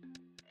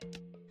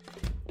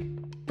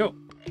 Cool.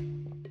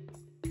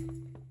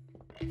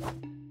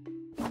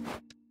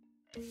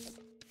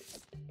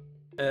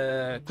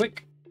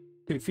 Quick.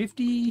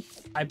 250.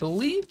 I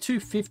believe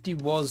 250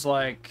 was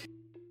like...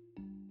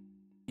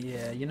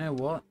 Yeah, you know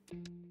what?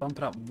 Bump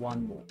it up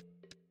one more.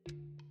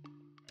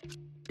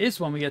 This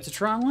one we get to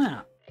trial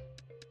out.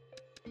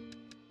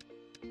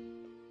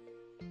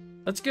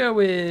 Let's go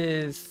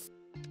with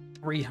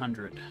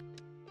 300.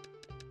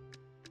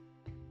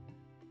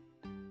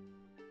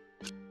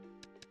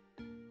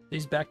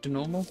 These back to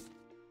normal?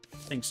 I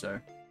think so.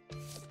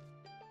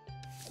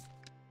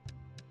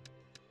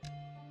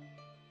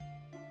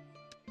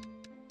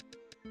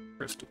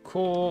 Crystal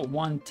core,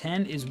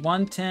 110. Is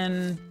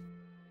 110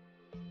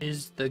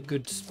 is the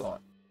good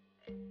spot.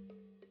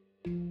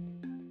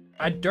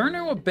 I don't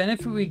know what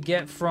benefit we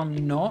get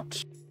from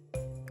not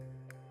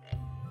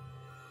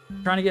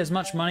trying to get as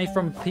much money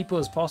from people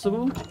as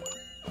possible.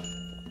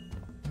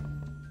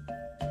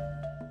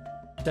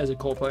 There's a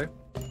corpo.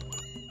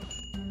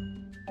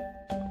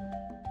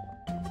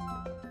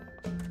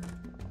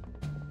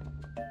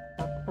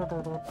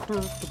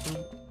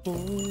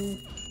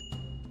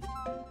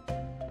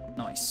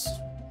 Nice.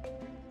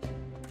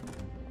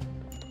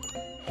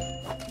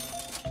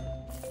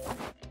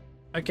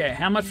 Okay,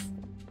 how much?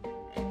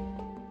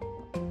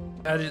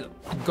 That is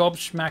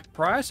gobsmack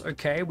price.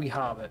 Okay, we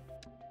have it.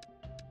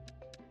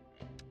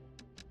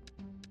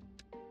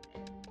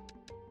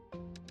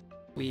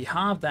 We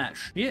have that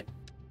shit.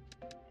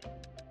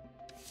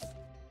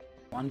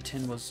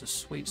 110 was the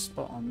sweet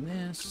spot on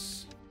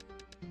this.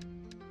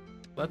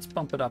 Let's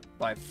bump it up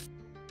by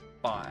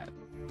 5.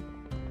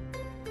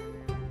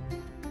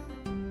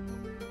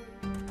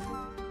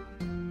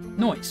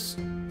 Nice.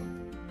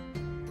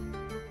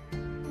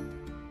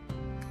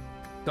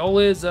 Goal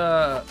is,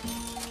 what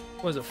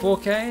was it,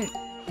 4K?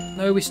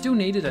 No, we still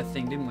needed a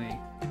thing, didn't we?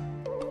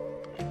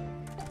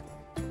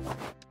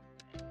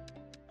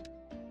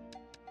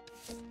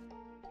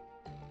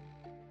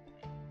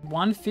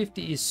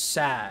 $150 is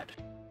sad.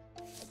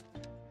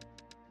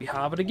 We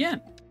have it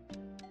again.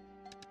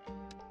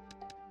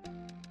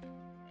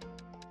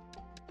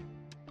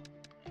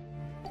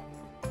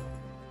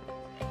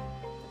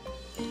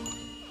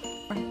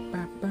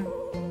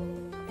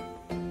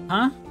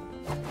 Huh?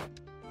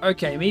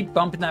 Okay, me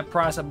bumping that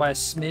price up by a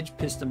smidge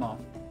pissed him off.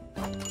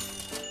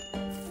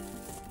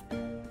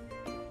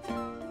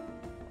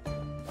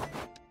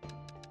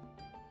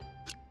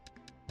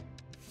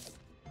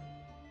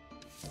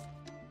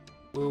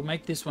 We'll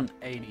make this one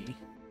 80.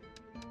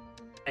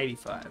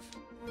 85.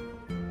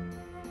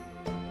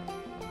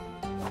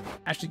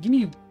 Actually, give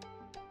me...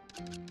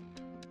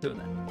 do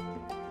that.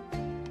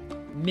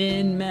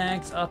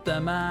 Min-max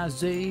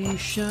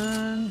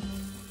optimization.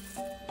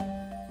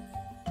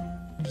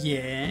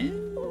 Yeah?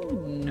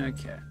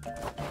 Okay.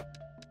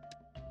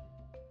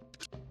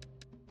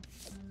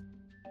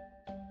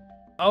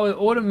 Oh, it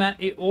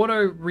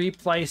auto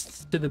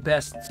replaced to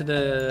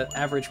the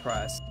average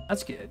price.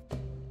 That's good.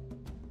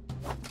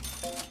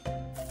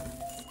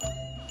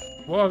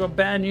 Well, I got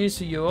bad news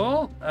for you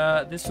all.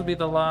 This will be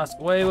the last.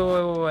 Wait. We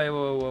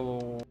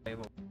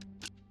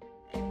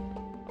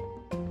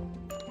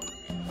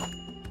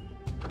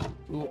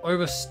were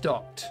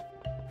overstocked.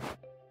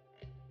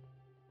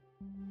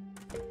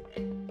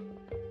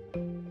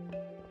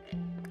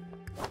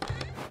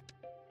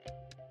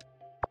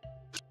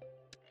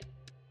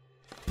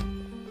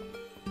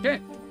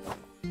 Okay,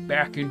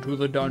 back into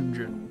the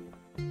dungeon.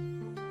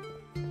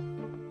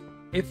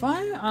 If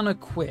I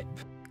unequip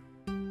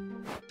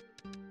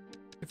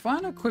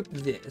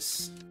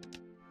this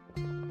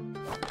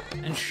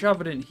and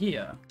shove it in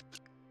here.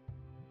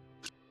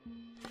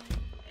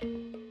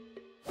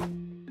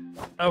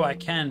 Oh, I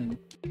can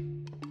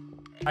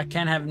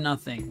have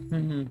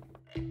nothing.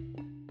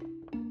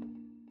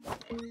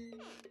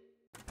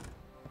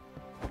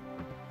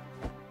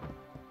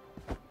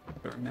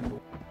 Don't remember.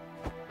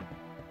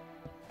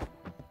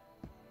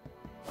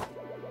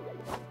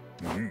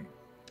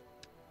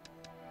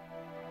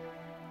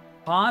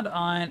 Hard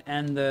iron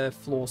and the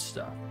floor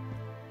stuff.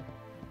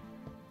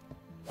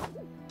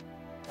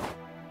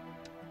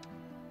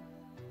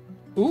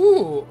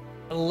 Ooh,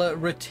 a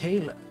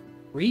retailer.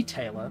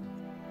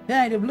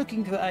 Tired of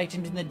looking for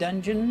items in the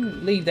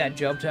dungeon? Leave that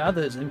job to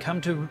others and come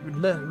to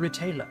Le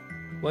Retailer,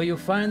 where you'll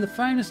find the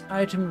finest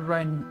item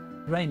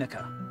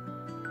Rainmaker.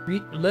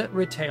 Le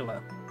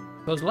Retailer.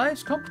 Because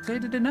life's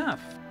complicated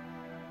enough.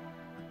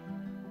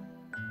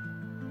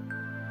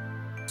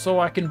 So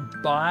I can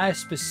buy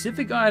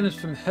specific items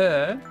from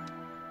her.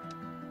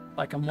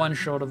 Like I'm one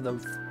short of the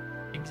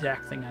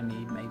exact thing I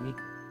need, maybe.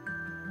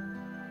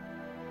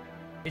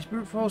 Is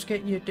brute force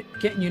getting you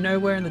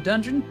nowhere in the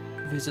dungeon?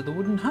 Visit the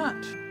wooden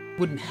hat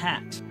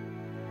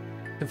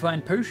to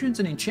find potions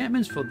and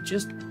enchantments for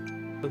this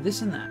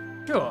and that.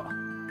 Sure.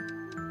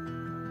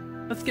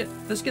 Let's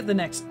get the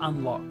next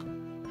unlock.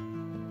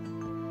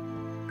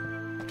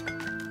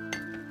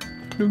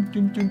 Dunk,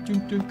 dunk, dunk,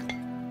 dunk, dunk.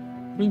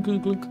 Clunk,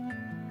 clunk, clunk.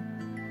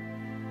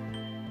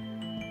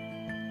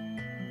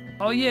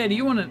 Oh yeah, do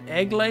you want an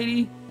egg,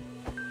 lady?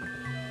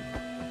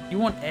 You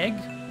want egg?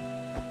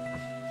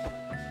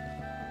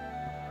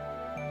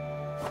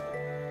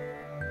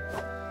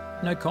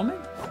 No comment?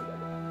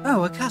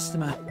 Oh, a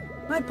customer.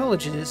 My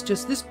apologies, it's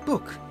just this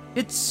book.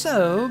 It's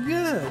so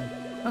good.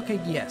 Okay,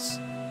 yes.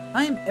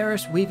 I am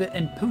Eris Weaver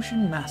and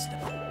Potion Master.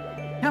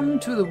 Come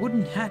to the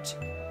wooden hat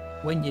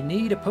when you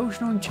need a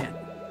potion or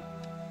enchantment.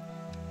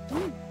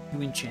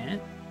 You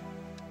enchant?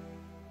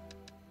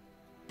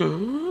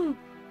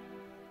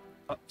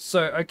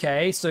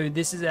 Okay, so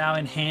this is our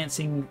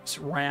enhancing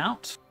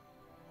route.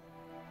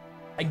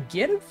 I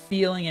get a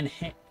feeling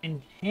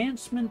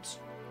enhancements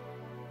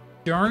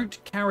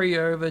don't carry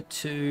over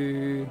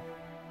to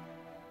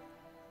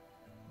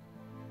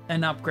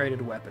an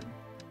upgraded weapon.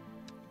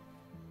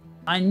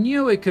 I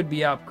knew it could be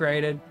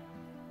upgraded.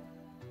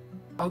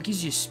 Oh, it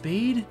gives you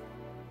speed?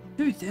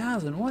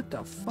 2,000, what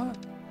the fuck?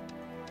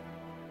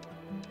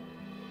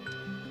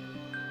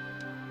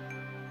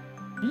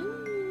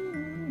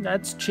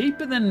 That's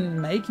cheaper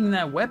than making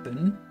that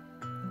weapon.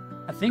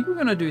 I think we're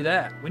gonna do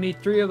that. We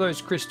need 3 of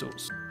those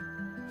crystals.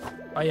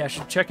 Oh yeah, I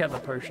should check out the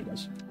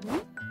potions.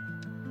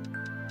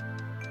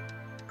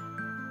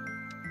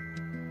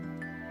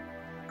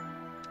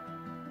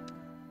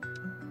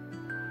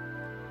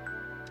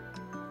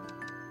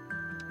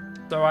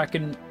 So I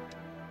can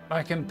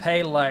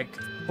pay like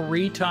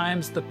 3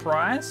 times the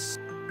price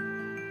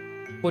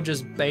for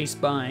just base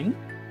buying.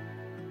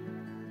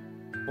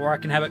 Or I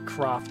can have it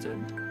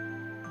crafted.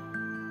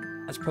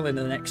 That's probably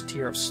the next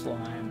tier of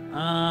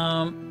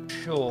slime.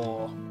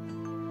 Sure.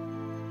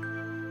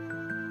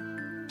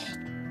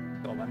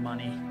 Got my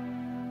money.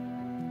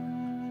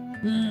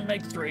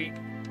 Make 3.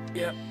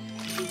 Yep.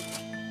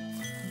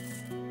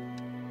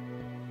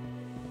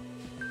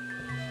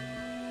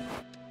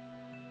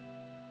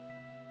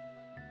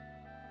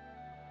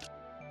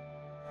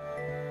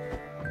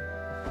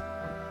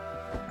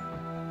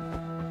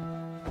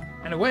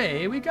 And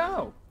away we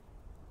go.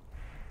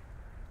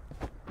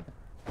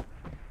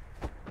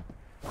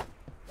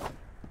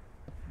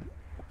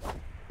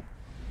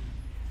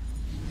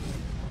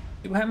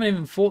 We haven't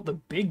even fought the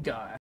big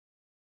guy.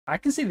 I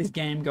can see this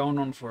game going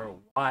on for a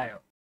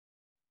while.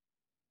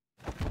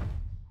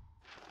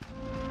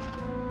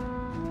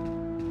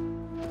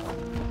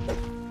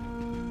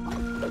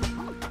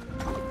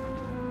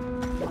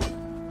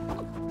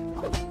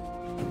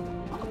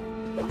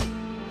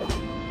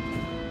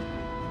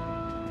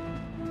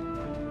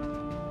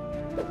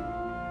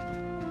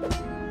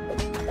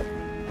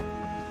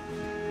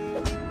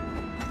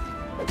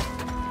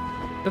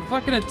 The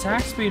fucking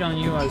attack speed on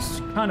you is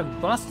kind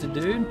of busted,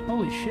 dude.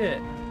 Holy shit.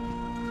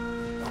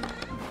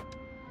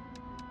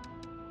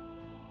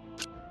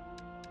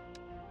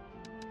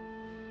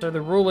 So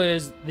the rule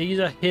is these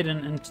are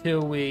hidden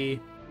until we...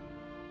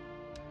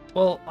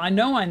 Well, I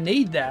know I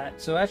need that,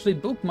 so actually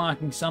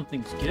bookmarking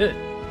something's good.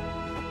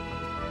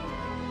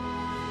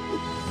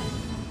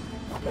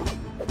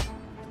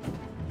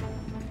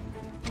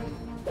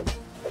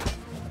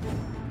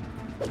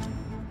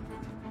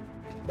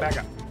 Back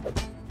up.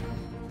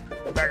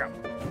 Back up.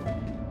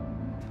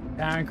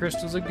 Power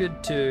crystals are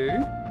good too.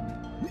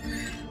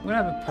 I'm gonna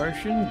have a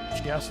potion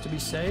just to be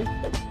safe.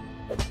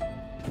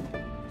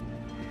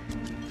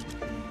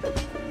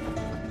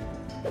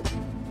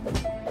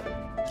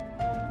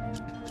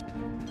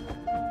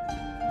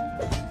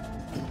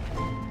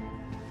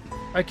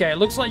 Okay, it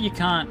looks like you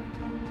can't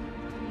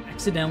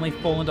accidentally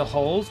fall into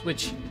holes,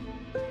 which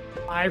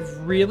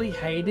I've really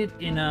hated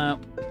in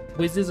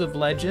Wizards of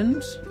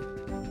Legend,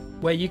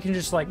 where you can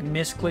just like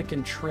misclick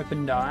and trip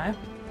and die.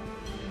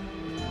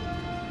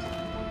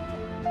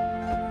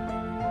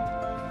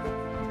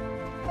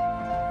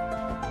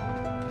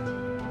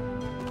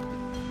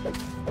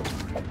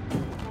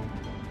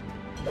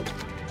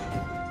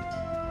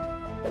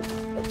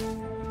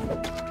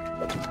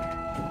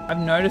 I've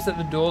noticed that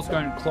the doors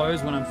don't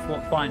close when I'm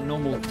fighting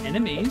normal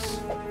enemies.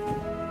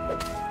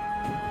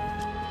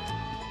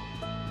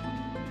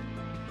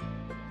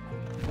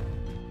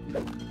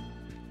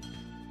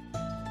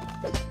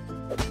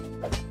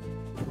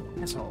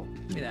 Asshole,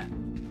 give me that.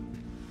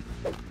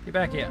 Get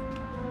back here.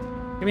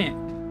 Come here.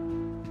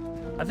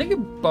 I think a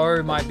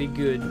bow might be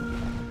good.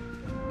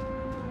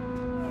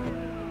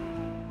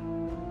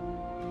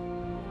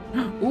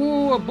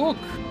 Ooh, a book!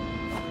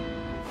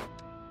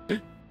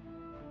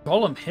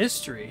 Golem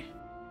history.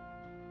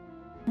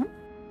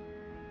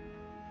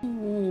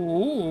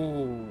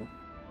 Ooh.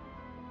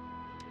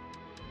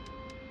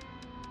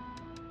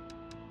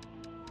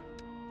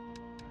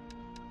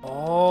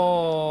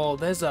 Oh,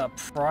 there's a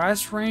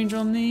price range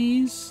on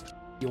these.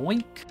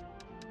 Yoink.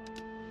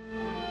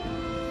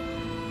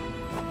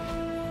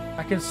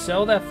 I can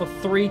sell that for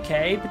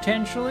 3K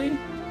potentially.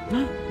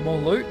 More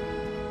loot.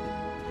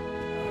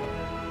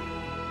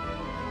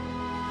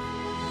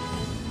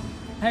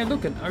 Hey,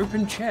 look, an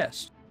open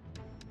chest.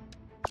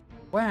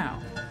 Wow.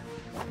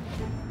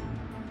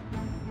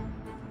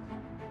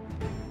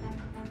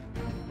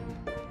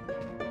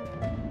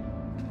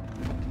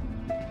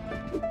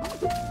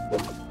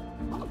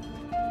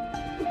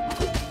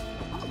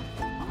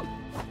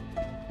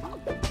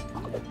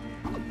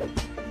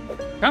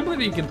 Can't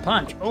believe you can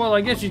punch. Oh, well,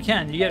 I guess you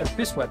can. You get a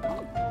fist weapon.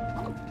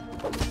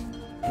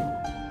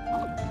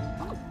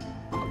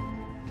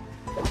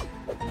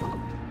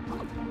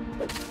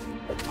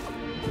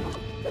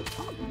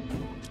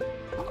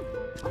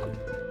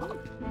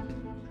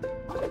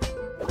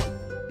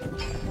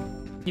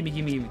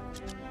 Gimme.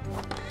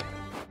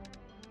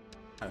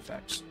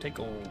 Artifacts. Take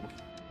all.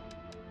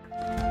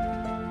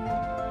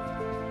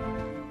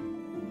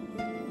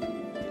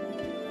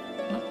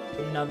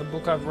 Another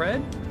book I've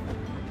read.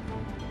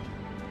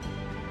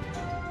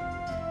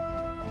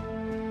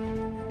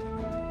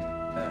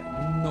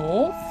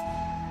 North.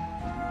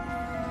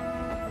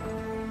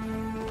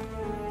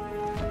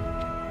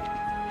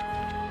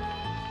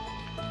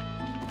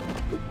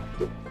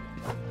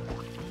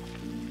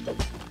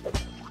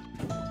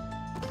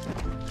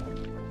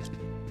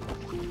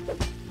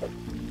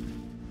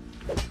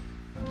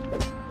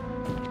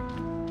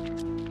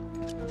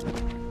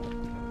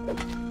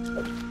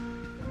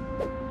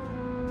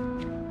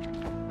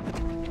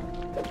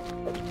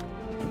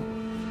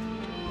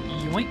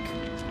 Yoink.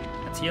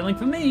 That's healing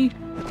for me.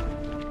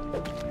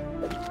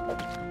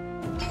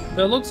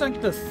 So it looks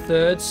like the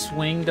third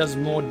swing does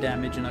more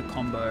damage in a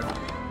combo.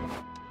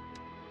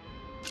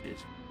 Which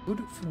is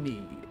good for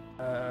me.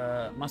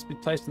 Must be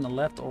placed on the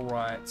left or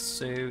right.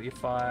 So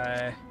if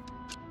I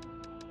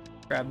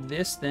grab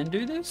this, then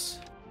do this.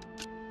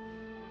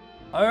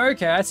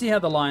 Okay, I see how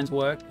the lines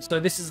work. So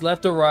this is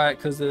left or right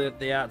because of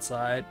the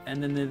outside,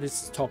 and then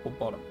this is top or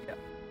bottom. Yeah.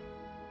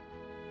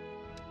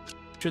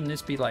 Shouldn't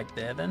this be like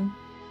there then?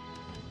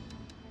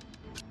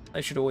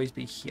 They should always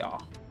be here.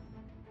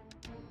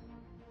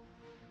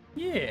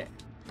 Yeah.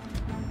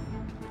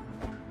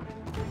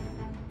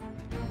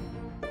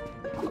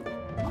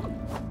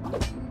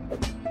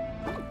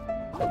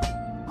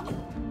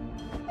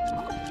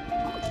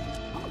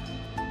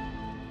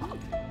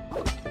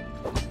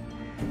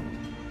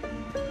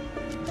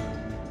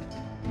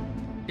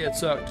 Get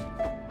sucked.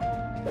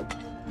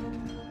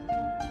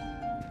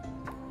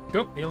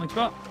 Cool, healing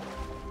spot.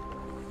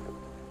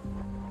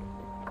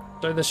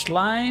 So the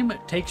slime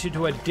takes you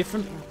to a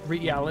different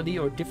reality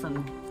or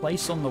different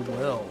place on the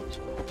world.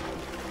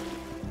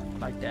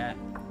 Like that.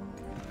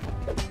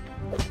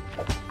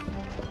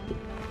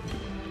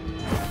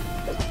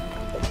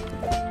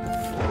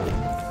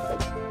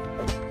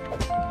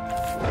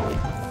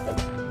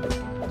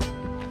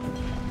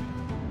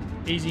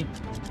 Easy.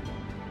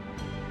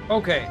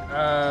 Okay,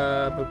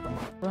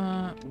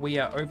 we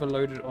are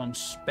overloaded on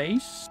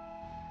space.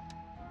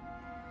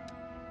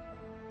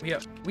 We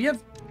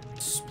have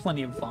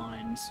plenty of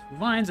vines.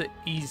 Vines are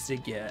easy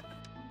to get.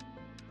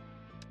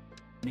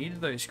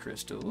 Needed those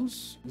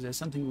crystals. Is there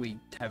something we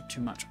have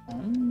too much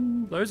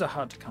on? Those are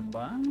hard to come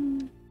by.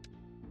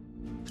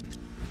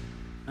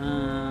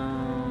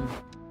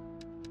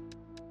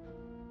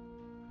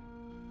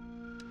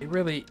 It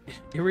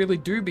really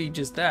do be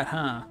just that,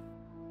 huh?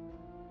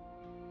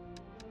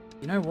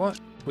 You know what?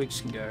 Twigs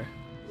can go.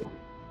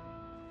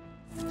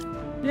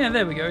 Yeah,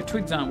 there we go.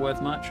 Twigs aren't worth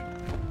much.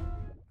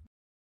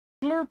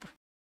 Blurp.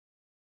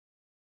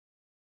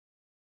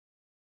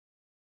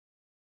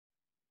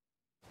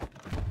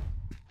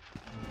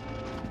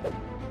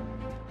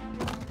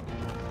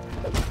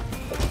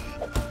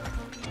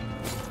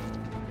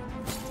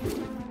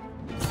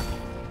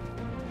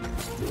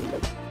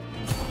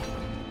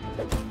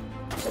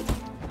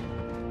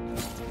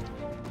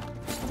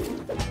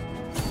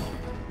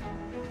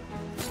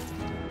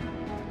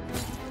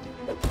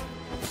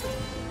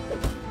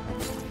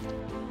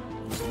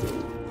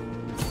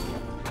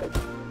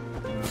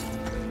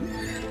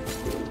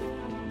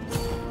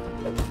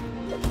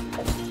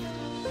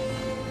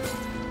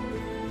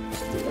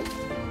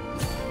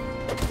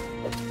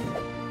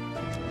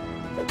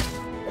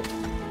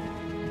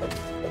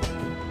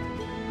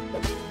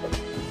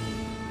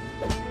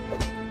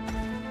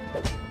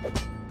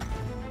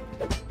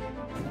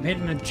 I'm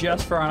hitting it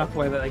just far enough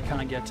away that they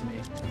can't get to me.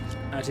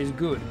 That is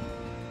good.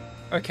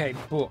 Okay,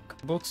 book.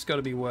 Book's got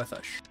to be worth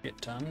a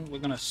shit ton. We're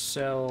gonna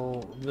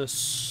sell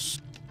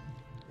this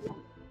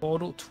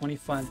portal,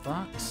 25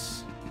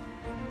 bucks.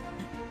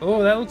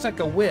 Oh, that looks like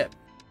a whip.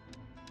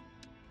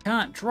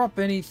 Can't drop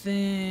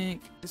anything.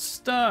 It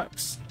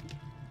sucks.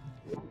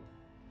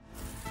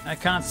 I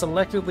can't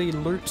selectively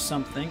loot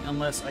something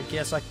unless I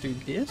guess I can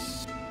do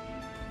this.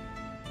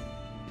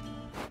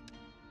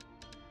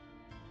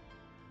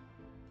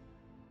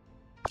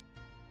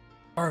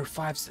 Oh,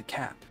 5's the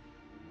cap.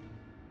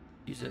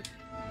 Use it.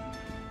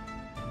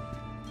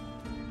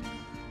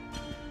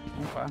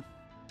 Okay.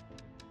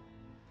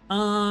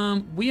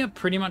 We are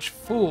pretty much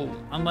full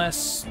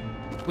unless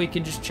we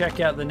can just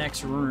check out the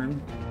next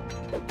room.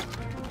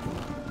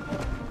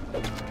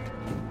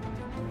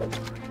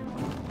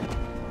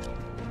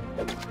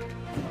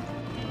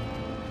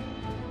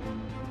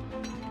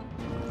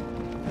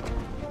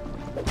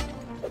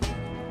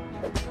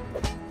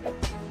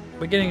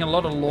 We're getting a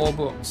lot of lore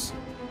books.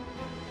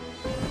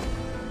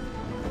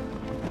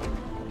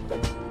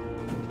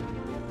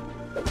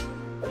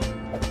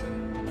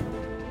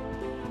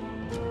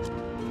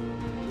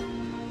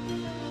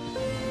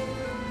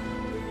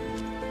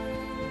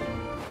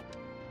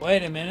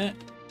 Wait a minute.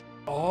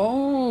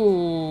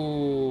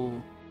 Oh.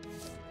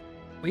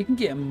 We can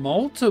get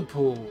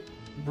multiple.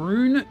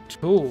 Rune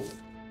tool.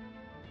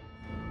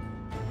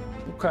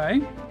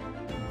 Okay.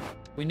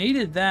 We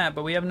needed that,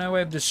 but we have no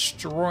way of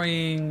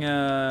destroying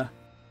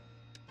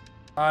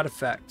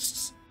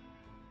artifacts.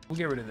 We'll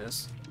get rid of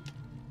this.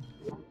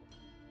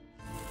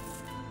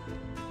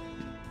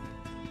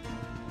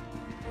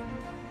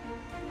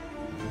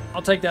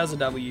 I'll take that as a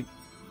W.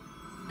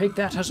 Take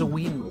that as a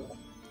win.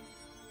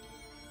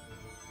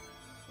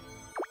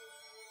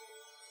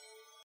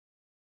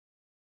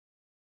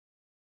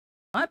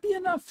 Might be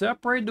enough to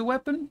upgrade the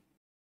weapon.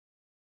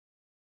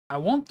 I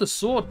want the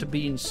sword to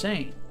be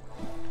insane.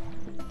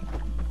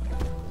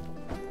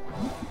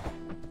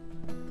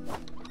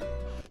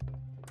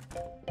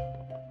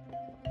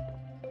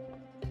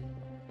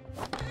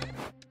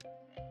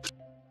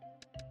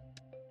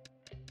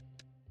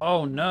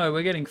 Oh no,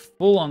 we're getting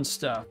full on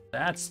stuff.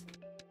 That's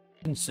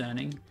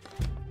concerning.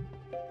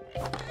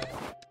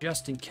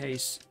 Just in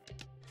case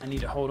I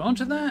need to hold on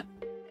to that.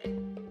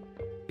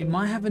 We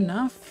might have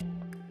enough.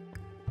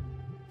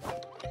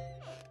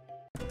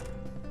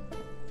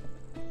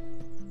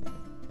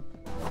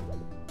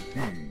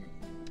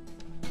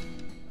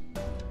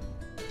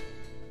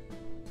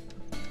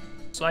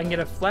 So I can get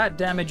a flat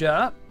damage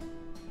up.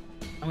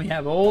 And we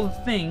have all the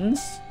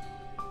things.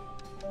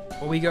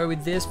 Or we go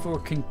with this for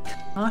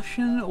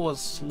concussion or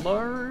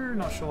slow.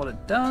 Not sure what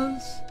it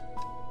does.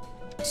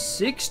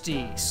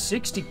 60.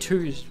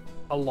 62 is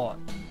a lot.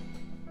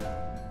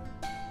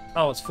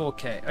 Oh, it's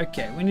 4K.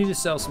 Okay, we need to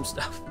sell some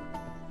stuff.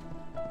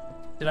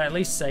 Did I at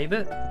least save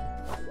it?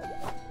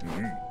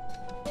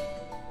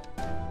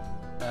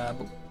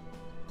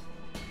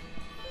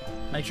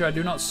 Make sure I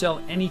do not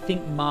sell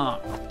anything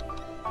marked.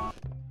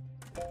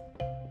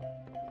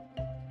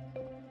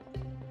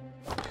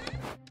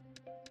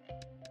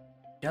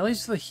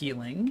 Jellies for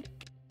healing.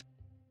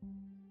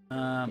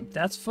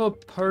 That's for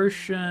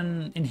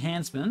potion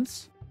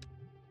enhancements.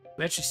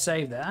 We actually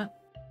save that.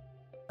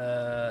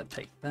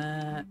 Take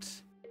that.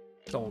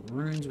 Gold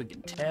runes we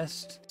can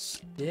test.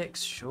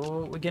 Sticks,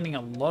 sure. We're getting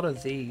a lot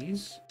of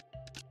these.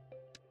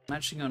 I'm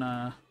actually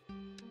gonna...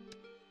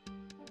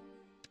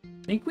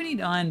 I think we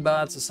need iron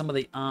bars for some of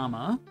the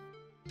armor.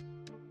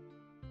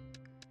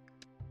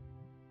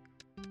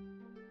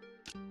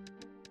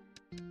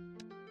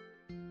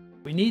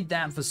 We need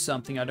that for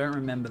something. I don't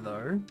remember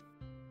though.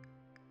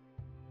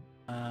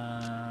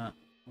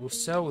 We'll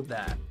sell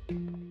that.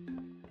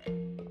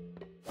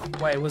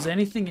 Wait, was there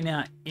anything in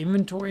our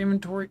inventory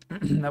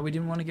that we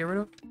didn't want to get rid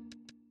of?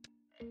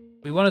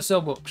 We want to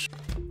sell books.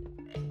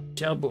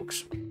 Sell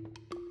books.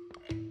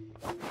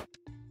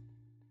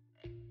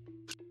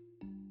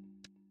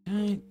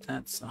 Okay,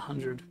 that's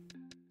 100.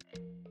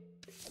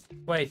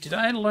 Wait, did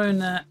I learn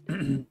that?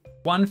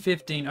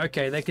 115.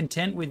 Okay, they're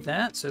content with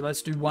that, so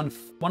let's do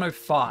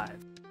 105.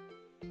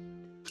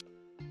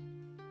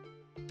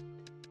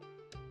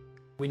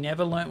 We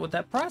never learnt what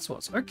that price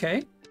was.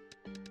 Okay.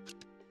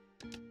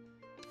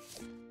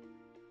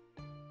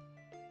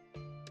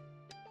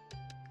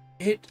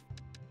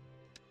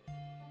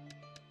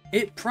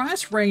 It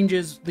price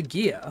ranges the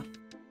gear.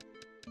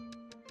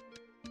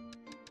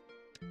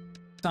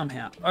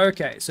 Somehow.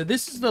 Okay, so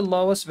this is the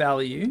lowest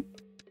value.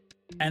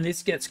 And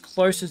this gets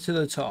closer to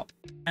the top.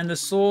 And the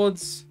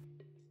swords,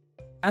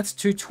 that's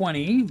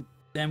 220.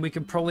 Then we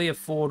can probably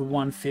afford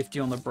 150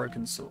 on the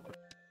broken sword.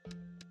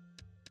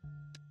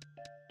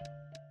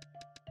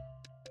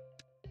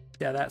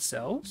 Yeah, that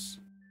sells.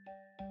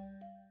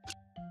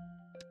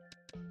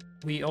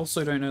 We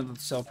also don't know the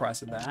sell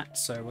price of that,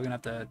 so we're gonna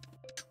have to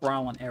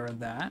trial and error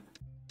that.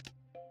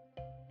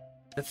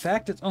 The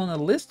fact it's on the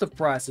list of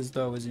prices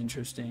though is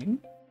interesting.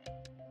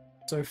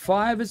 So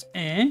 5 is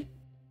eh.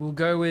 We'll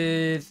go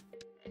with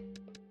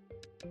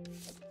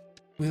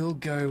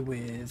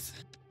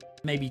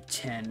maybe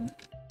 10.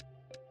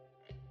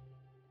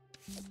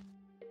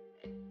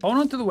 Hold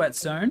on to the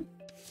whetstone.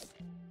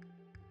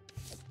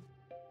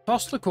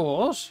 Toss the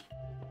cores.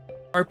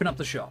 Open up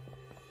the shop.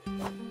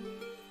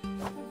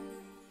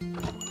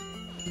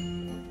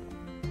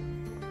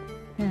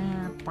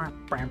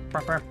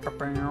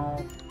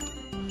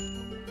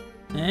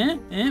 Eh?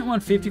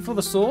 150 for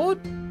the sword?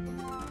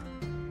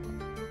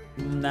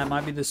 That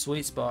might be the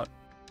sweet spot.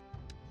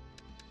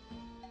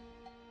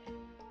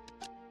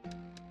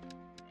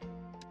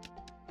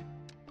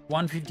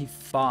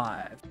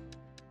 $155.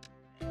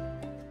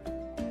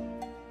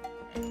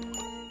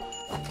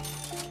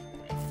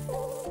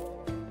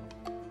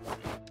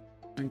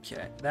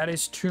 Okay, that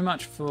is too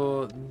much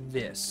for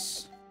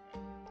this.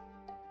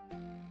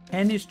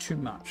 10 is too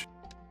much.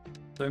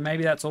 So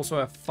maybe that's also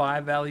a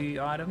 5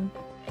 value item.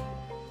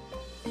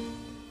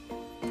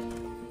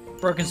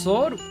 Broken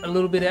sword, a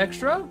little bit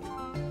extra.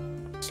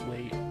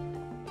 Sweet.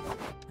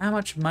 How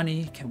much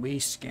money can we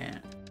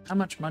scan? How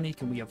much money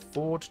can we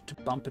afford to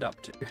bump it up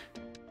to?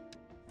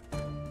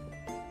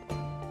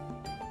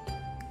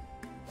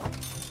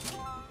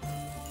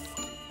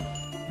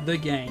 The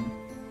game.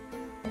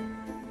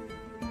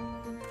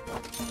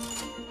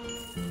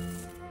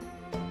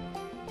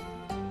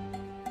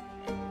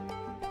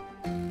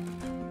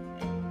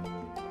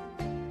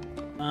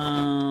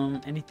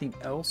 Anything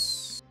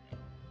else?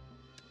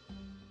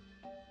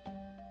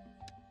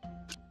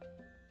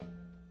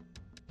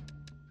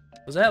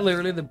 Was that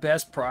literally the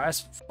best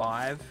price?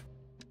 5?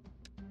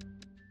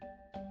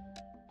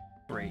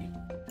 3.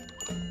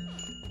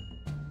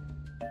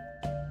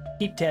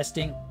 Keep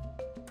testing.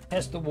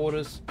 Test the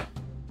waters.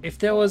 If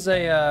there was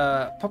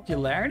a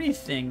popularity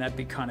thing, that'd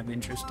be kind of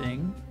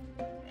interesting.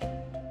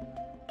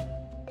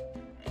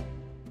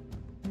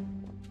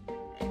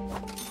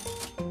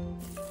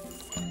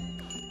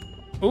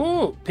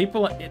 Ooh,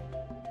 people are...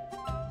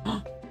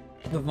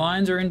 The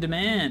vines are in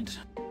demand.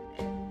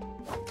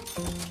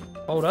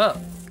 Hold up.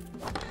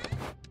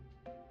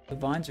 The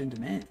vines are in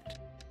demand.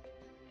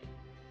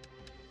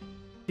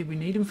 Did we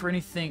need them for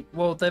anything?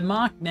 Well, they're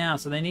marked now,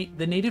 so they're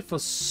needed for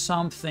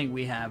something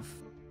we have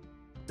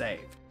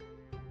saved.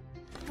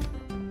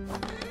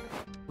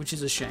 Which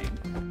is a shame.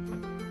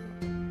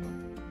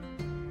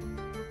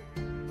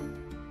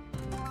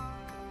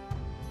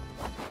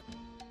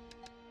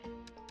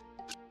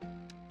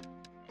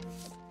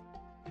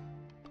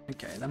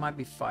 Okay, that might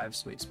be 5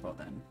 sweet spot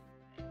then.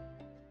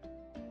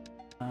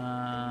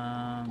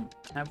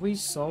 Have we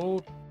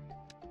sold?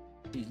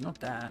 Geez, not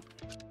that.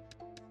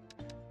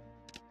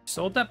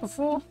 Sold that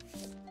before?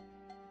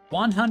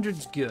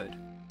 100's good.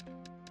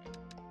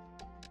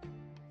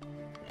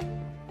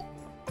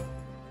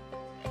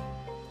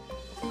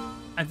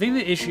 I think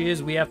the issue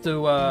is we have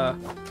to,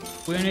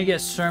 we only get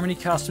so many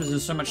customers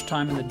and so much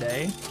time in the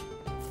day.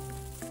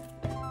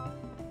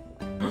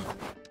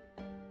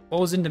 What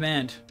was in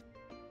demand?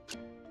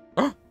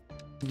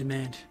 In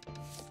demand.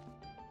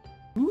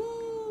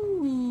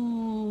 Ooh.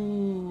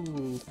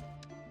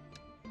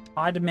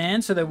 High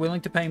demand, so they're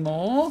willing to pay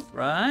more.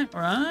 Right,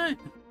 right.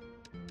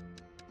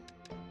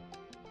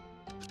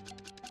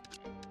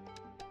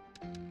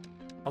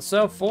 I'll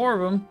sell 4 of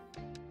them.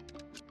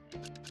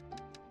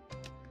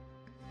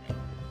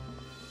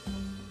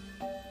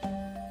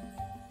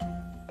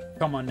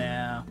 Come on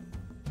now.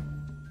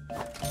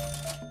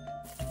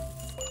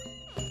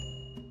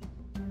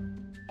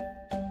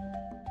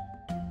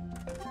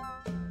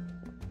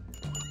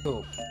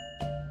 Cool.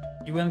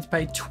 You willing to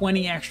pay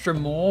 20 extra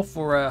more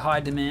for a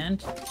high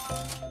demand?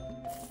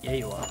 Yeah,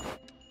 you are.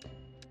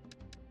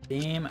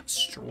 Damn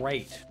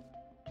straight.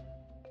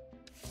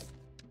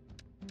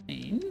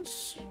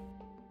 Means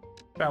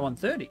try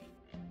 130.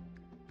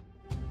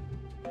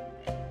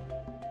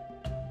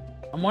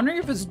 I'm wondering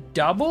if it's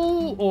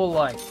double or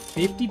like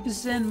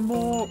 50%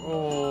 more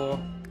or...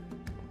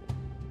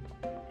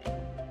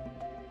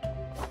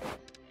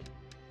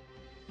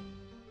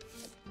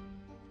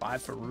 $5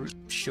 for root,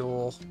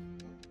 sure.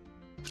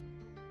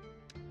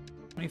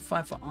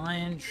 25 for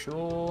iron,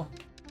 sure.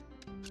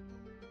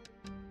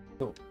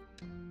 Cool.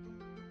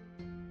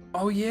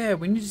 Oh yeah,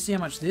 we need to see how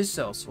much this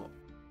sells for.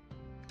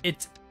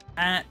 It's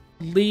at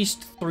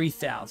least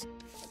 3,000.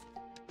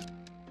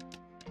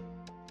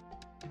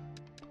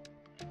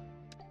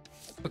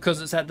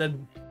 Because it's at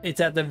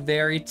the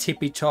very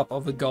tippy top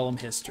of the golem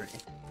history.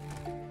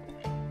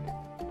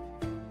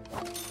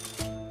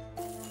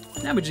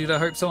 Now we just gotta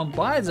hope someone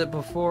buys it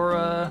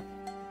before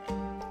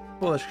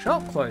the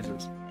shop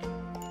closes.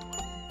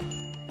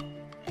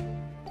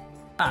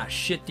 Ah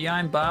shit, the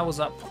iron bar was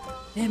up.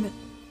 Damn it.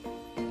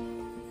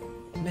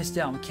 Missed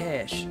out on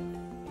cash.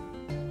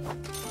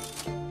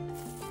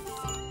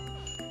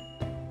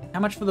 How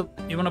much for the...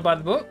 You wanna buy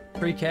the book?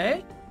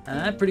 3K?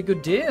 Pretty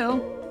good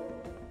deal.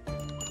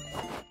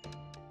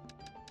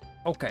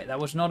 Okay, that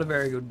was not a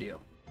very good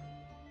deal.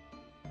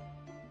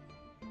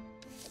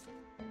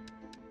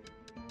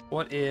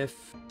 What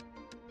if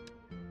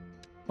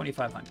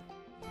 2,500?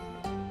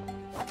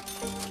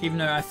 Even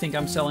though I think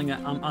I'm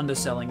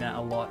underselling that a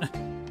lot.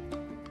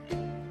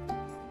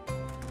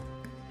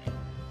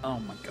 Oh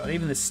my god,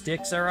 even the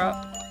sticks are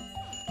up.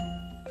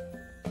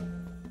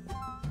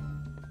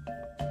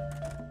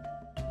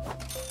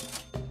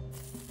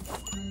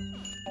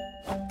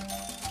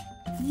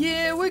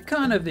 Yeah, we're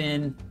kind of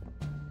in.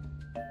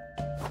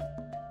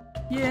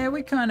 Yeah,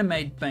 we kind of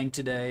made bank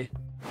today.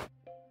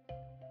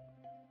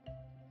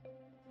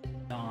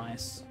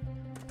 Nice.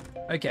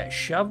 Okay,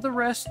 shove the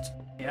rest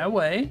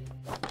away.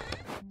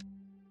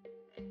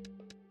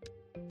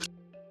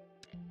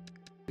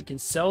 We can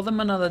sell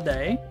them another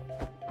day.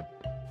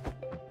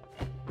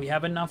 We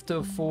have enough to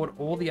afford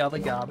all the other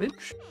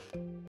garbage.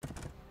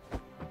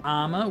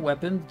 Armor,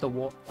 weapons, the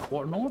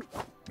whatnot.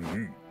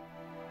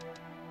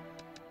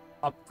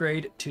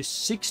 Upgrade to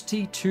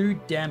 62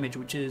 damage,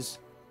 which is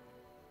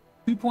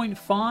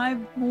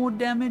 2.5 more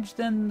damage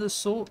than the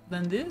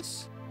than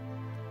this.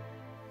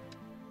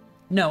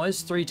 No,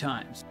 it's 3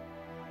 times.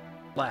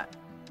 Flat.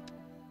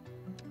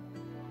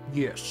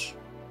 Yes.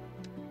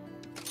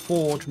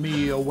 Forge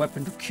me a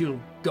weapon to kill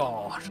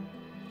God.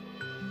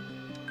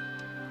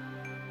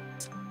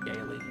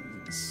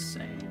 Scaling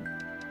insane.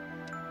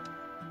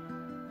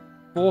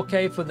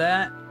 4K for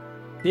that.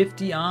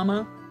 50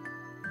 armor.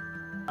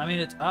 I mean,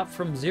 it's up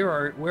from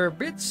 0. We're a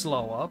bit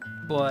slower,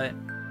 but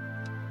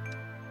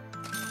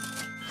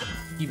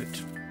give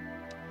it.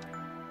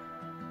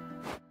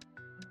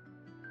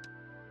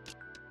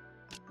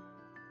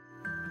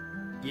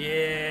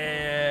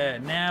 Yeah,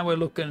 now we're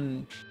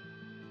looking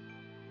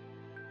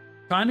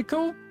kind of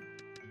cool.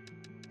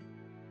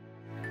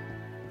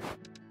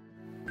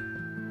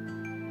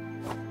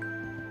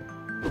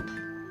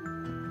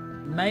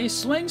 May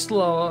swing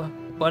slower,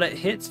 but it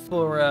hits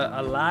for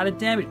a lot of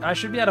damage. I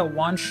should be able to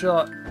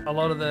one-shot a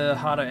lot of the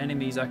harder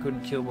enemies I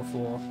couldn't kill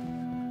before.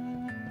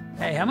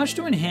 Hey, how much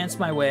to enhance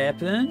my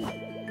weapon?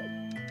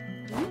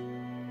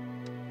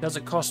 Does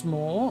it cost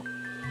more?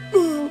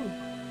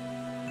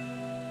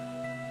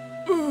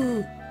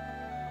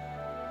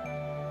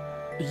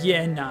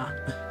 Yeah, nah.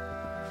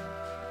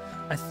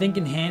 I think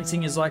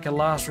enhancing is like a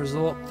last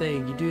resort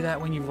thing. You do that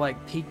when you've like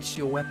peaked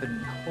your weapon.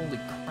 Holy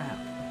crap.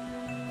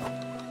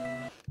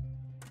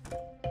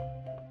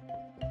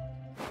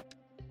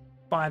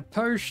 Five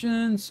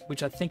potions,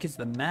 which I think is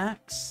the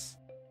max.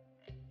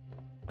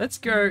 Let's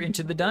go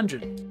into the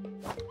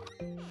dungeon.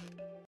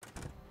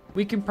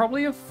 We can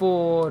probably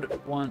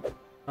afford one,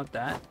 not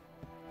that,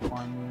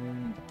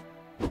 one,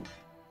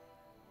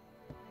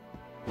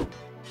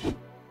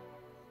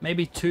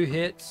 maybe 2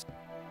 hits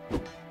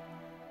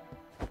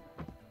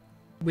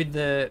with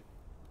the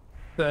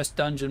first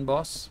dungeon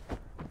boss.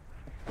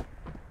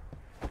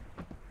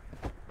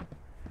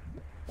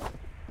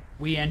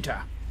 We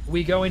enter.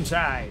 We go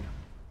inside.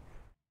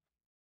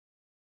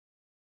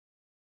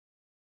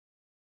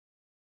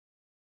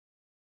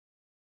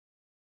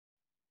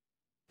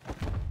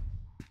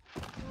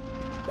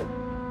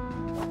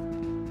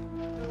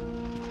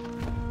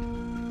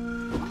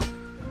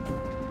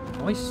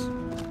 Nice.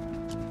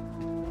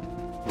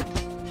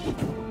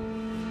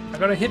 I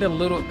gotta hit a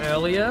little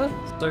earlier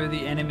so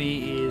the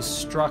enemy is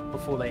struck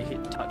before they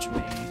touch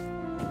me.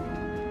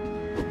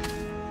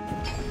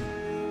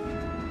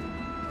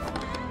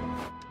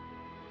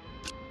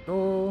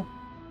 Oh,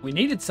 we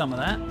needed some of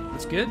that.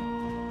 That's good.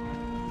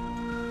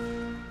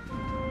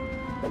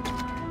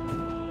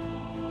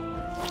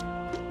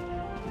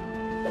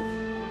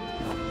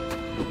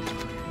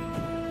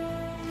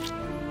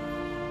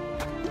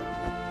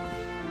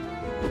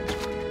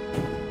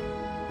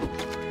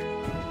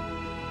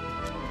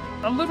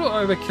 little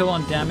overkill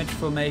on damage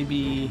for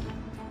maybe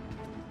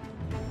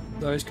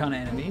those kind of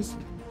enemies.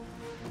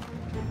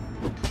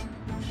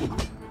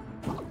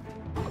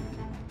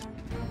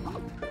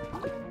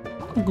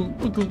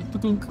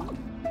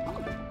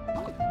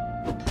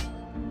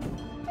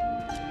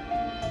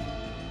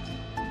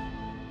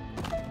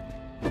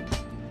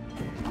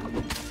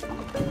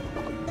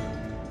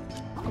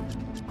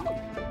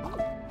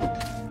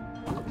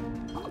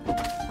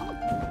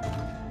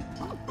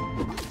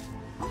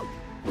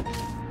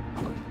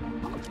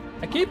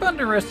 I keep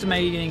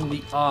underestimating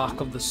the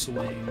arc of the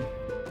swing.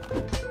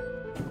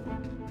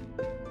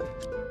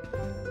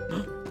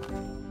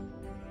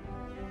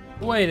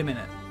 Wait a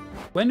minute.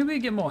 When do we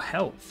get more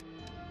health?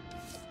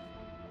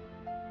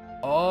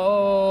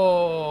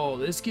 Oh,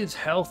 this gives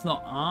health,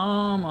 not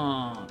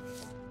armor.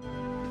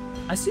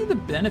 I see the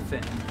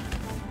benefit.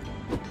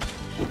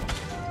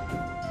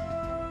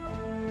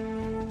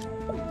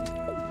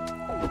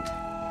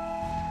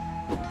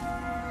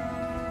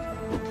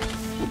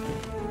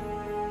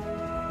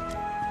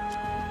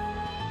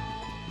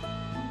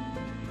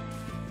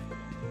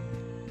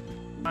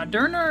 I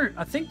don't know.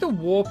 I think the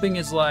warping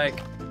is like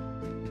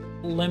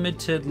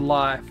limited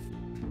life.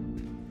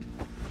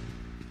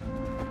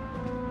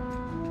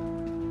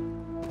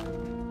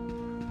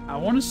 I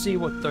want to see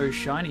what those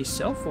shinies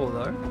sell for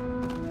though.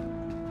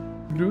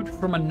 Loot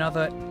from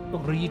another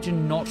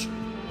region not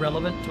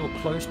relevant or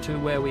close to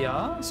where we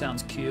are.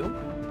 Sounds cool.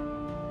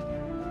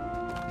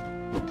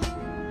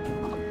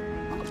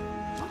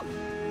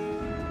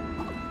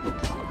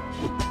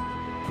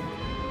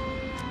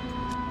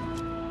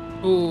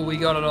 Ooh, we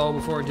got it all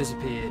before it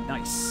disappeared.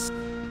 Nice.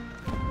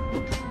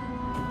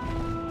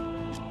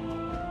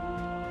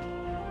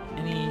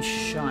 Any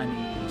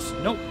shinies?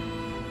 Nope.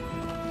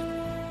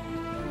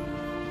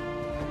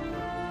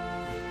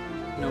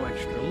 No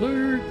extra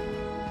loot.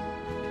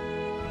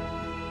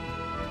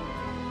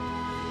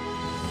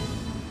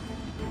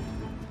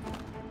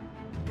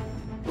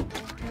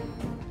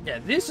 Yeah,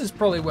 this is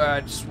probably where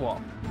I'd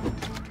swap.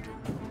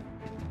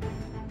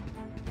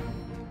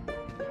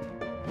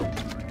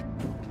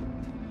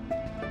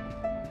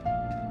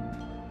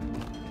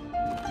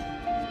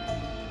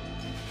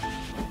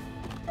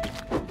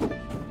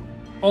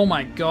 Oh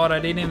my god, I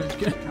didn't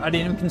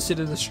even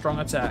consider the strong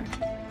attack.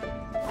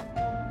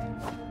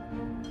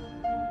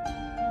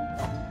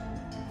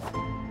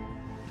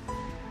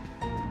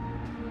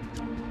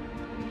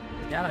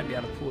 Yeah, I'd be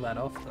able to pull that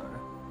off though.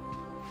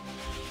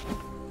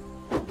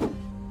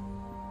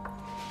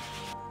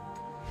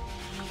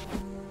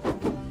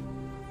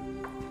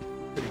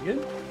 Pretty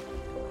good.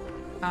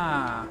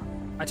 Ah,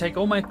 I take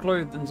all my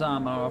clothes and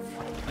armor off.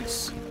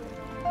 Nice.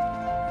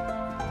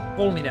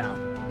 Pull me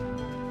down.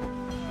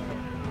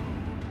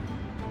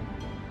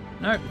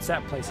 Nope, it's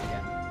that place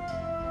again.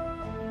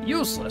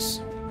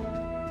 Useless.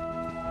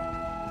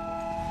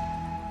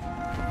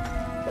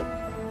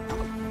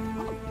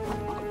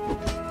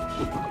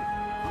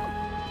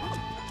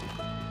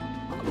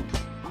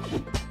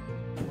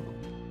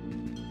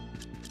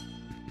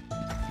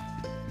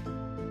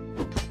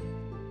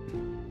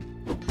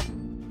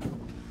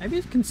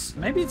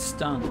 Maybe it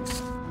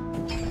stuns.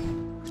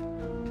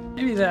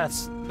 Maybe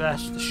that's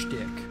the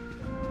shtick.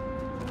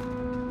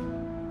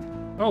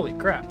 Holy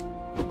crap.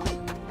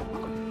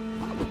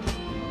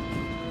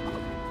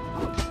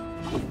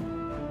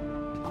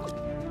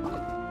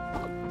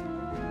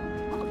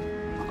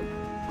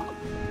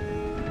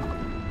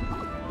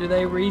 Do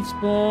they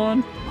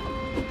respawn?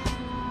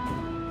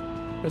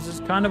 Because it's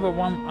kind of a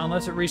one,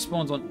 unless it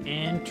respawns on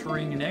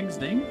entering and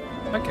exiting.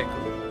 Okay,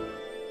 cool.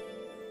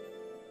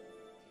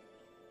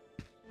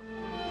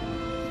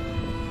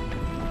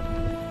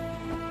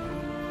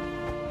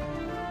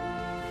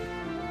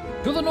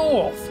 To the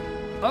north!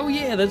 Oh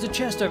yeah, there's a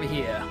chest over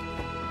here.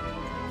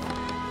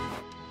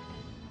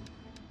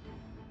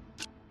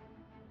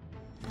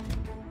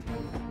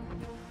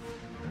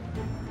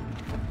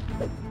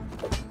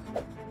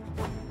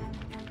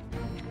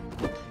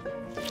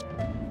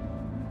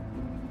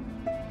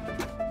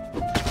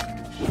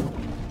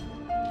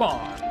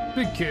 Bomb!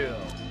 Big kill!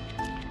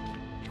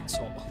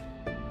 Asshole.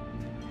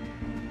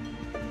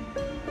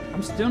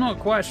 I'm still not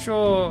quite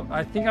sure.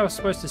 I think I was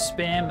supposed to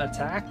spam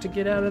attack to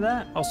get out of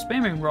that. I'll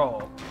spam and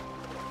roll.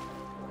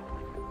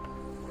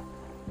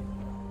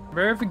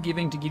 Very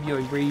forgiving to give you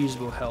a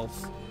reasonable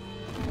health.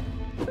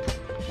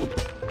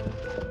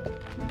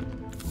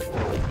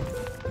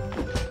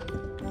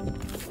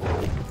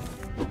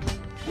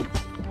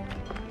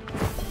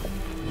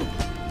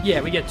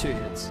 Yeah, we get 2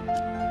 hits.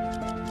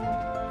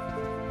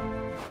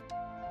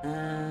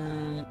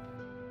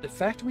 The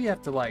fact we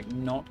have to like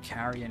not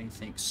carry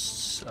anything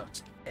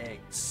sucks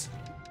eggs.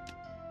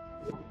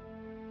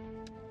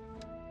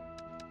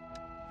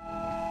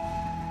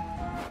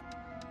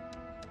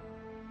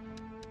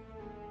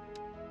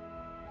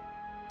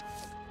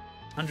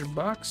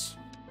 $100.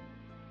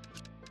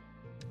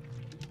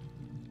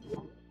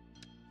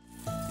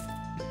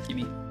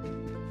 Gimme.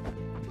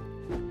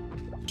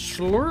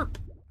 Slurp.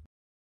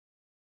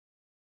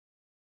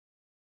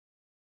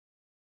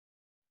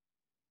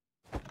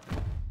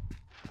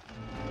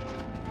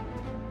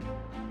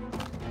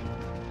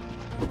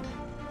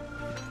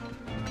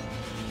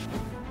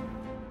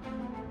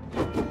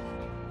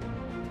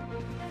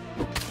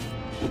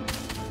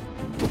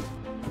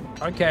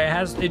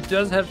 Okay, it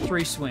does have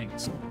 3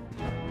 swings.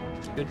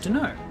 Good to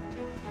know.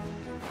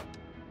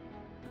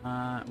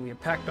 We are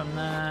packed on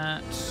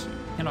that.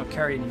 Cannot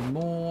carry any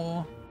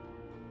more.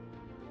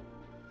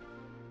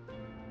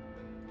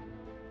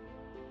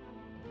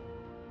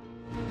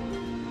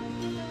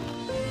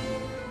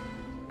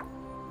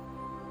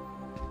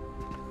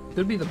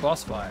 Could be the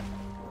boss fight.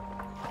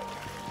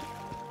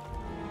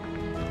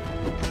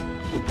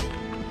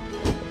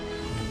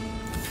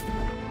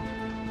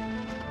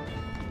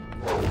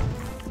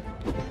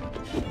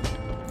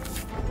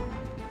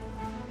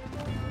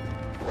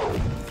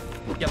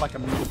 Get like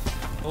a...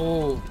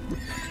 Oh.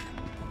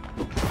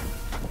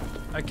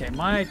 Okay,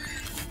 my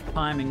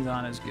timings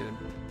aren't as good.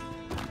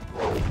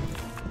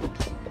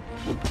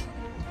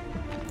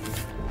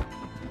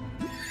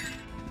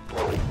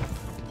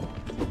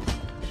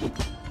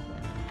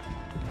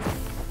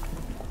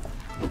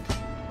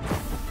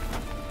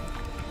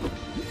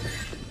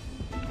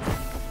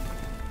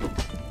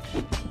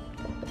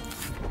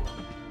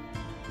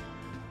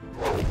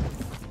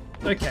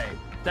 Okay,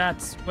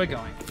 we're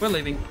going. We're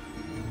leaving.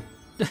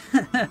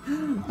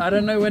 I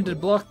don't know when to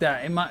block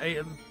that.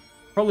 It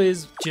probably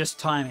is just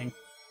timing.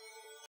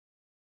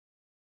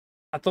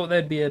 I thought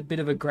there'd be a bit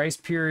of a grace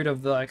period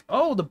of like,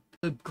 oh,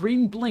 the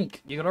green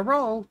blink. You gotta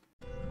roll.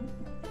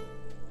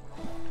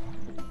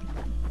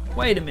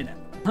 Wait a minute.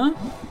 Huh?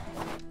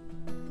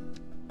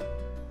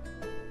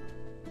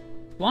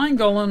 Flying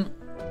golem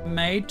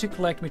made to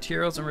collect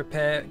materials and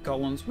repair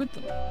golems with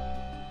them.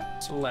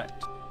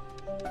 Select.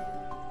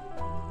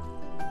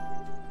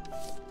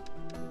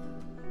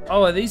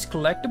 Oh, are these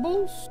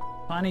collectibles?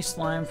 Tiny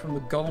slime from the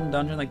golem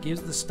dungeon that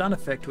gives the stun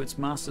effect to its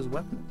master's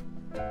weapon.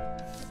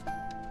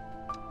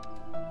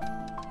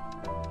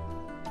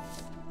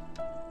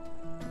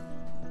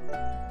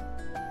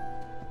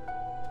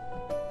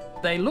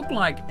 They look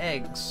like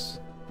eggs.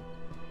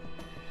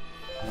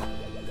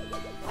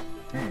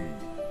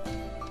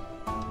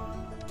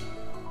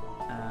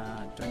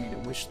 Don't need to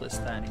wish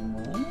list that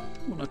anymore.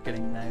 We're not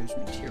getting those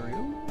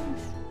materials.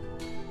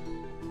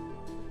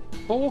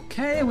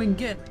 4K, we can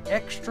get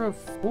extra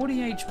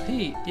 40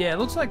 HP. Yeah, it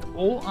looks like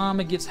all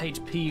armor gives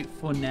HP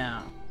for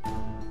now.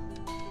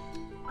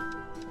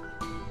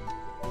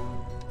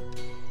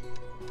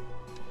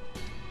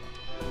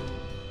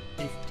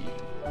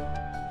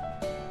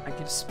 I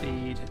give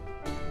speed.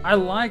 I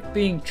like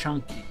being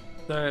chunky,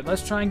 so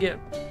let's try and get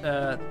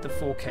the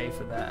 4K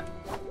for that.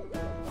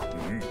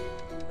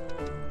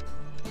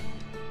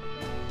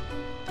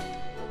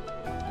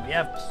 We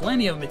have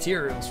plenty of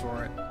materials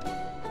for it.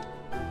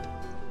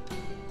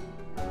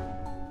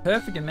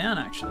 Perfect amount,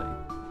 actually.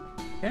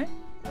 Okay.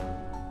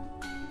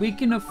 We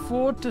can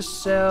afford to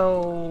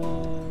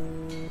sell...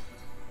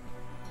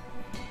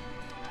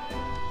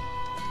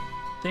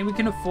 I think we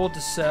can afford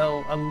to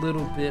sell a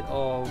little bit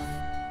of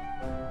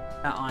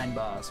our iron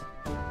bars.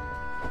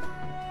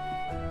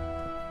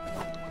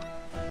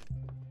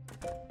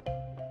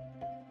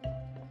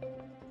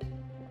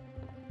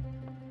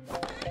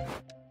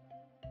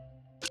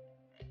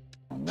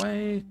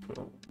 Away, put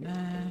it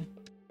there.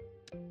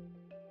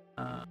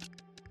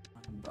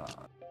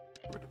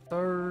 Get rid of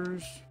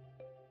those.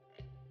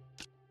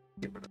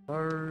 Get rid of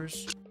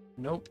those.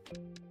 Nope.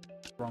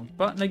 Wrong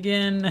button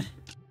again.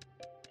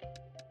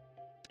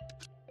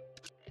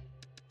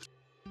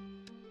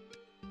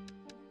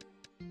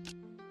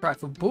 Try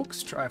for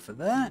books, try for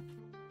that.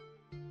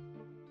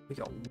 We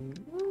got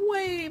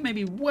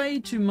maybe way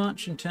too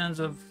much in terms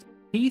of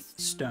heath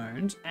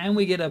stones, and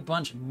we get a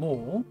bunch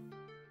more.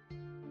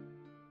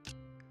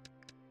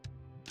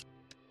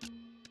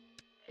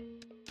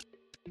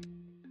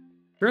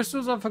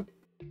 Crystals are for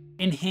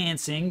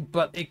enhancing,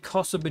 but it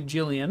costs a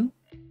bajillion.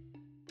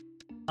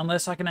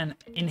 Unless I can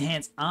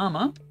enhance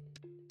armor.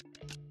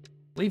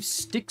 I believe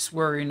sticks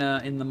were in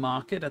the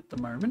market at the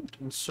moment,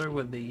 and so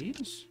were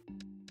these.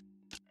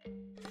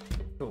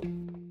 Cool.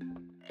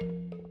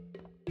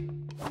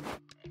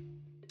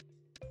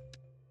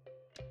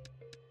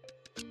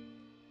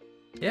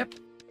 Yep.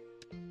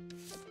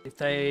 If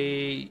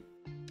they...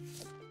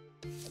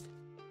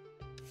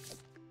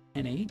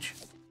 10 each.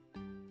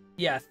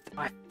 Yeah,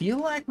 I feel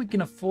like we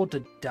can afford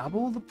to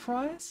double the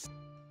price.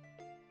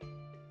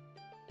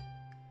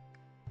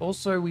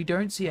 Also, we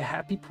don't see a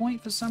happy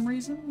point for some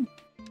reason.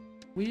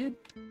 Weird.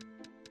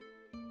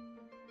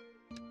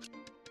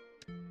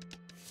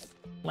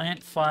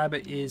 Plant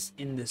fiber is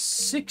in the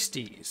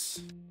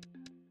 60s.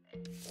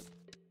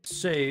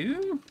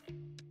 So,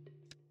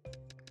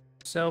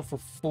 sell for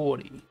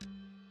 40.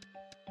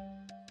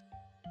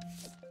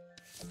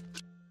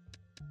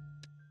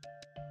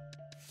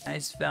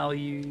 Nice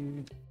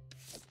value.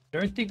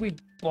 Don't think we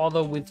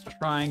bother with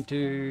trying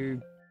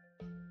to...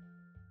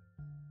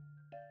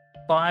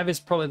 5 is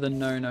probably the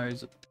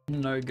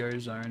no-go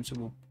zone, so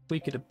we'll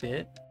tweak it a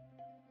bit.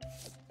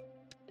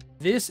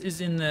 This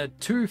is in the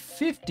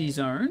 250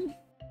 zone.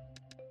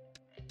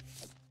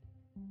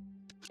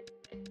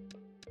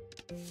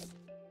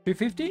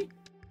 250?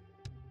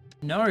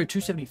 No,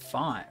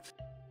 275.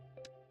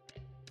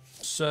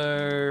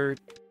 So,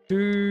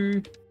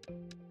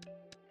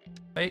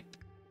 wait.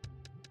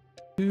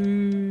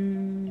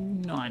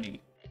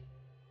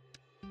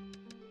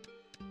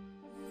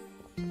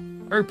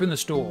 Open the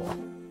store.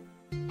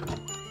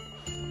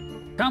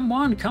 Come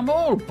on, come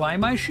all, buy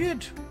my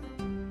shit.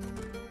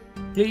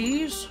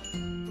 Please.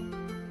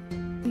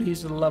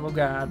 Please, for the love of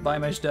God, buy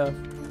my stuff.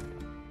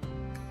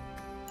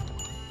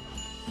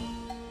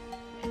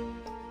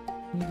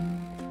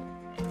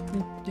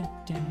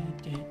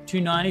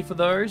 $2.90 for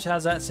those.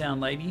 How's that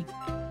sound, lady?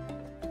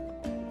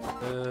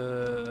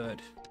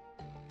 Good.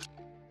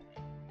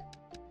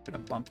 Gonna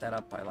bump that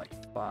up by like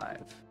 5.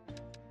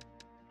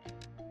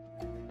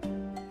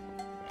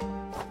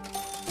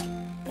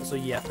 Also,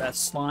 yeah, that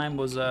slime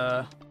was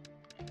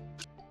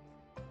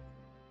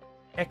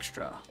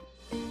extra.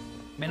 I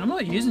mean, I'm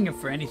not using it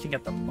for anything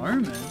at the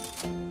moment.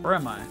 Where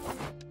am I?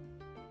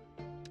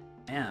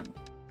 Damn.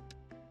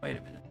 Wait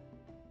a minute.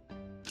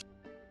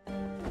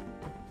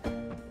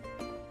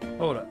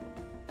 Hold up.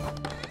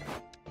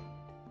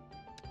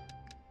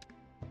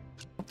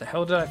 What the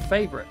hell did I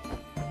favorite?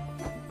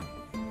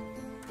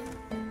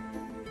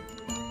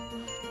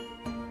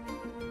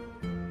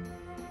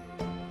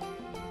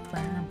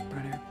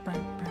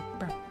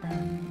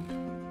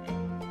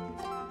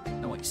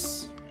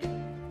 Nice.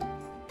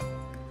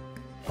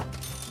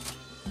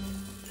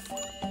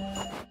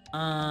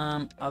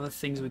 Other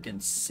things we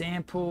can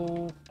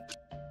sample.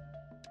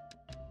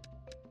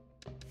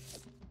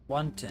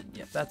 110.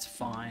 Yep, that's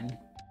fine.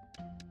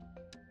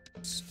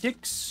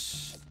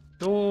 Sticks.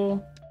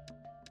 Door.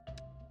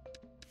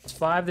 It's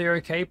 5 the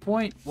okay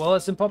point. Well,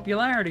 it's in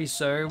popularity,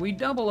 so we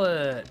double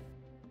it.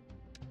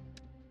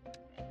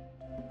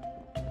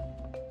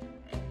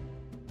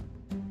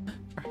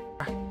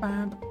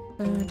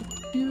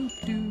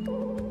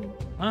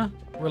 Huh?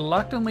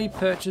 Reluctantly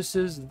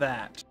purchases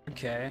that.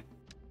 Okay.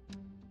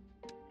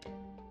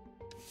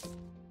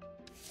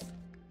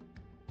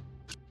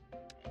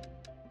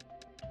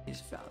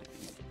 Is value.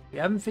 We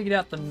haven't figured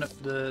out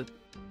the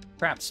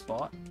crap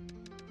spot.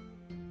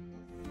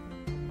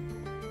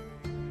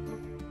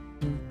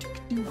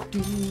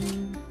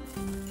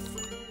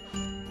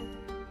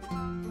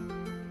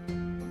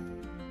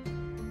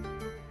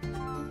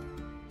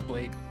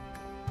 Wait.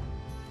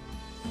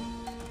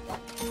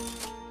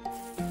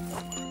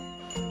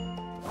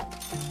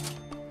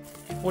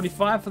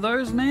 $45 for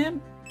those,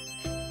 man?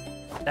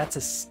 That's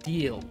a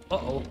steal.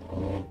 Uh-oh.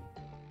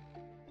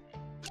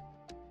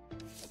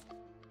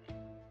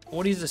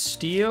 40's a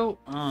steal?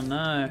 Oh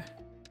no.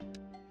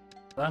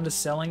 I'm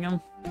underselling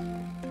them.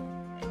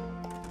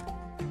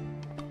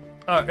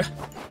 Oh.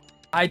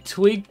 I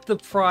tweaked the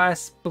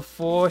price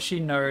before she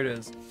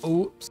noticed.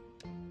 Oops.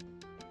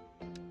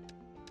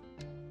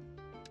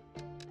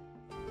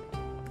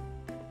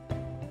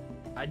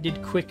 I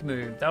did quick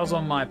move. That was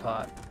on my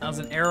part. That was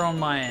an error on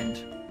my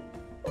end.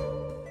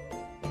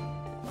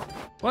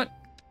 What?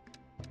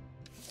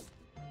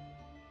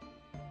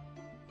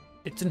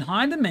 It's in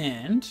high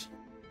demand.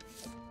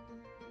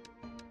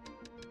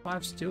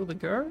 5 still to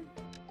go?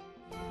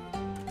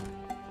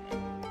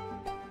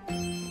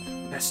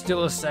 That's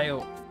still a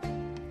sale.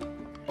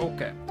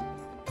 Okay.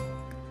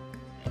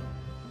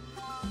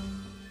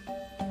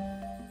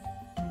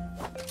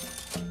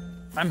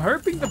 I'm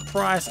hoping the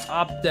price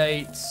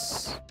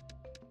updates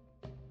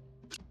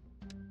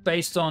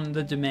based on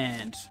the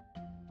demand.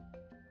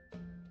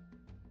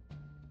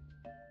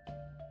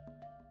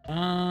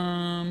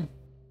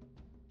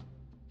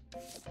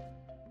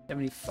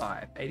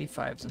 75.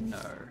 85's a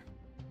no.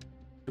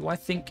 Do I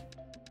think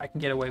I can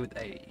get away with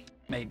 80?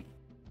 Maybe.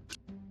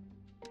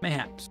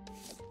 Mayhaps.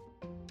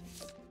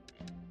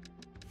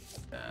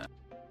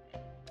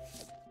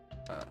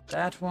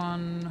 That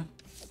one.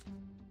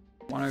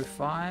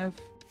 105.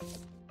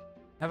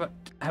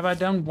 Have I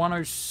done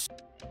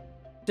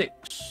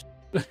 106?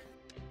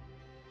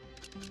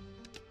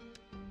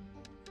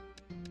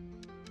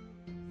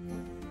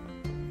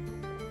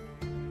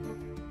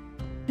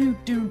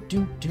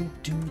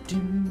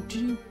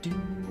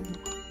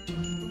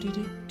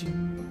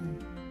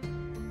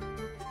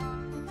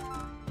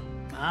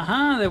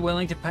 Aha, they're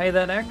willing to pay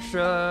that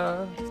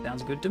extra.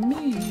 Sounds good to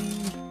me.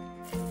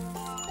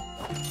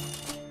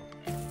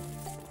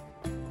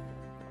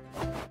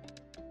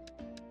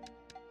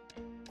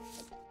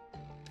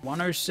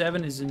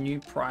 $107 is a new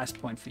price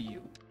point for you.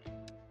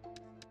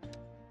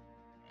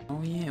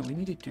 Oh yeah, we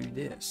need to do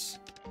this.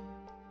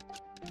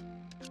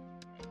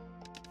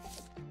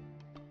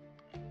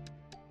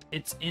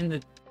 It's in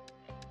the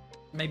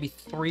maybe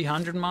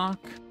 300 mark.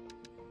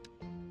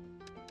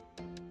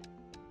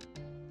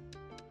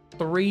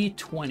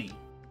 320.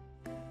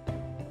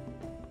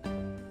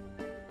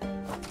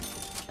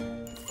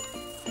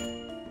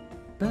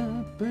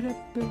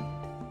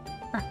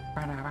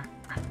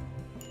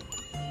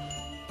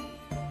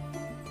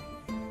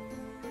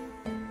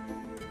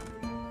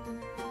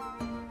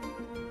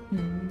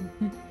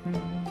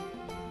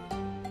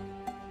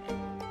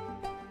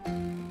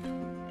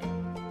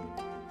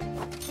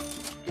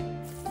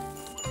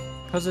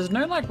 Because there's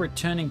no like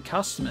returning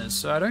customers,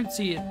 so I don't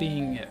see it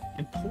being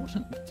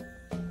important.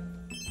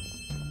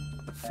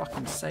 The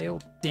fucking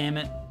sale, damn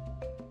it.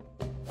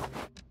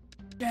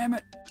 Damn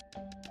it.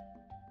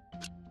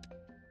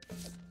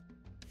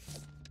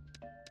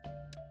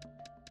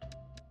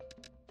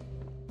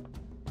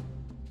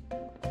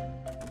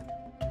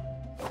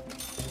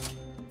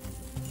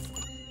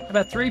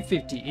 About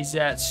 350. Is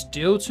that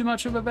still too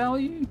much of a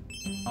value?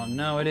 Oh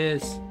no, it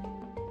is.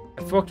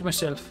 I fucked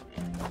myself.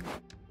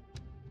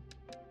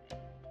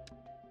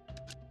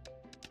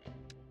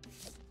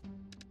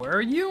 Where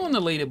are you on the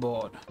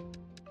leaderboard?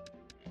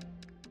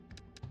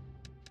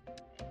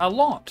 A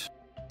lot.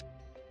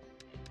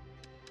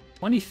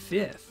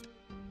 25th.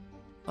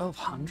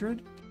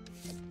 1200?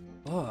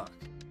 Fuck.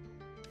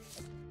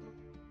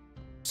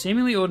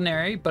 Seemingly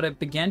ordinary, but it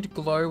began to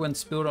glow when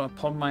spilled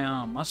upon my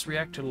arm. Must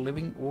react to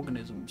living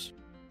organisms.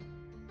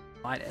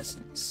 Light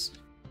essence.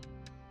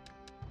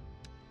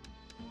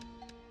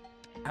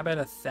 How about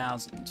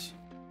 1,000?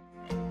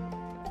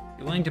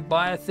 You willing to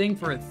buy a thing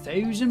for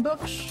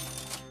 $1,000?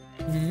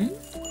 Hmm?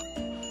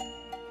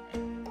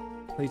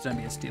 Please don't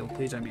be a steal.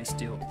 Please don't be a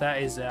steal.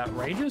 That is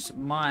outrageous.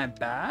 My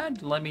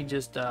bad. Let me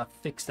just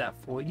fix that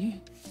for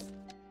you.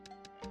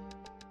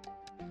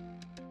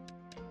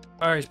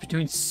 Oh, it's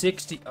between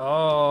 60.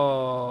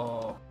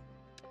 Oh.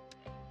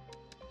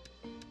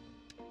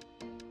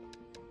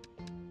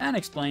 That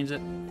explains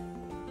it.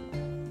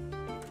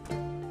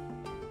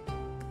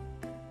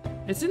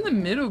 It's in the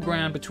middle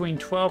ground between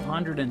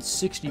 1,200 and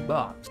 60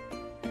 bucks.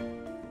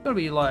 Gotta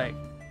be like,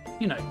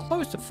 you know,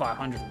 close to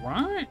 500,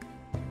 right?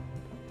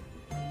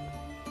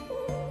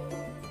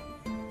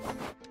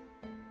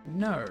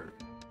 No.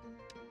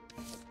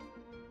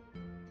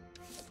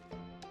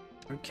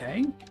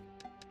 Okay.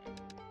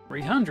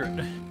 300. I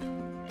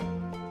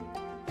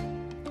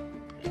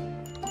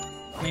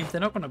mean, if they're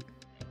not gonna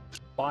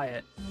buy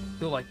it,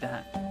 feel like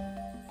that.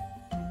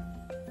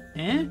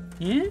 Yeah?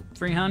 Yeah?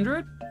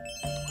 300?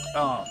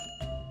 Oh.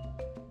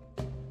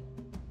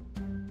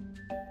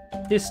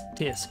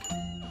 Tisk.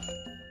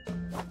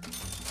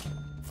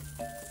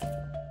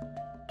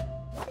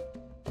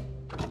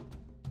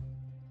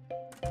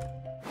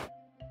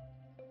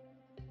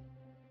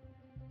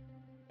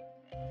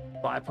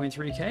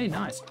 5.3k,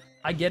 nice.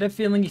 I get a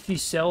feeling if you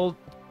sell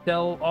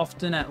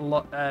often at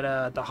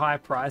the high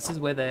prices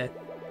where they're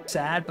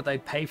sad but they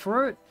pay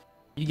for it,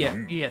 you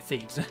get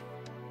thieves.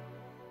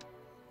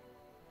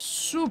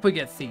 Super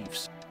get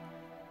thieves.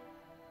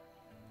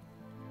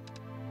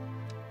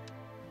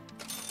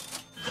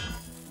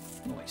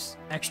 Nice.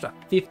 Extra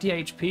 50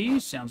 HP,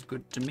 sounds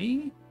good to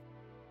me.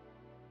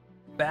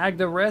 Bag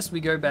the rest, we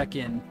go back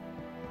in.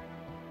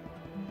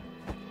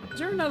 Is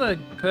there another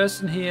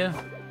person here?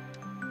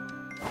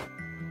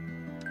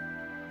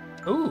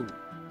 Ooh.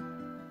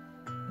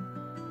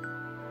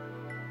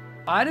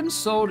 Items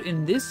sold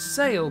in this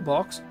sale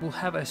box will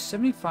have a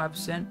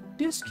 75%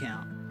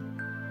 discount.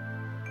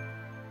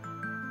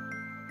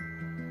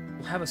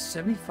 Will have a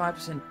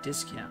 75%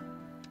 discount.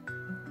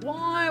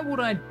 Why would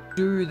I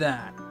do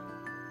that?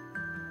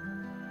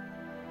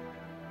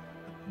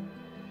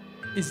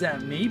 Is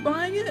that me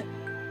buying it?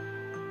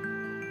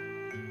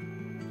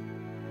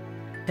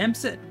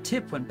 10%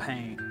 tip when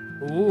paying.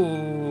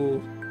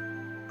 Ooh.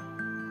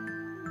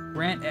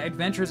 Grant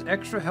adventurers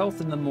extra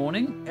health in the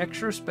morning,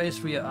 extra space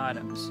for your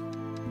items.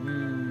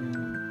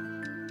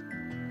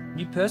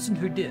 New person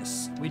who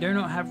dis. We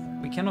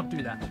cannot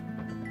do that.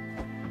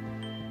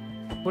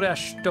 Put our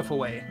stuff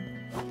away.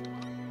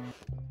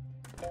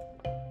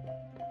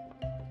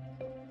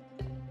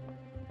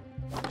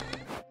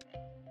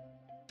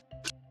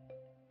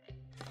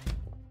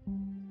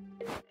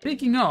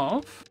 Speaking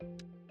of,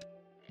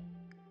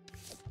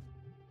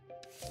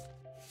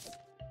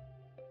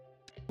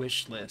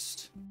 wish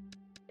list.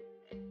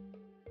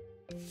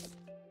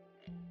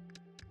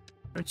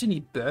 Don't you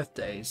need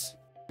birthdays?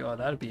 God,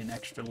 that'd be an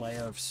extra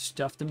layer of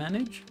stuff to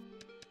manage.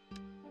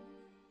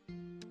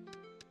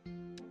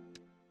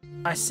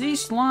 I see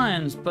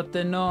slimes, but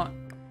they're not.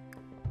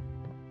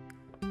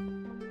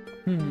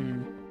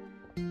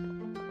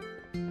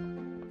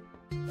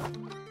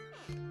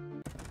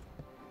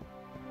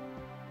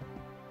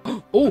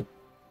 Oh!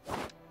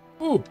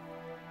 Oh!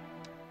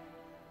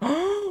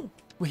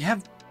 We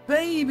have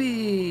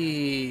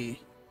baby!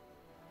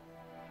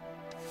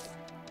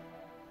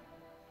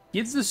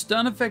 Gives the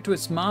stun effect to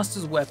its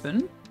master's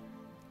weapon.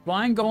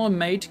 Flying golem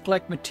made to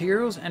collect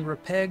materials and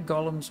repair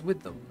golems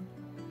with them.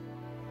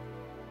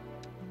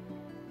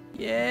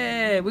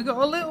 Yeah, we got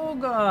a little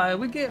guy.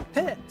 We get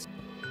pets.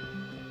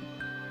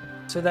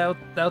 So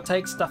they'll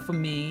take stuff for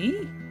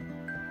me.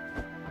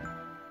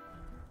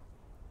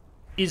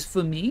 Is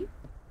for me.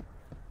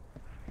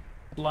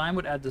 Blind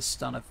would add the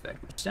stun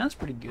effect, which sounds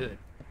pretty good.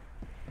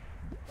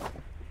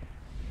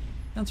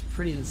 Sounds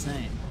pretty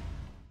insane.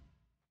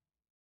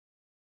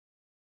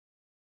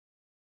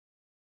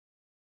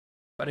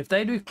 But if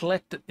they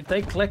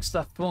collect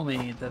stuff for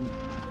me, then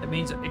it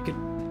means it could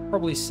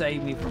probably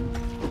save me from.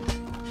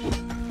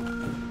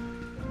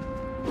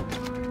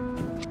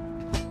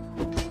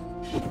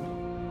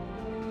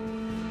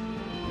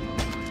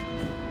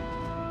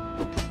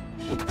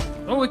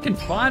 Oh, it can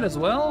fight as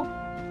well?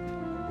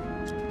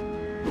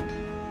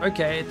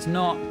 Okay, it's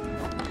not.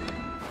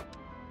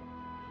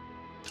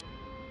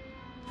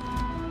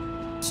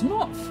 It's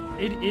not.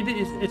 It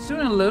is. It's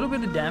doing a little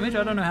bit of damage.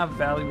 I don't know how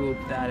valuable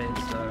that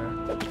is, though.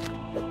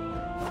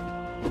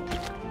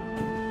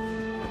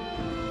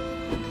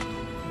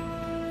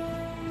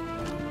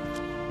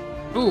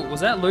 Ooh,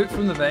 was that loot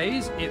from the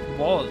vase? It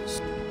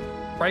was.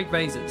 Break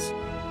vases.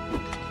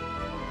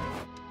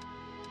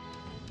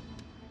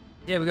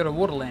 Yeah, we got a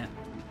water lamp.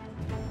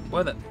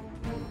 Worth it.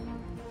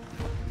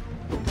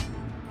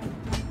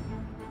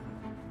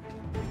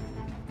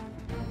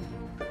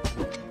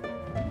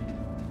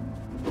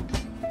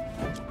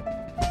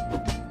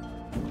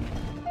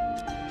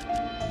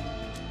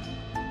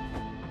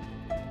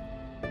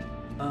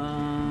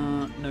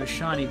 No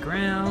shiny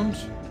ground.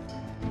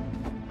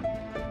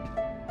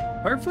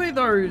 Hopefully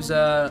those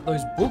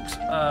books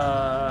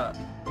are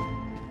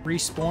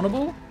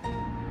respawnable.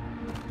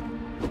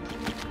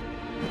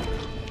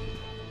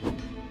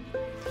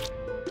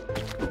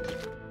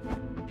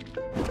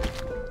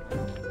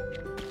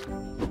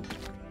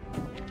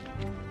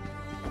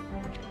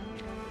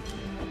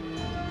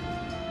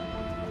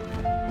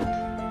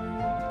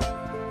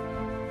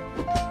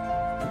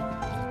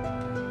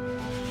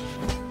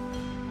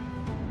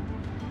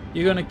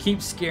 You're gonna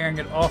keep scaring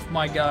it off,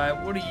 my guy.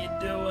 What are you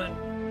doing?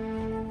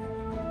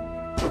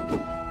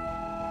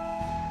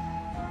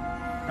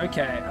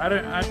 Okay,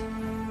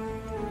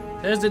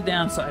 there's a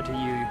downside to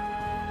you.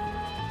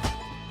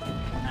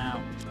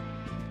 Ow.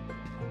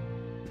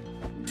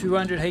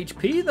 200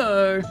 HP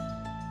though.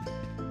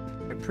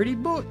 A pretty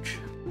butch.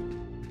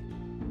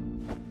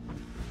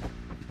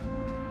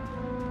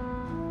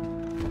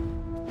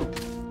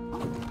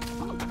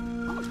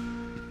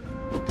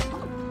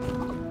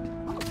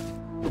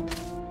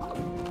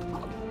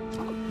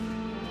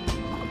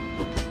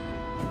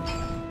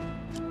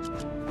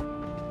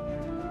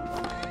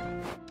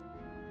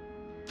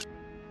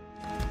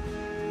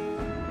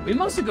 We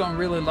must have gotten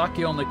really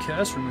lucky on the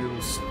curse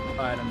removals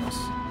items.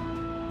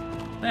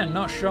 They're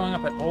not showing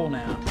up at all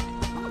now.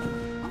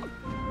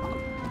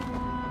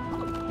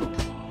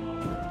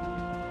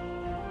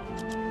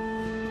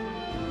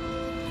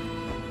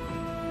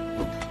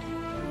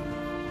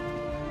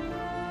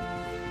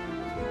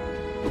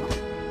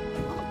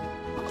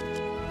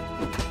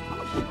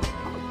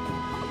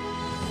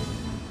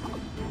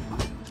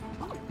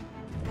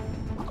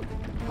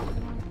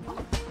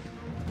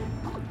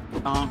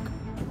 Donk.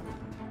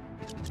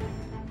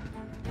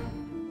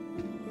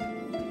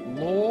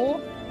 Lore?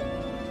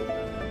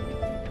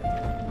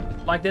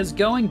 Like, there's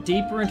going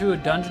deeper into a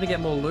dungeon to get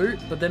more loot,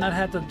 but then I'd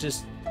have to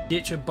just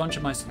ditch a bunch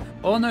of my...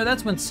 Oh no,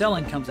 that's when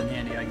selling comes in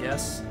handy, I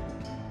guess.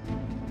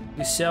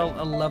 You sell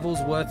a level's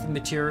worth of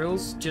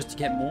materials just to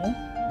get more.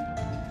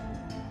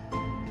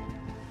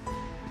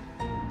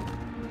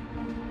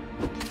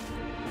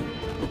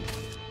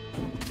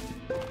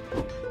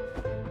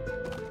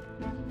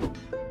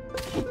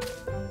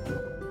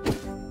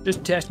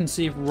 Just test and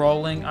see if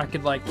rolling I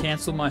could like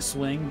cancel my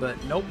swing,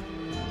 but nope.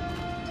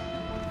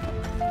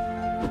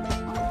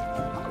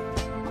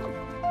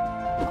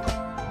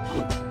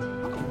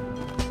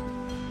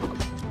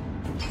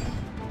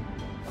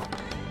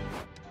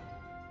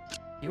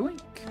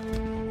 Yoink.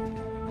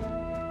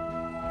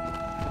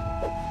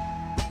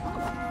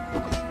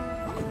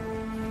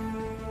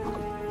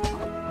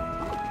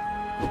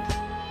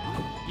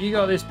 You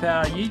got this,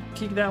 pal. You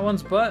kick that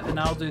one's butt and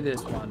I'll do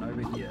this one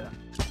over here.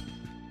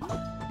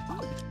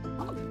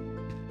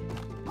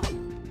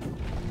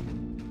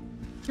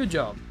 Good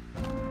job.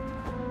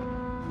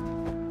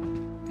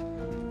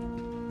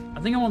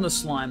 I think I want the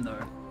slime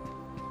though.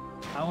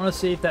 I want to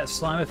see if that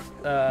slime,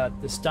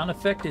 the stun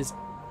effect is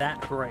that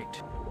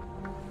great.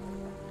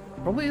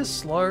 Probably is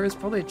slow. There's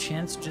probably a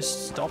chance to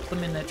just stop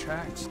them in their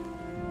tracks.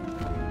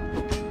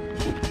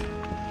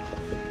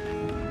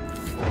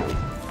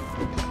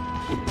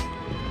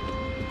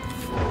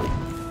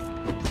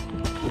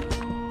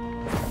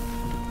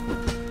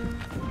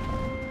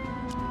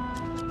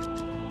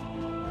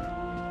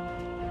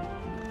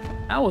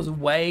 That was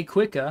way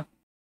quicker.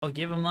 I'll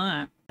give him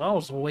that. That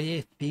was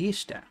way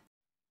faster.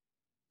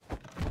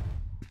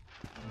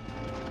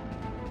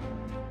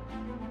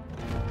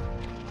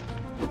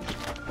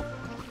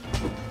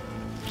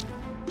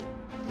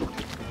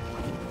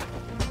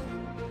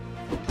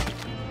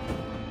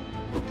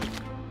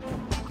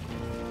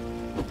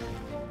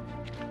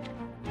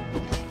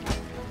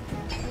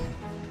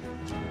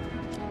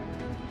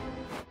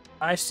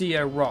 I see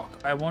a rock.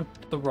 I want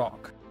the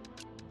rock.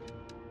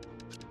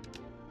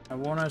 I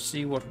want to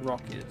see what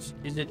rock is.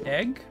 Is it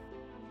egg?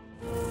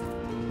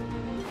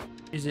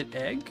 Is it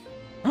egg?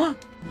 Huh!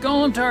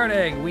 Golem turret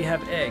egg! We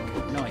have egg.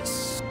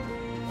 Nice.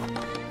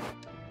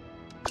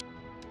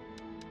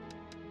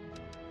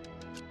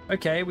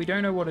 Okay, we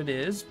don't know what it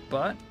is,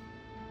 but...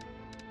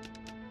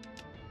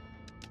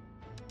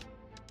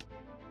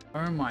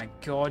 Oh my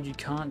god, you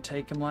can't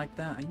take them like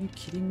that. Are you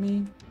kidding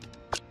me?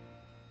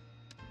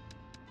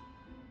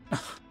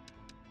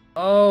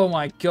 Oh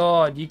my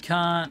god, you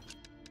can't.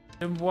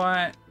 Then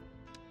why?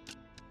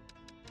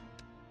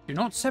 Do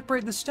not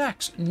separate the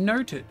stacks.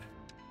 Noted.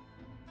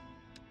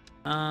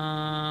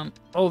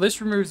 Oh,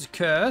 this removes the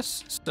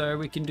curse, so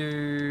we can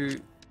do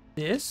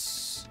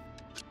this.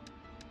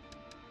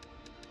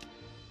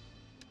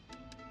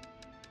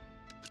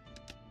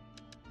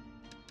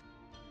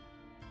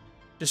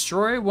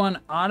 Destroy one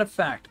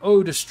artifact.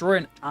 Oh, destroy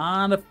an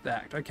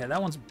artifact. Okay, that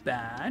one's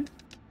bad.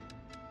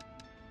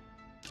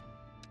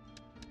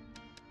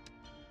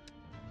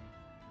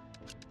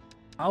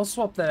 I'll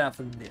swap that out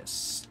for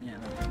this. Yeah.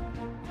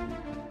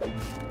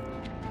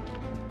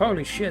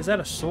 Holy shit, is that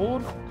a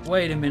sword?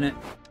 Wait a minute.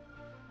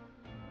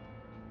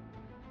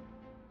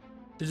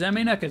 Does that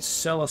mean I could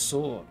sell a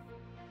sword?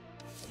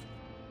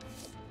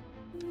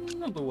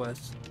 Not the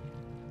worst.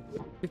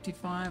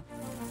 55.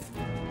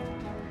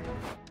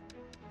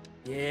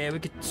 Yeah, we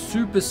could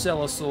super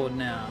sell a sword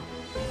now.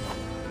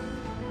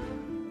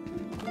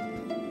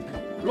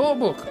 Law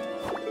book.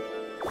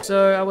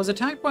 So I was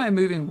attacked by a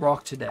moving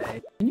rock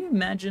today. Can you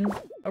imagine?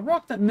 A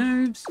rock that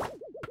moves?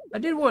 I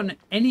did what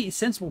any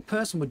sensible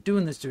person would do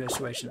in this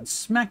situation and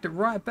smacked it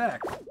right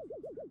back.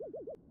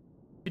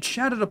 It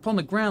shattered upon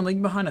the ground,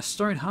 leaving behind a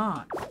stone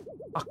heart.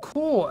 A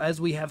core,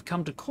 as we have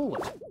come to call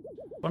it.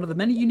 One of the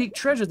many unique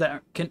treasures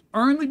that can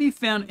only be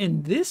found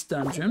in this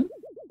dungeon,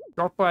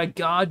 dropped by a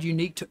guard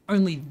unique to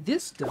only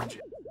this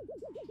dungeon.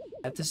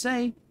 I have to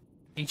say,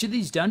 each of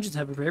these dungeons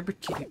have a very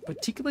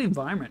particular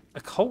environment,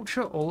 a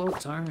culture all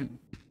its own.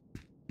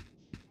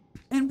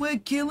 And we're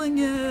killing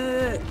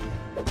it!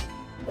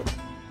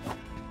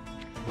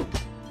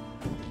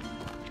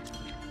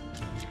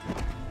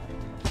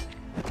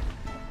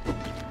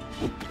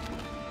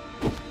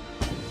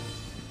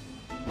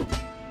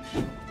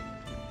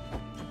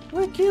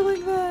 We're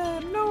killing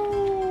them! No!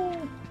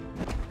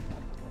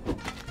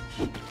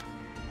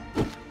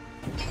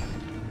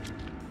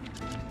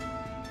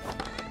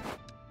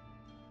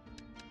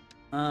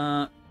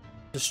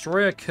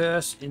 Destroy a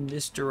curse in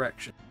this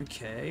direction.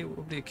 Okay, what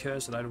would be a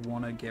curse that I'd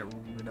want to get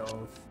rid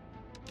of?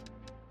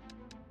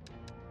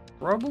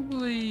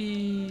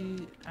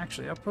 Probably...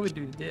 Actually, I'll probably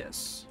do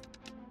this.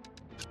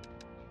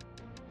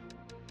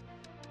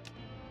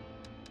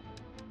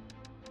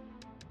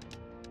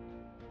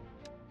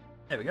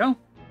 There we go.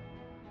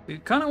 We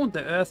kind of want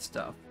the earth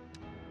stuff.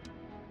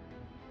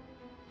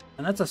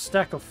 And that's a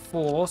stack of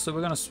 4, so we're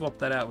going to swap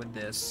that out with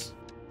this.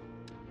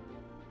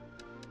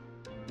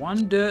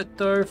 1 dirt,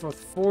 though, for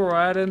 4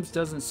 items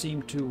doesn't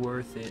seem too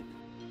worth it.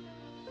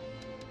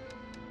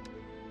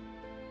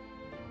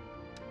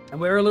 And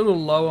we're a little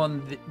low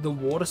on the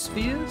water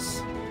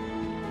spheres.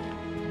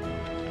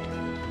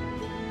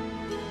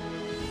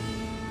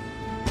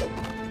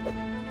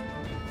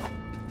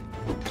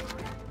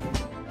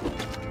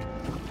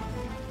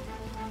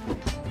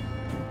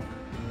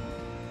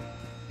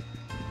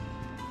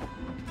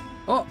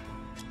 Oh,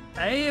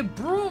 hey, it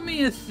brought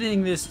me a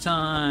thing this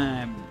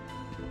time.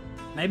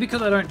 Maybe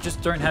because I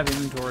don't have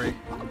inventory.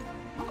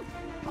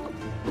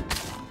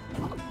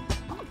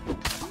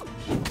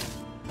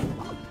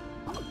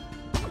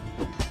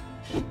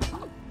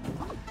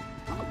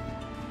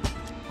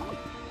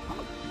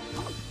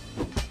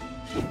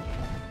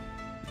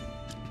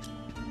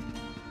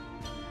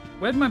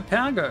 Where'd my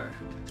power go?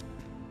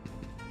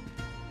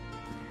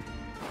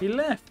 He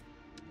left.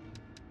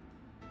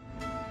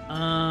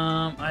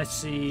 I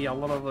see a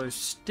lot of those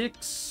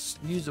sticks.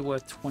 Use are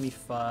worth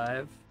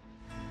 25.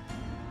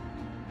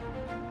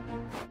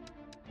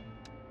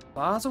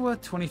 Bars are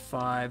worth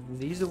 25.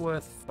 These are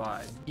worth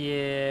 5.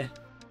 Yeah.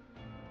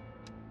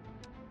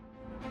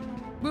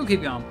 We'll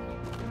keep going.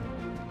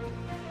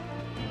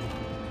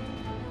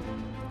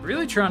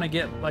 Really trying to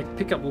get, like,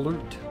 pick up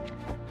loot.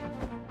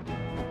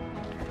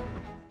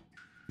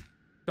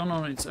 Gone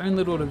on its own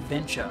little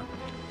adventure.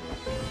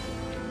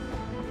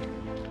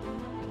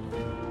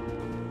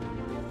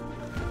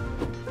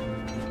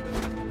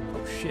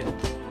 Oh shit.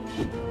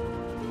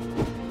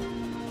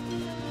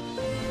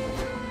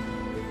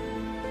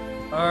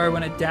 Oh,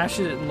 when it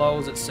dashes, it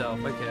lowers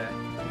itself. Okay.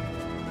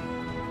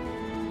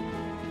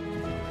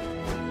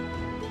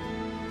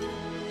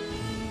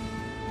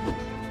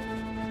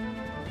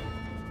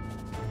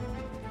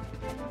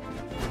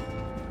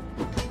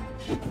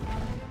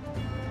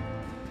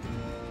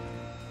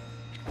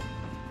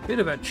 Bit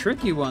of a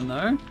tricky one,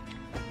 though.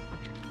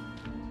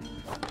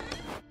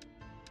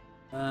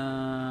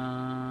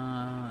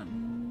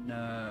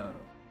 No.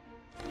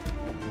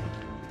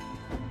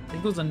 I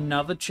think it was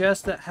another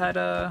chest that had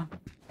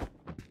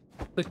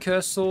the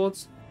cursed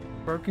swords.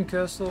 Broken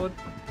cursed sword.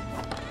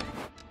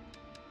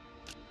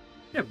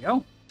 There we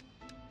go.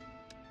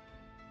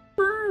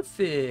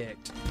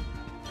 Perfect.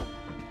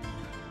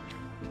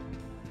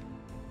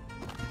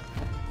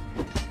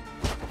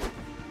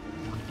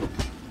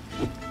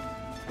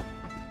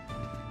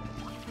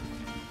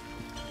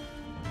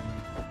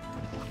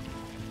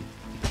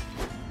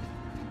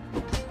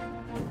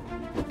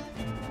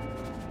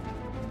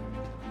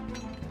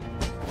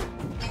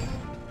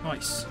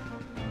 Nice.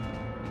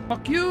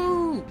 Fuck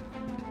you!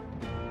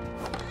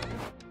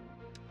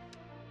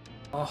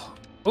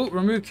 Oh,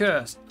 remove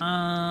curse.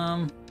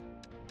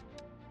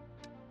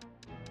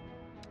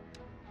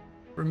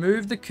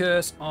 Remove the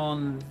curse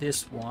on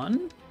this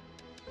one.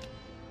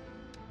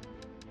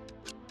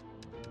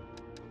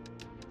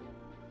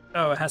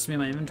 Oh, it has to be in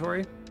my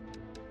inventory.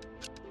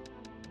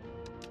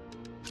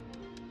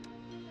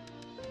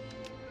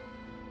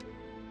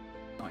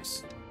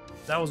 Nice.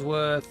 That was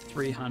worth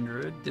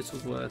 300. This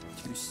was worth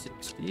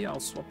 260. I'll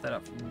swap that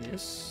up from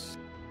this.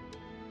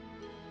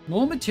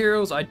 More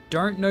materials I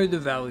don't know the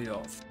value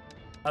of.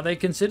 Are they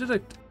considered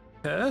a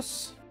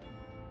curse?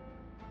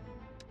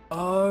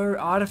 Oh,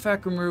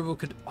 artifact removal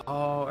could...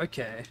 Oh,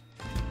 okay.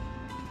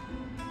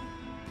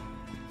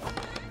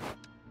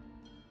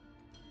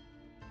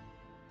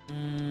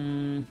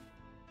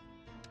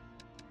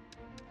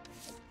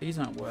 These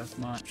aren't worth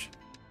much.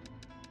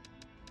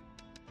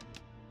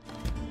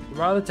 I'd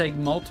rather take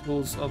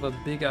multiples of a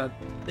bigger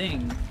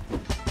thing.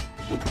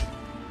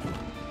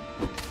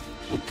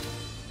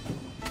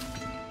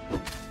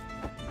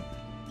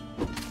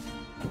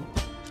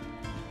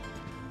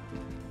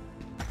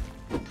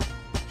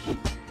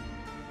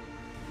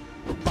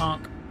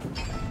 Bonk.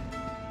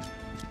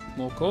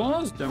 More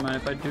cores? Don't mind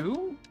if I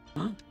do.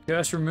 Huh?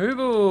 Curse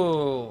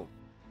removal.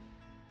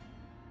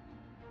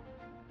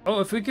 Oh,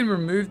 if we can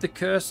remove the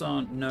curse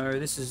on... No,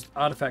 this is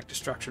artifact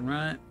destruction,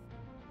 right?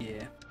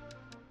 Yeah.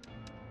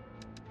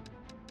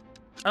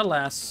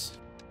 Alas.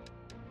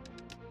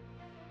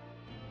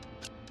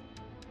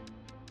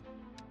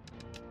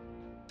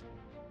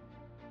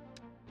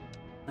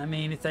 I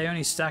mean, if they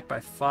only stack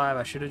by 5,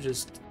 I should have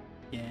just...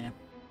 Yeah.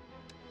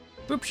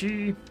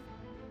 Whoopsie.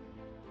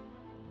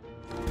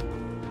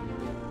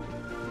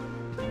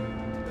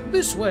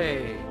 This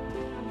way.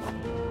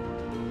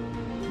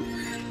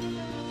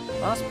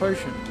 Last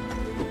potion.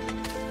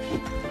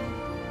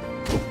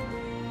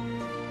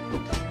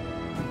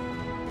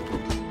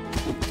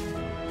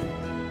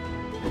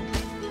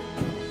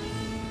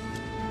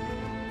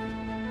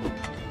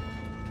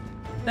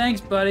 Thanks,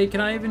 buddy.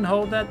 Can I even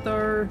hold that,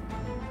 though?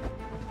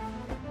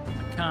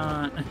 I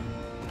can't.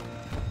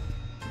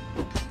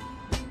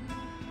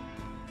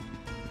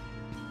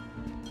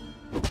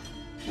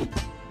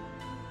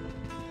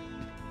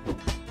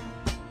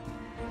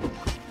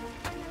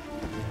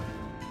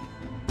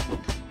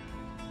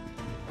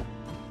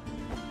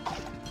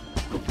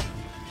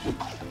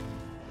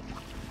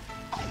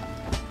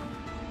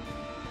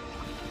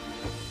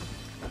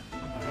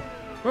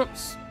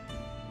 Whoops.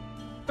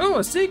 Oh,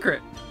 a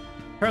secret.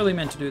 Totally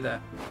meant to do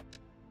that.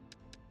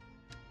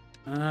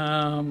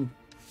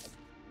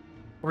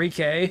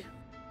 3K.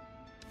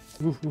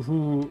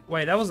 Ooh.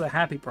 Wait, that was a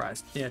happy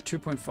price. Yeah,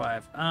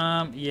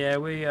 2.5. Yeah,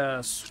 we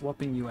are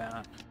swapping you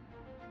out.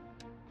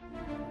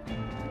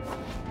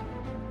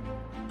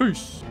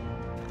 Peace.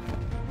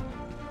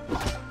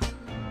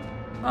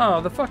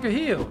 Oh, the fucker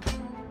healed.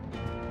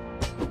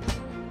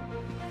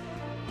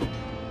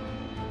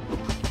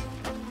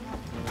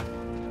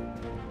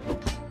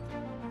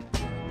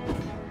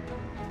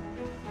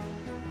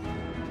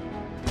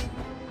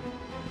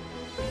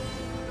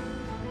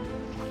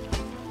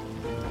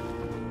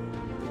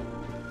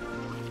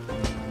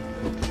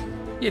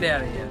 Get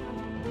out of here.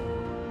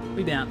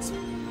 We bounce. I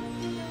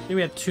think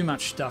we have too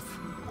much stuff.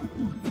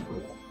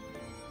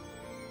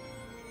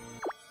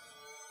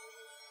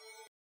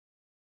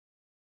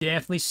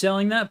 Definitely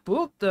selling that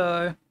book,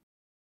 though.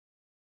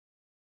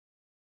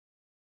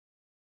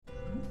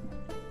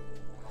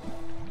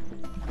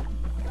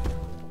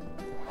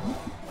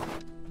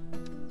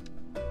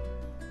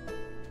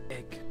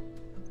 Egg.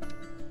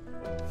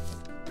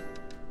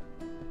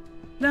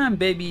 Done,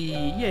 baby.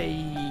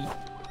 Yay.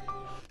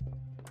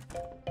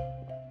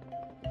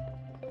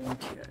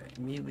 Okay,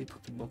 immediately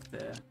put the book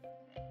there.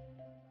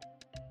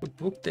 Put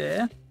book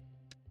there.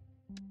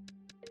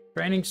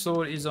 Training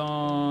sword is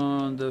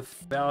on the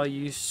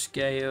value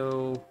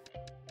scale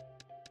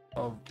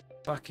of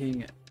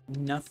fucking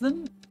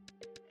nothing.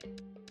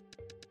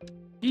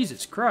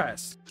 Jesus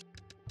Christ.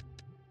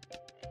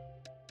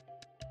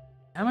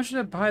 How much did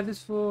I buy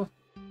this for?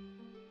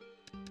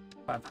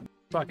 500.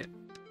 Fuck it.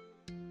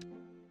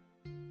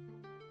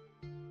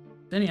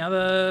 Any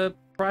other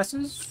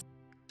prices?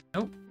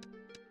 Nope.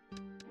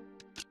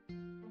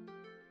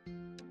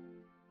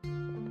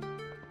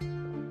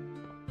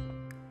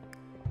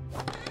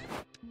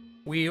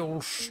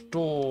 We'll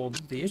store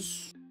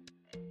this.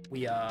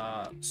 We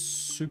are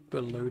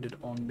super loaded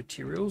on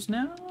materials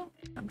now.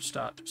 I'm to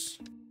start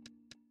just...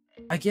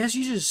 I guess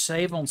you just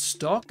save on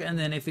stock, and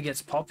then if it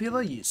gets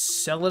popular, you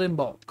sell it in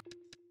bulk.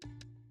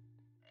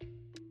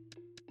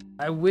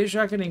 I wish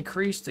I could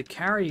increase the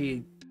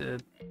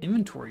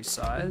inventory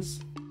size.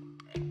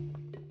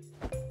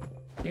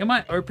 I think I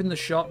might open the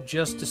shop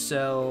just to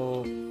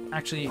sell,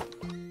 actually,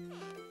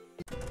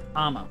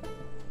 armor.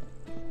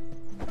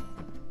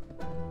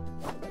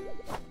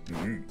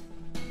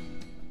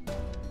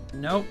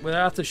 Nope,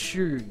 without the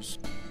shoes.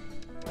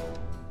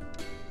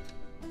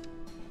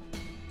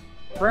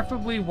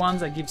 Preferably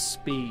ones that give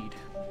speed.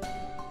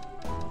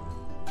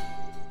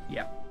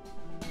 Yep.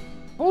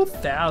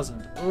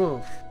 4,000.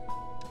 Oof.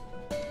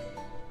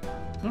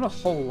 Not a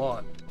whole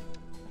lot.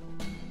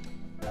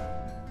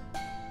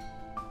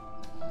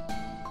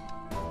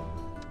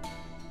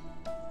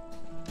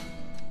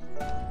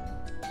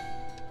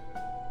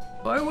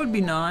 Bow would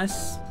be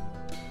nice.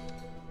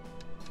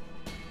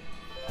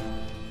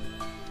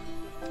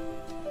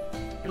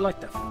 I like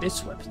the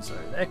fist weapons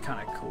though, they're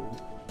kind of cool.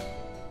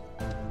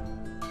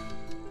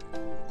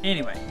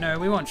 Anyway, no,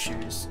 we want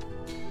shoes.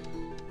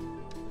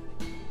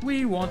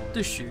 We want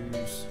the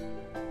shoes.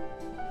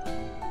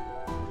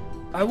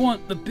 I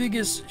want the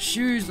biggest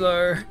shoes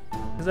though,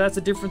 because that's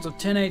a difference of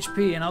 10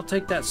 HP, and I'll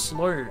take that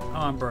slow. Oh,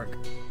 I'm broke.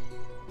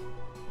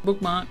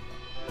 Bookmark.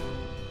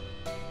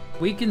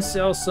 We can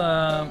sell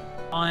some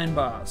iron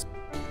bars.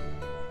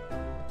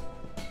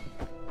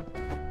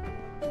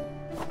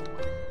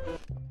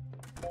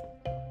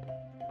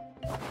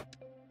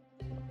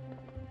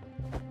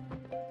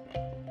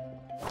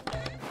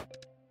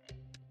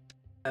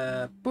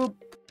 Boop.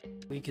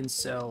 We can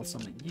sell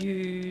something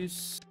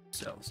used.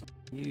 Sell something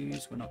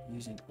used. We're not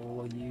using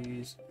all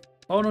used.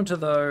 Hold on to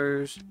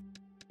those.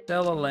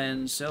 Sell a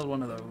lens. Sell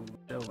one of those.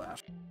 Sell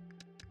that.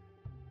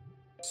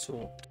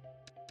 Sort.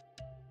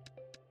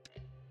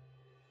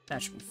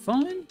 That should be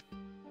fine.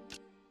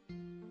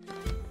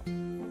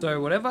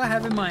 So whatever I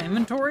have in my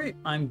inventory,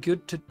 I'm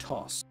good to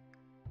toss.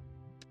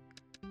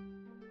 You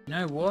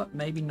know what?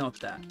 Maybe not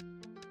that.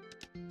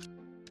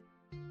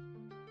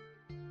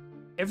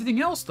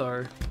 Everything else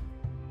though.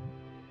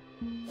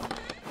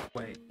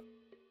 Wait.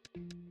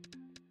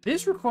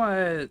 This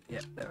requires...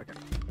 Yeah, there we go.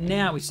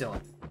 Now we sell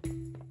it.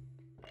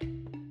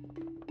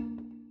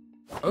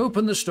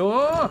 Open the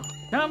store.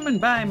 Come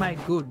and buy my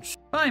goods.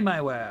 Buy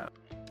my ware.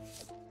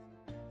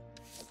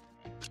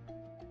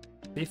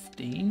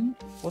 15?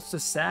 What's the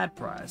sad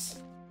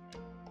price?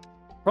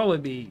 Probably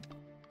be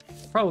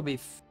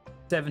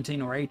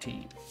 17 or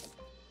 18.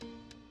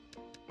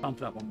 Bump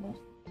it up one more.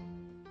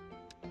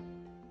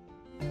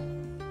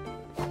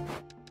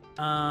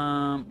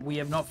 We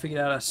have not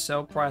figured out a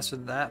sell price for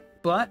that,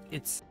 but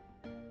it's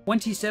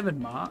 27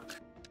 mark.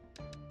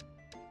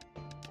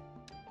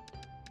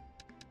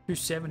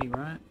 270,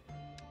 right?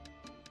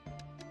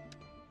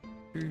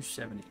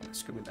 270.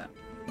 Let's go with that.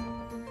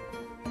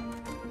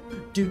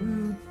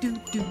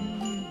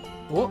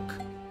 Book?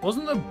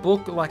 Wasn't the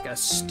book like a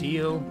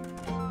steal?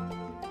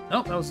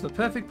 Nope, that was the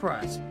perfect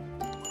price.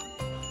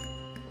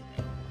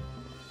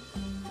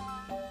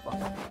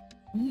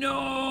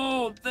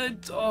 No!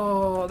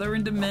 They're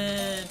in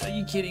demand. Are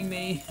you kidding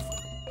me?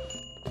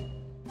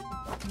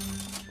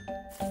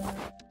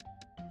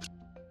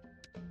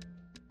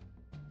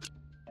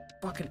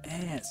 Fucking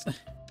ass.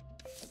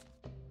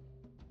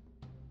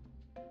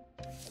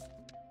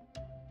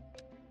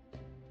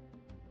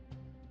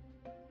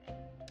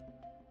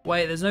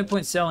 Wait, there's no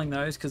point selling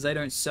those because they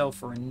don't sell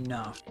for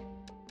enough.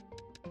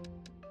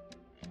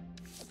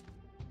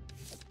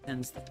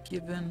 Ends the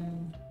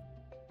given.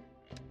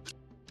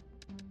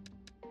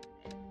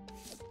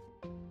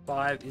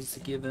 5 is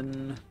the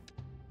given.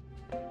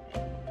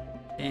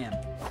 Damn.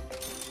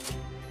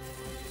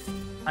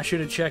 I should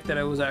have checked that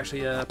it was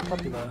actually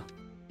popular.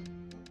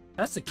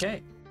 That's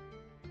okay.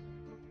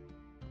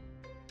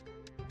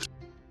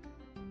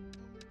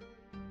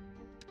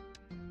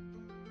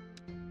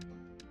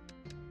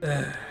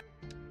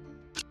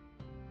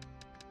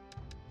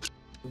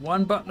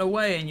 One button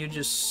away and you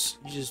just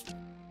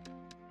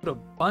put a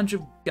bunch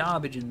of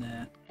garbage in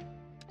there.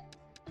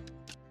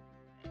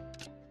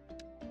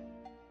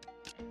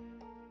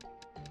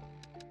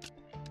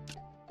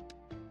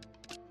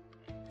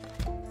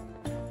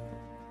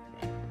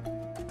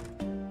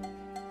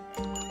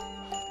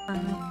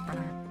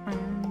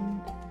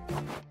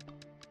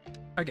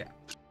 Okay.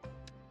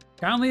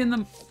 Currently in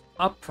the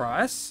up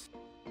price,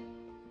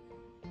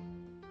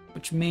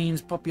 which means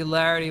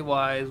popularity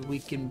wise we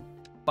can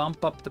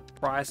bump up the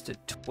price to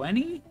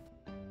 20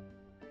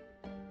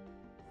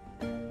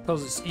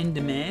 because it's in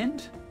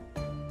demand.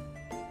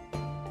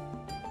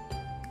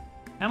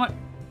 How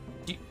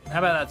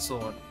about that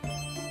sword?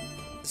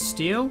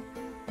 Steel?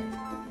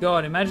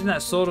 God, imagine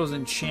that sword was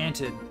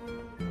enchanted.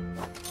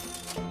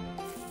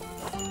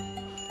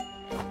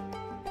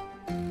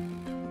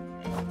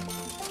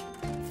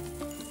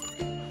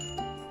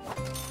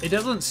 It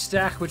doesn't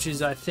stack, which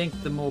is, I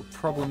think, the more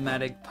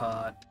problematic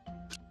part.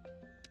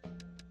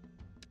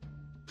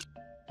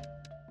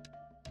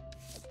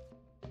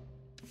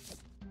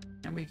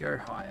 And we go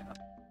higher.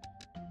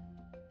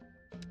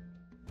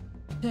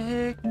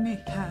 Take me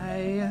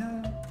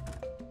higher.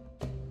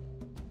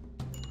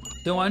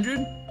 200?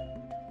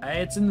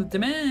 Hey, it's in the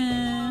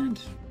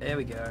demand. There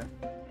we go.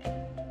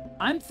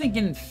 I'm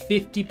thinking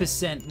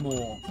 50%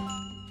 more.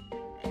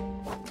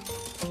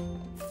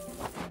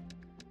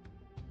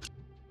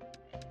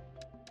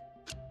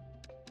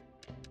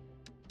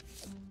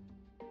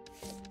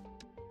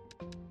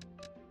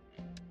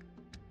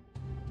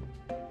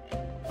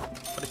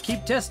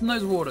 Keep testing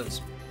those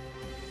waters.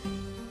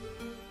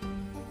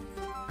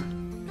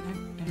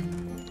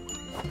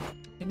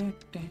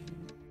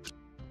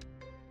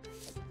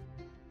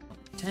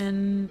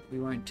 $10. We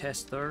won't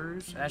test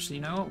those. Actually,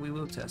 you know what? We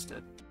will test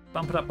it.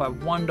 Bump it up by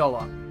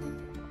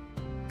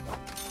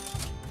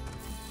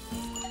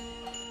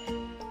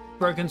 $1.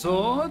 Broken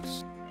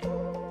swords.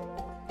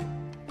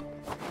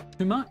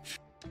 Too much.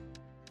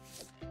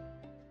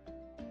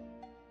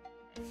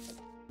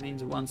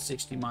 Means a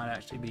 160 might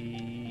actually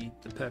be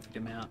the perfect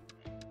amount.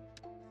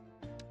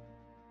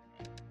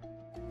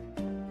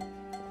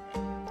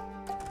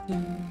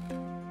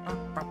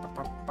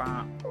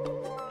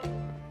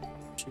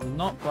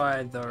 not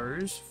buy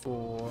those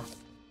for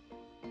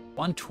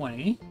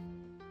 120.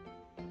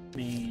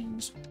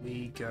 Means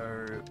we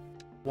go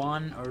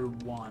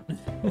 101.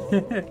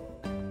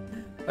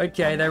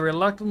 Okay, they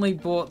reluctantly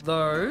bought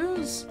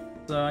those.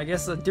 So I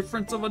guess the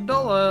difference of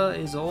 $1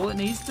 is all it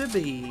needs to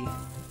be.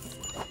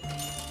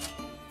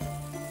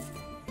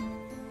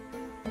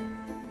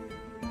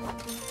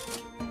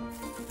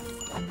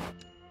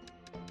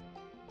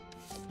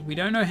 We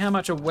don't know how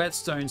much a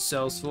whetstone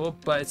sells for,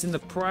 but it's in the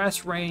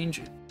price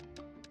range,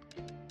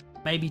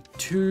 maybe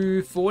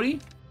 240.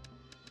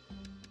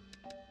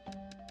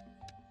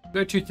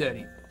 Go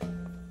 230.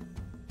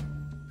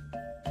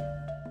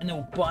 And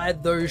they'll buy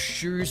those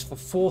shoes for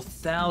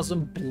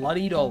 4,000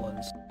 bloody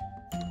dollars.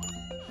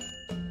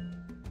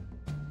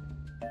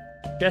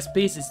 Chest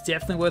piece is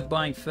definitely worth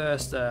buying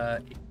first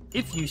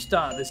if you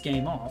start this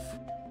game off.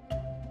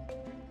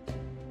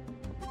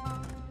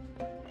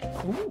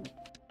 Ooh.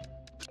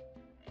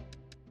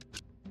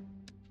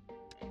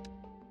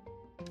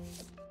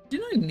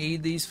 Didn't I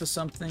need these for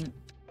something?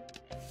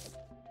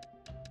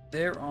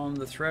 They're on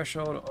the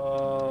threshold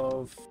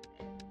of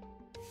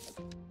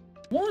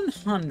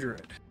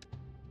 100.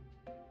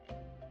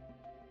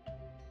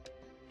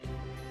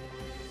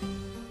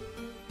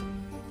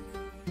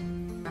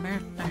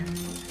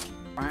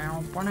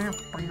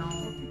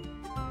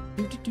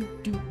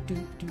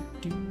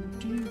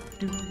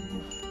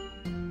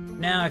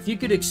 Now, if you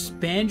could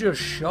expand your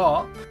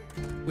shop,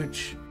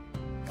 which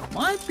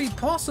might be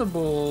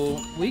possible,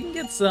 we can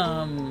get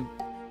some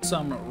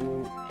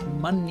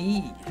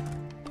money.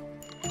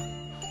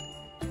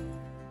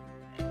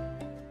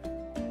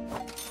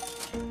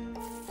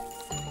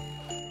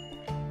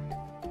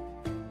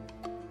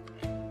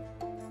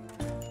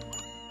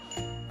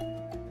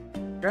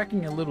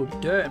 Tracking a little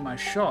dirt in my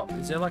shop.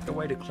 Is there like a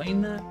way to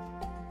clean that?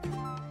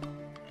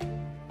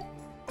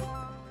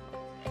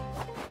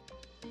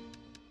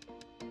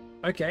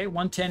 Okay,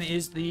 110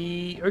 is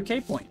the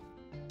okay point.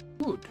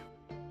 Good.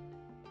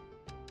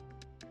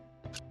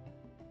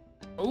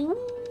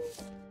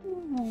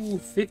 Ooh,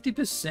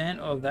 50%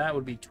 of that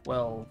would be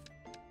 12.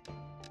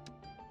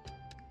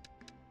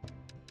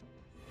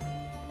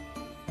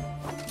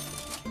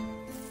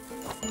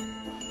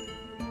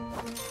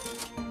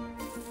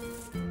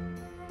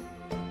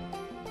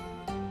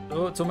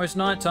 Oh, it's almost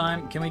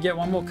nighttime. Can we get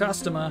one more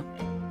customer?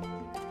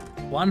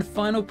 One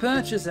final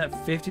purchase at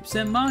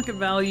 50% market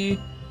value.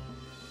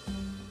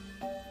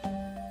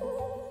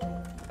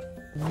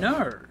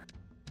 No.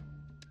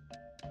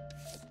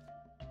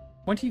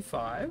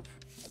 25.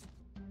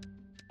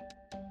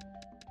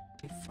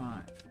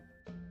 25.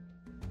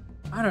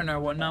 I don't know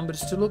what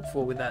numbers to look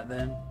for with that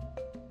then.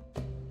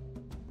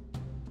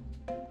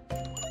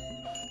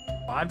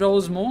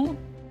 $5 more?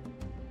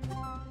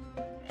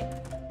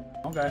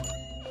 Okay.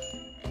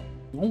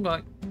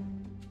 Okay.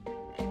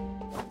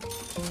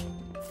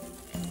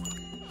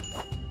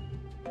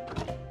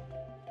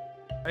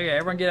 Okay,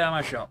 everyone get out of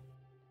my shop.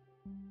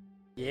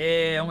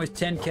 Yeah, almost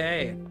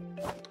 10k.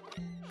 I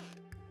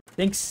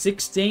think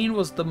 16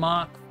 was the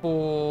mark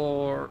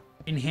for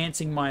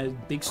enhancing my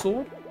big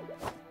sword.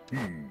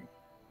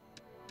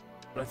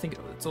 But I think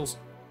it's also...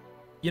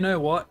 You know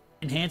what?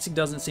 Enhancing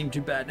doesn't seem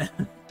too bad.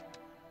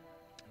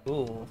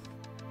 Oh.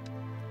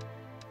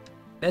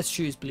 Best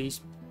shoes,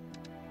 please.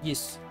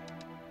 Yes.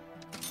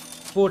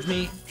 Forge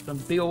me some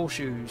big old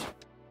shoes.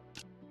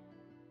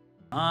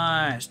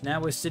 Nice.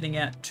 Now we're sitting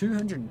at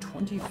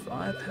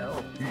 225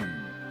 health.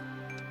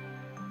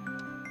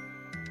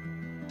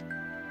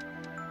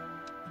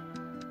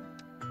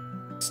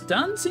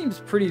 Stun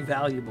seems pretty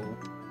valuable.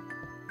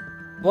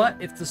 But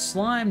if the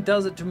slime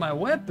does it to my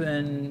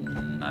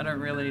weapon, I don't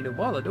really need to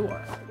bother, do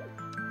I?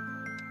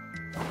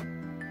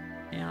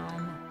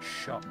 Down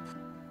shop.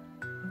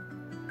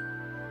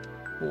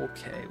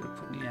 4k would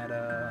put me at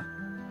a...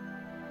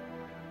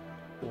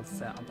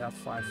 about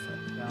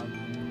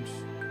 5,000.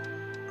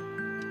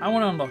 I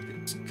want to unlock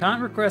this.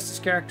 Can't request this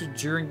character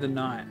during the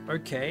night.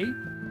 Okay,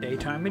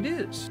 daytime it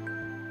is.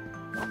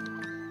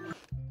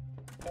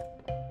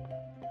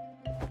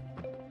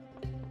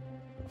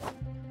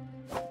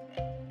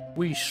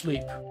 We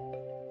sleep.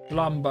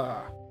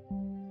 Lumber.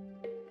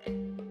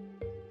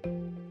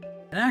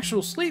 An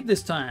actual sleep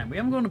this time. We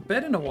haven't gone to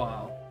bed in a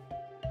while.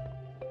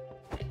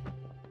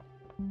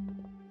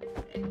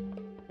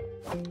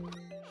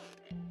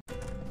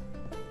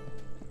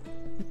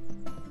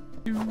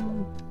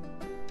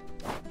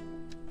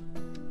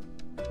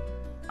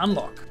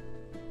 Unlock.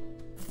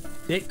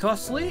 Bit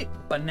costly,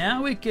 but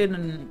now we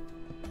can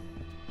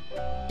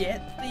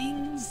get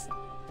things.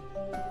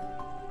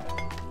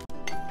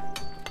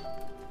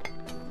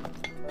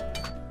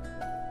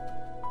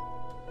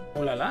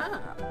 Oh la la.